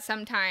fear that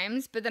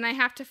sometimes, but then I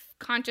have to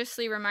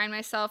consciously remind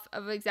myself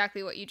of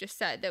exactly what you just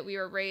said, that we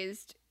were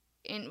raised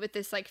with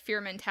this like fear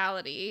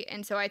mentality.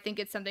 And so I think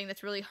it's something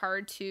that's really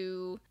hard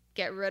to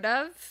get rid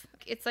of.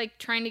 It's like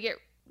trying to get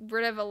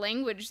rid of a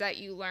language that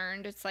you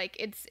learned. It's like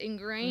it's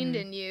ingrained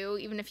in you,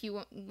 even if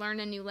you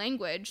learn a new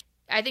language.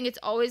 I think it's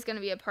always going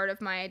to be a part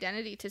of my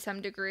identity to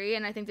some degree.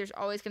 And I think there's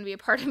always going to be a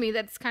part of me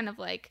that's kind of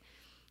like,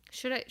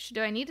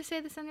 do I need to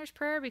say the sinner's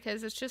prayer?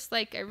 Because it's just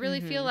like, I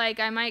really feel like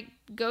I might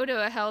go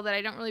to a hell that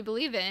I don't really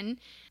believe in.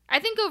 I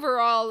think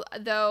overall,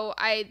 though,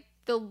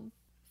 the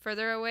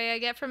further away I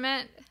get from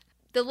it,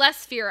 the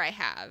less fear I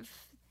have,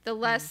 the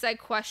less I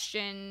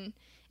question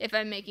if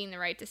I'm making the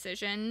right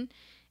decision.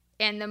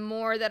 And the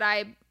more that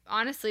I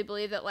honestly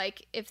believe that,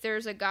 like, if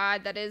there's a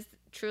God that is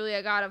truly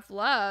a God of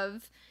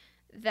love,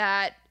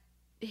 that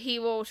he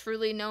will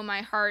truly know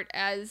my heart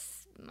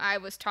as I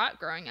was taught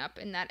growing up,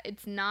 and that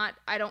it's not,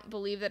 I don't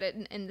believe that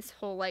in this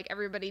whole, like,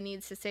 everybody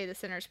needs to say the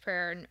sinner's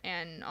prayer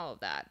and all of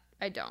that.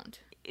 I don't.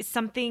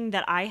 Something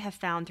that I have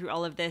found through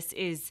all of this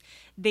is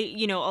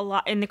a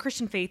lot in the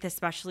Christian faith,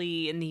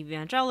 especially in the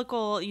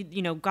evangelical,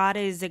 God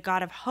is a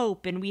God of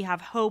hope, and we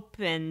have hope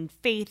and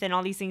faith and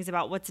all these things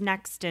about what's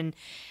next. And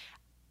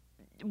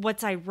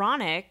what's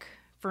ironic,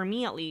 for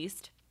me at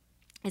least,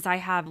 is I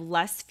have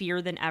less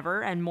fear than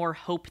ever and more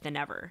hope than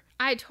ever.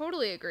 I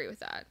totally agree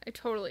with that.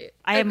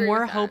 I have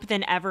more hope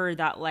than ever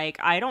that, like,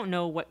 I don't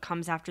know what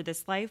comes after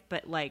this life,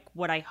 but, like,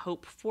 what I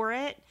hope for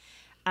it.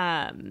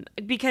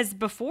 Because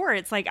before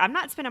it's like, I'm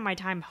not spending my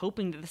time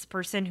hoping that this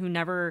person who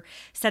never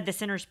said the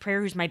sinner's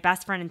prayer, who's my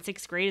best friend in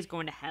 6th grade, is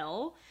going to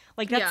hell.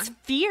 Like, that's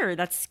fear.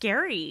 That's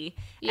scary.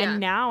 Yeah. And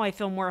now I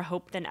feel more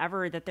hope than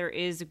ever that there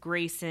is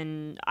grace,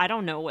 and I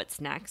don't know what's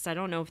next. I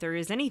don't know if there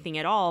is anything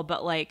at all,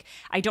 but, like,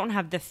 I don't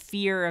have the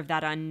fear of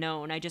that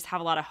unknown. I just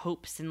have a lot of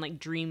hopes and, like,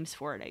 dreams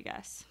for it, I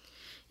guess.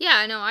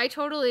 Yeah, no, I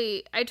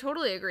totally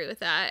agree with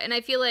that. And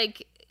I feel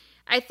like,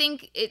 I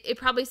think it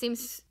probably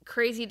seems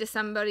crazy to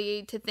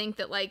somebody to think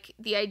that, like,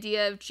 the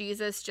idea of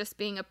Jesus just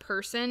being a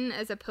person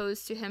as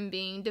opposed to him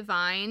being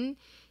divine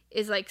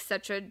is, like,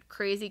 such a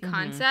crazy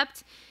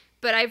concept.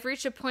 But I've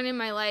reached a point in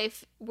my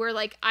life where,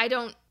 like,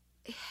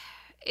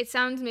 it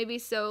sounds maybe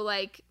so,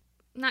 like,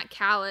 not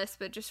callous,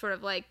 but just sort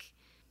of, like,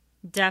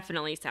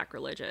 definitely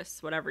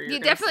sacrilegious, whatever you're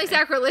going to definitely say.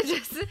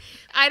 Sacrilegious.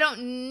 I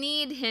don't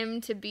need him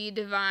to be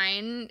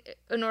divine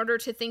in order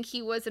to think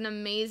he was an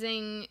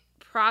amazing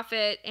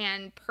prophet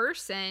and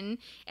person,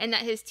 and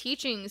that his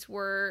teachings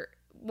were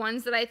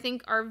ones that I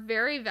think are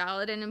very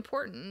valid and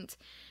important.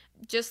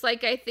 Just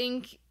like I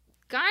think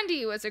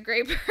Gandhi was a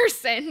great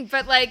person,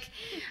 but, like,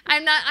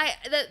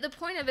 the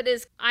point of it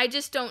is, I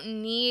just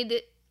don't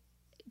need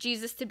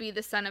Jesus to be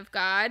the Son of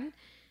God,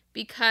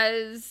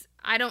 because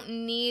I don't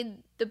need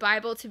the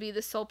Bible to be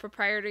the sole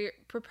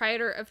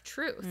proprietor of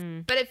truth.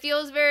 But it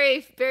feels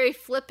very, very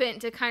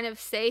flippant to kind of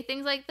say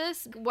things like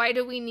this. Why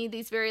do we need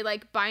these very,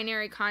 like,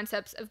 binary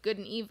concepts of good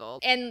and evil?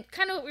 And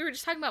kind of what we were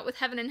just talking about with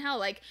heaven and hell,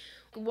 like,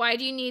 why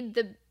do you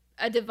need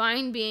a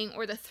divine being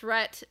or the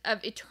threat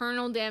of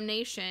eternal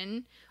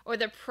damnation or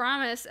the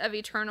promise of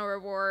eternal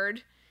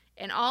reward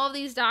and all of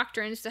these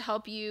doctrines to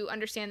help you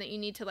understand that you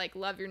need to, like,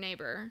 love your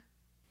neighbor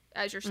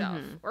as yourself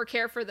or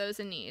care for those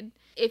in need?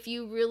 If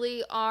you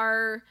really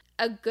are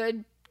a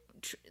good,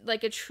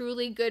 like, a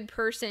truly good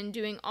person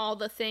doing all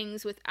the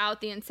things without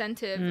the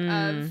incentive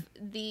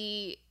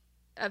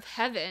of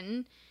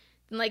heaven,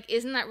 like,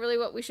 isn't that really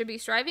what we should be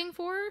striving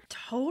for?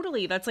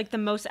 Totally. That's, like, the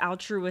most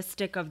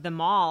altruistic of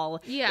them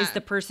all. Yeah. Is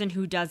the person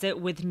who does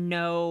it with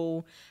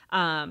no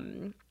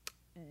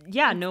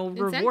no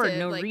reward,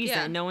 no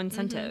reason, no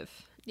incentive.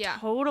 Yeah.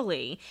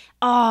 Totally.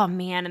 Oh,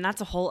 man. And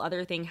that's a whole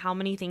other thing. How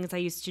many things I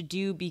used to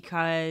do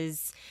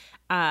because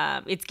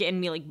it's getting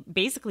me like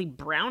basically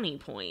brownie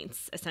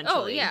points, essentially.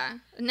 Oh, yeah.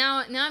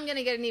 Now I'm going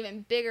to get an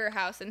even bigger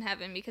house in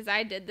heaven because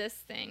I did this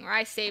thing where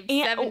I saved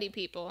 70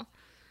 people.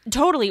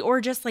 Totally.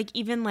 Or just like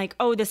even like,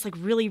 oh, this like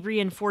really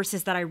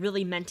reinforces that I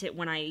really meant it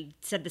when I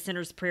said the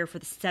sinner's prayer for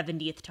the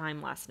 70th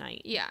time last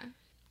night. Yeah.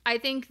 I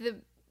think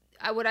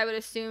what I would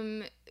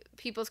assume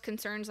people's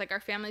concerns, like our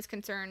family's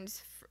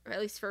concerns, at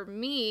least for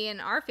me and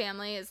our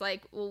family, is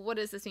like, well, what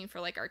does this mean for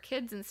like our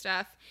kids and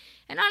stuff?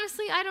 And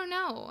honestly, I don't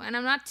know. And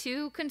I'm not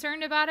too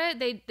concerned about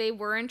it. They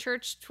were in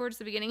church towards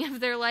the beginning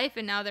of their life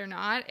and now they're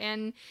not.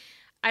 And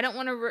I don't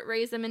want to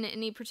raise them in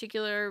any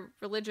particular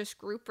religious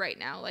group right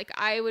now. Like,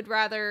 I would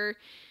rather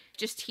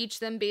just teach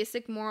them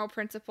basic moral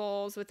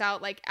principles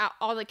without like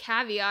all the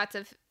caveats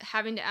of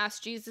having to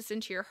ask Jesus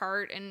into your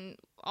heart and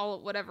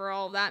whatever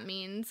all that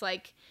means.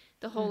 Like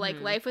the whole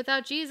like life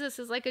without Jesus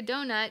is like a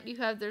donut.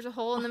 There's a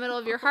hole in the middle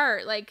of your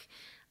heart. Like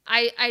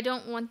I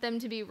don't want them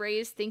to be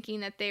raised thinking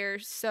that they're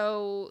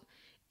so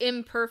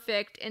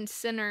imperfect and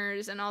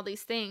sinners and all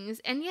these things.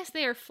 And yes,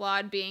 they are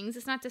flawed beings.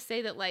 It's not to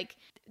say that like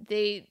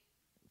they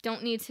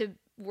don't need to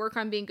work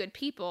on being good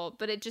people,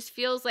 but it just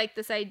feels like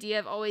this idea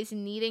of always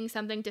needing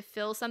something to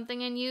fill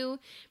something in you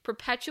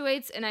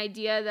perpetuates an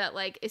idea that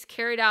like is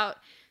carried out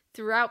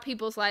throughout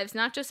people's lives,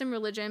 not just in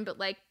religion, but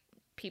like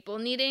people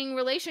needing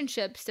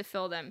relationships to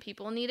fill them,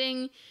 people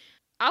needing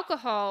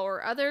alcohol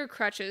or other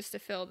crutches to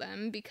fill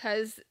them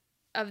because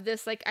of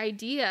this like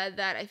idea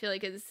that I feel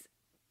like is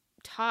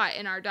taught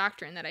in our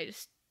doctrine that I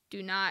just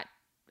do not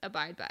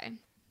abide by.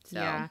 So.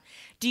 Yeah.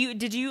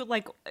 Did you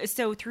like,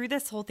 so through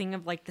this whole thing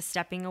of like the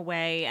stepping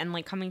away and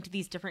like coming to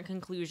these different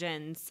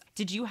conclusions,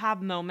 did you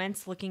have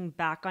moments looking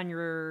back on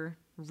your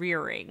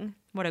rearing?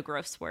 What a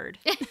gross word.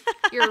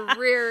 You're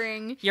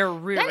rearing. You're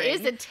rearing. That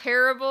is a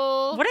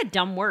terrible. What a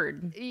dumb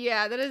word.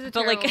 Yeah, that is a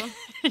but terrible.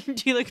 But like,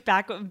 do you look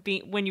back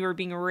when you were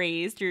being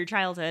raised through your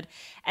childhood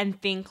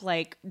and think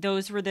like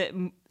those were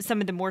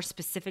some of the more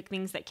specific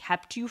things that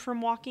kept you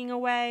from walking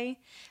away?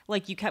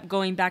 Like you kept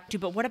going back to,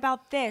 but what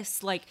about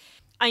this? Like,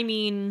 I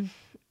mean,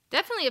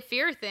 definitely a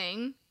fear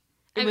thing.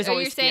 It was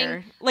always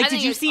fear. Like,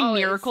 did you see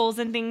miracles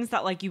and things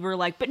that, like, you were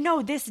like, but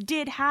no, this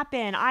did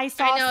happen. I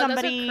saw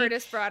somebody. That's what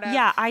Curtis brought up.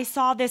 Yeah, I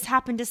saw this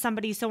happen to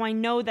somebody, so I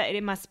know that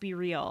it must be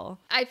real.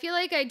 I feel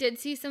like I did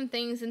see some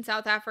things in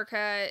South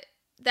Africa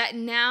that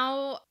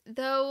now,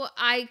 though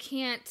I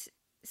can't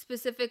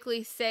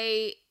specifically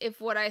say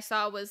if what I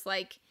saw was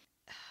like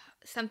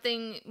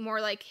something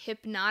more like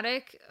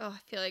hypnotic. Oh,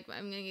 I feel like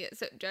I'm going to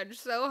get judged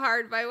so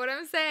hard by what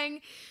I'm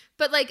saying.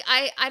 But like,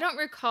 I don't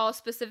recall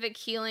specific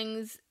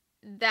healings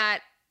that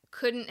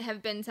couldn't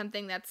have been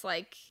something that's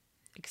like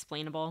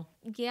explainable.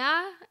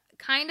 Yeah,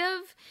 kind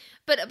of.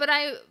 But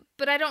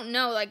I don't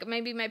know. Like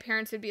maybe my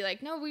parents would be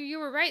like, "No, you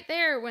were right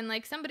there when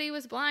like somebody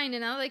was blind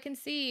and now they can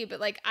see." But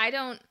like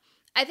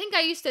I think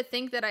I used to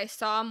think that I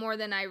saw more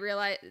than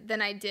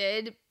I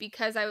did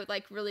because I would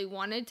like really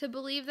wanted to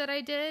believe that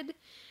I did.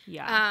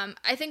 Yeah.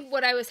 I think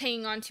what I was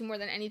hanging on to more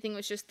than anything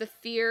was just the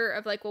fear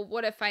of like, well,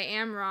 what if I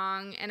am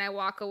wrong and I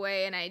walk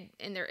away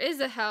and there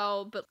is a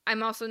hell, but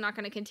I'm also not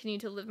going to continue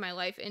to live my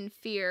life in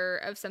fear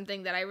of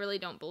something that I really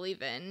don't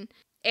believe in.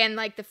 And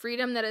like the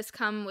freedom that has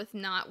come with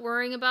not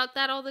worrying about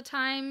that all the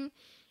time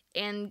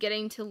and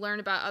getting to learn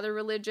about other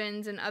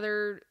religions and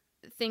other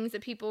things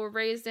that people were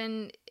raised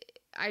in,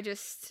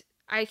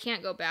 I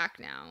can't go back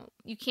now.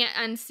 You can't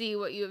unsee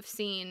what you have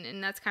seen,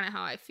 and that's kind of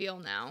how I feel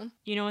now.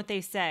 You know what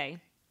they say?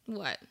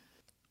 What?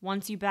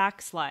 Once you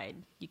backslide,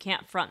 you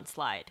can't front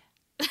slide.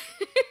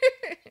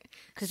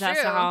 Because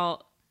that's how,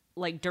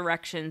 like,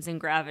 directions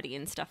and gravity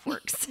and stuff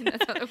works.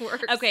 That's how it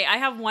works. Okay, I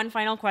have one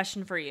final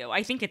question for you.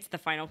 I think it's the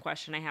final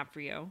question I have for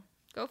you.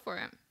 Go for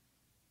it.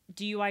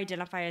 Do you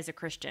identify as a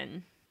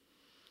Christian?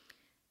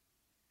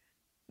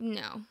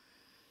 No.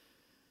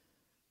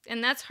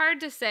 And that's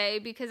hard to say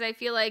because I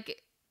feel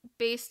like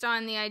based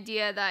on the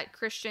idea that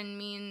Christian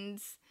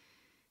means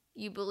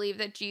you believe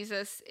that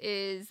Jesus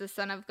is the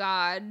Son of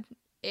God,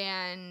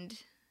 and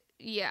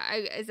yeah,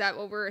 is that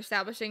what we're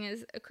establishing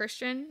as a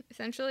Christian,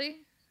 essentially?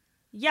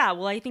 Yeah,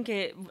 well, I think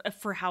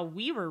for how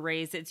we were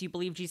raised, it's you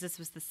believe Jesus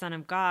was the Son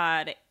of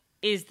God,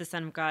 is the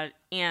Son of God,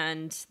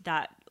 and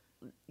that,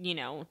 you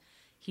know,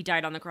 he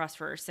died on the cross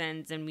for our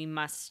sins, and we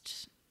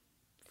must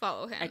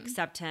follow him,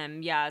 accept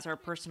him, as our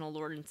personal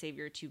Lord and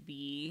Savior to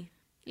be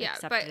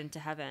accepted into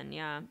heaven.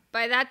 Yeah.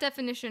 By that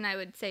definition, I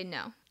would say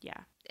no. Yeah.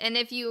 And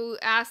if you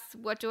ask,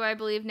 what do I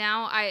believe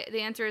now?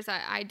 The answer is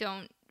I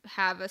don't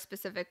have a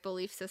specific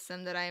belief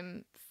system that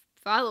I'm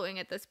following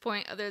at this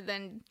point, other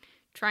than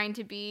trying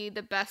to be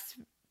the best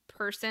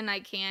person I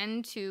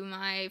can to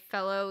my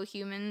fellow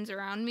humans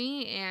around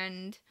me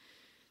and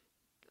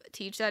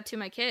teach that to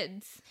my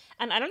kids.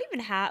 And I don't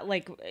even have,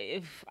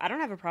 I don't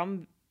have a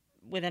problem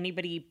with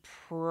anybody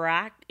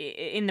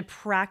in the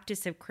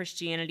practice of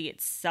Christianity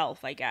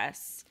itself, I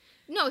guess.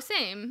 No,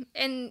 same.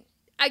 And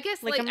I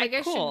guess I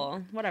guess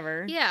cool,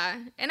 whatever. Yeah.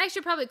 And I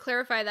should probably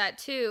clarify that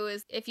too,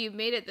 is if you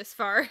made it this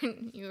far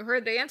and you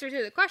heard the answer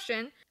to the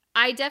question,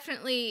 I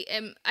definitely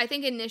am. I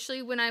think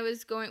initially when I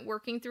was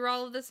working through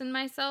all of this in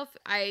myself,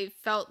 I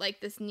felt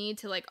like this need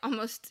to like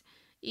almost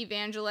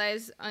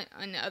evangelize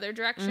in the other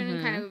direction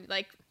and kind of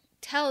like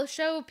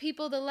show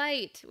people the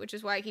light, which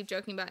is why I keep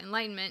joking about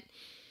enlightenment.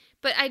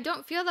 But I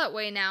don't feel that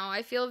way now.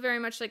 I feel very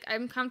much like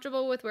I'm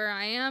comfortable with where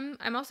I am.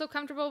 I'm also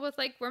comfortable with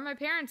like where my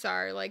parents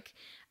are. Like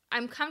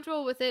I'm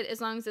comfortable with it as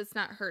long as it's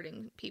not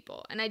hurting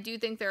people. And I do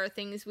think there are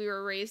things we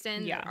were raised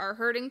in that are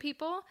hurting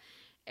people.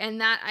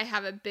 And that I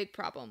have a big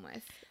problem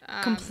with.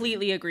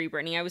 Completely agree,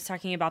 Brittany. I was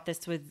talking about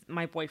this with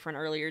my boyfriend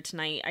earlier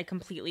tonight. I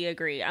completely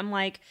agree. I'm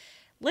like,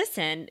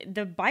 listen,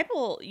 the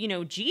Bible, you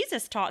know,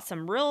 Jesus taught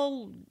some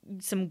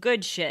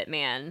good shit,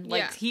 man.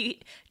 Like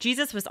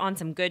Jesus was on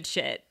some good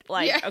shit,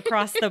 like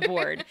across the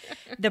board.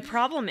 The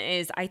problem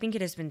is, I think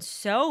it has been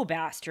so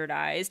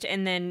bastardized.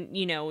 And then,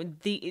 you know,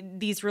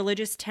 these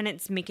religious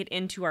tenets make it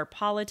into our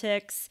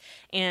politics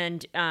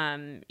and,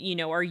 you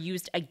know, are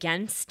used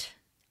against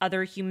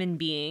other human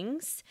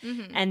beings.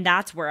 And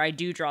that's where I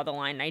do draw the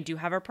line. I do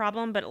have a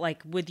problem, but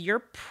like with your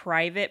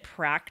private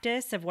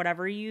practice of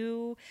whatever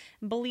you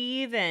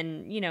believe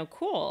and, you know,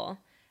 cool.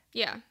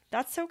 Yeah.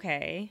 That's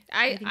okay.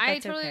 I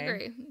totally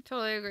agree.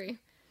 Totally agree.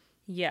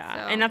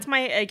 Yeah. So.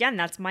 And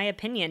that's my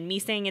opinion. Me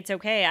saying it's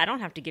okay. I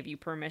don't have to give you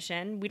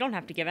permission. We don't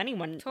have to give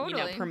anyone, you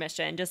know,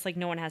 permission, just like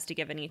no one has to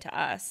give any to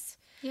us.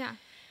 Yeah.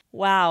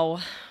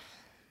 Wow.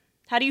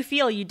 How do you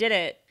feel? You did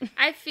it.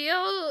 I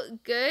feel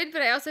good,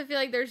 but I also feel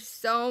like there's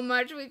so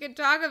much we could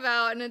talk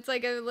about. And it's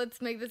like,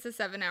 let's make this a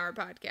 7-hour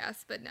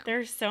podcast. But no.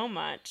 There's so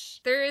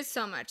much. There is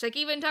so much. Like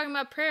even talking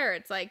about prayer,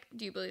 it's like,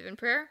 do you believe in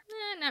prayer?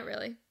 Not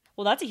really.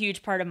 Well, that's a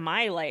huge part of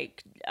my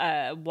like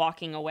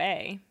walking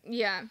away.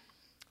 Yeah.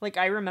 Like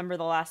I remember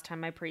the last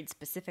time I prayed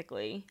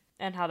specifically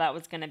and how that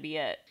was going to be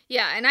it.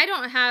 Yeah, and I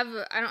don't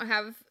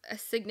have a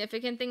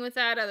significant thing with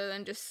that other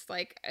than just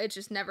like it's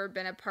just never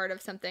been a part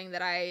of something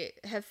that I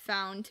have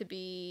found to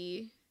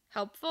be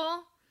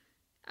helpful.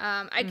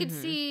 I could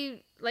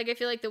see like I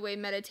feel like the way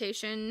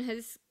meditation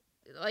has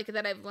like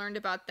that I've learned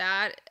about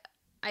that.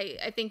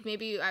 I think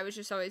maybe I was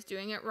just always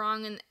doing it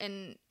wrong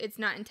and it's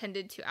not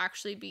intended to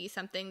actually be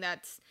something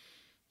that's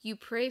you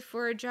pray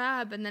for a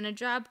job and then a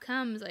job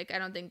comes. Like I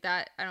don't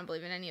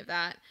believe in any of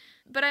that.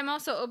 But I'm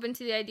also open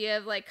to the idea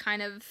of like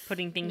kind of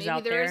putting things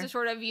out there. Maybe there is a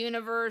sort of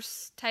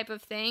universe type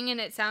of thing, and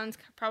it sounds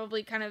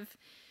probably kind of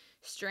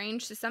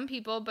strange to some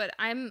people, but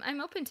I'm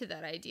open to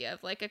that idea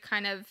of like a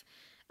kind of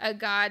a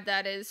God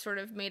that is sort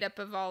of made up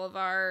of all of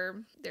our.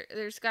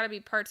 There's got to be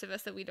parts of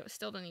us that we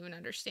still don't even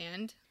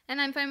understand,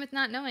 and I'm fine with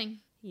not knowing.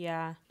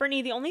 Yeah.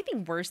 Brittany, the only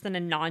thing worse than a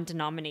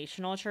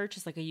non-denominational church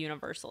is like a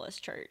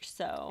universalist church,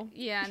 so.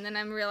 Yeah, and then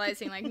I'm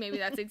realizing like maybe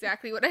that's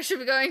exactly what I should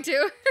be going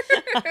to.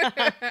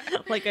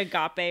 Like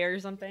Agape or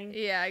something.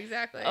 Yeah,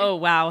 exactly. Oh,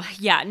 wow.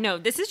 Yeah, no,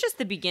 this is just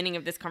the beginning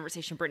of this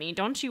conversation, Brittany.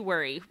 Don't you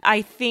worry.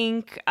 I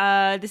think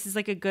this is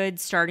like a good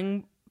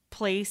starting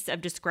place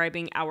of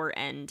describing our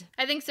end.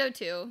 I think so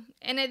too.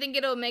 And I think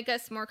it'll make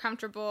us more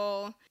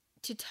comfortable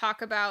to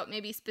talk about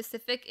maybe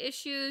specific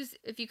issues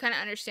if you kind of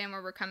understand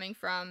where we're coming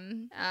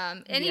from.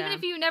 Even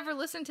if you never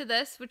listen to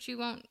this, which you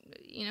won't,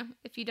 you know,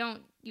 if you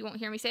don't, you won't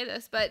hear me say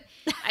this, but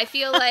I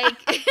feel like...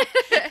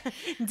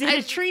 Did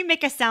a tree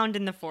make a sound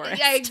in the forest?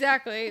 Yeah,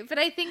 exactly. But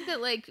I think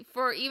that like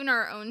for even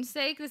our own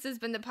sake, this has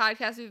been the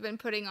podcast we've been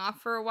putting off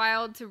for a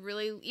while to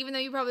really, even though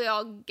you probably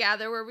all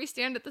gather where we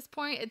stand at this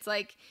point, it's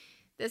like,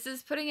 this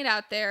is putting it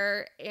out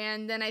there.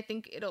 And then I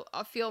think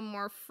I'll feel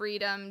more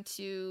freedom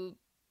to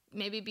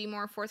maybe be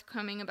more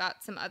forthcoming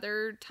about some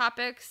other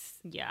topics.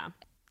 Yeah.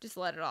 Just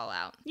let it all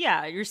out.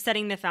 Yeah, you're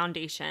setting the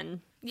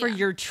foundation for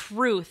your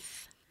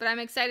truth. But I'm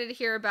excited to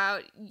hear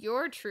about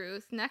your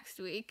truth next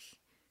week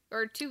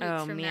or 2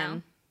 weeks from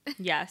now.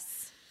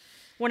 Yes.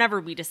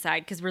 Whenever we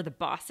decide, because we're the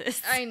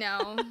bosses. I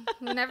know.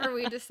 Whenever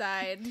we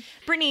decide.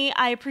 Brittany,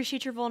 I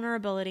appreciate your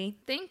vulnerability.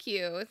 Thank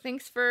you.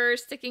 Thanks for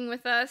sticking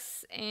with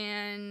us.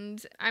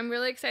 And I'm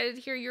really excited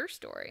to hear your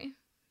story.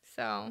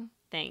 So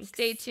thanks.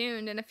 Stay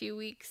tuned in a few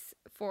weeks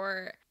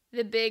for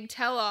the big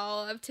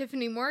tell-all of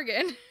Tiffany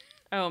Morgan.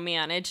 Oh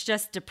man, it's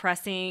just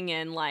depressing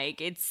and like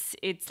it's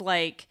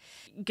like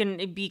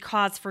gonna be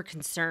cause for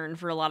concern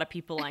for a lot of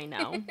people I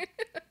know.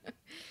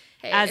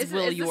 Hey, as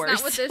will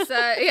yours. Is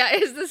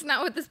this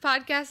not what this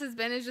podcast has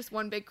been? Is just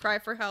one big cry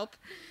for help?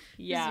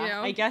 Yeah, you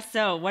know? I guess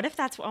so. What if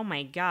that's? Oh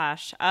my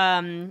gosh.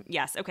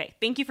 Yes. Okay.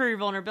 Thank you for your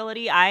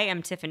vulnerability. I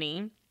am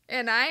Tiffany.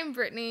 And I'm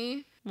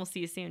Brittany. We'll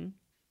see you soon.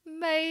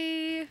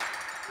 Bye.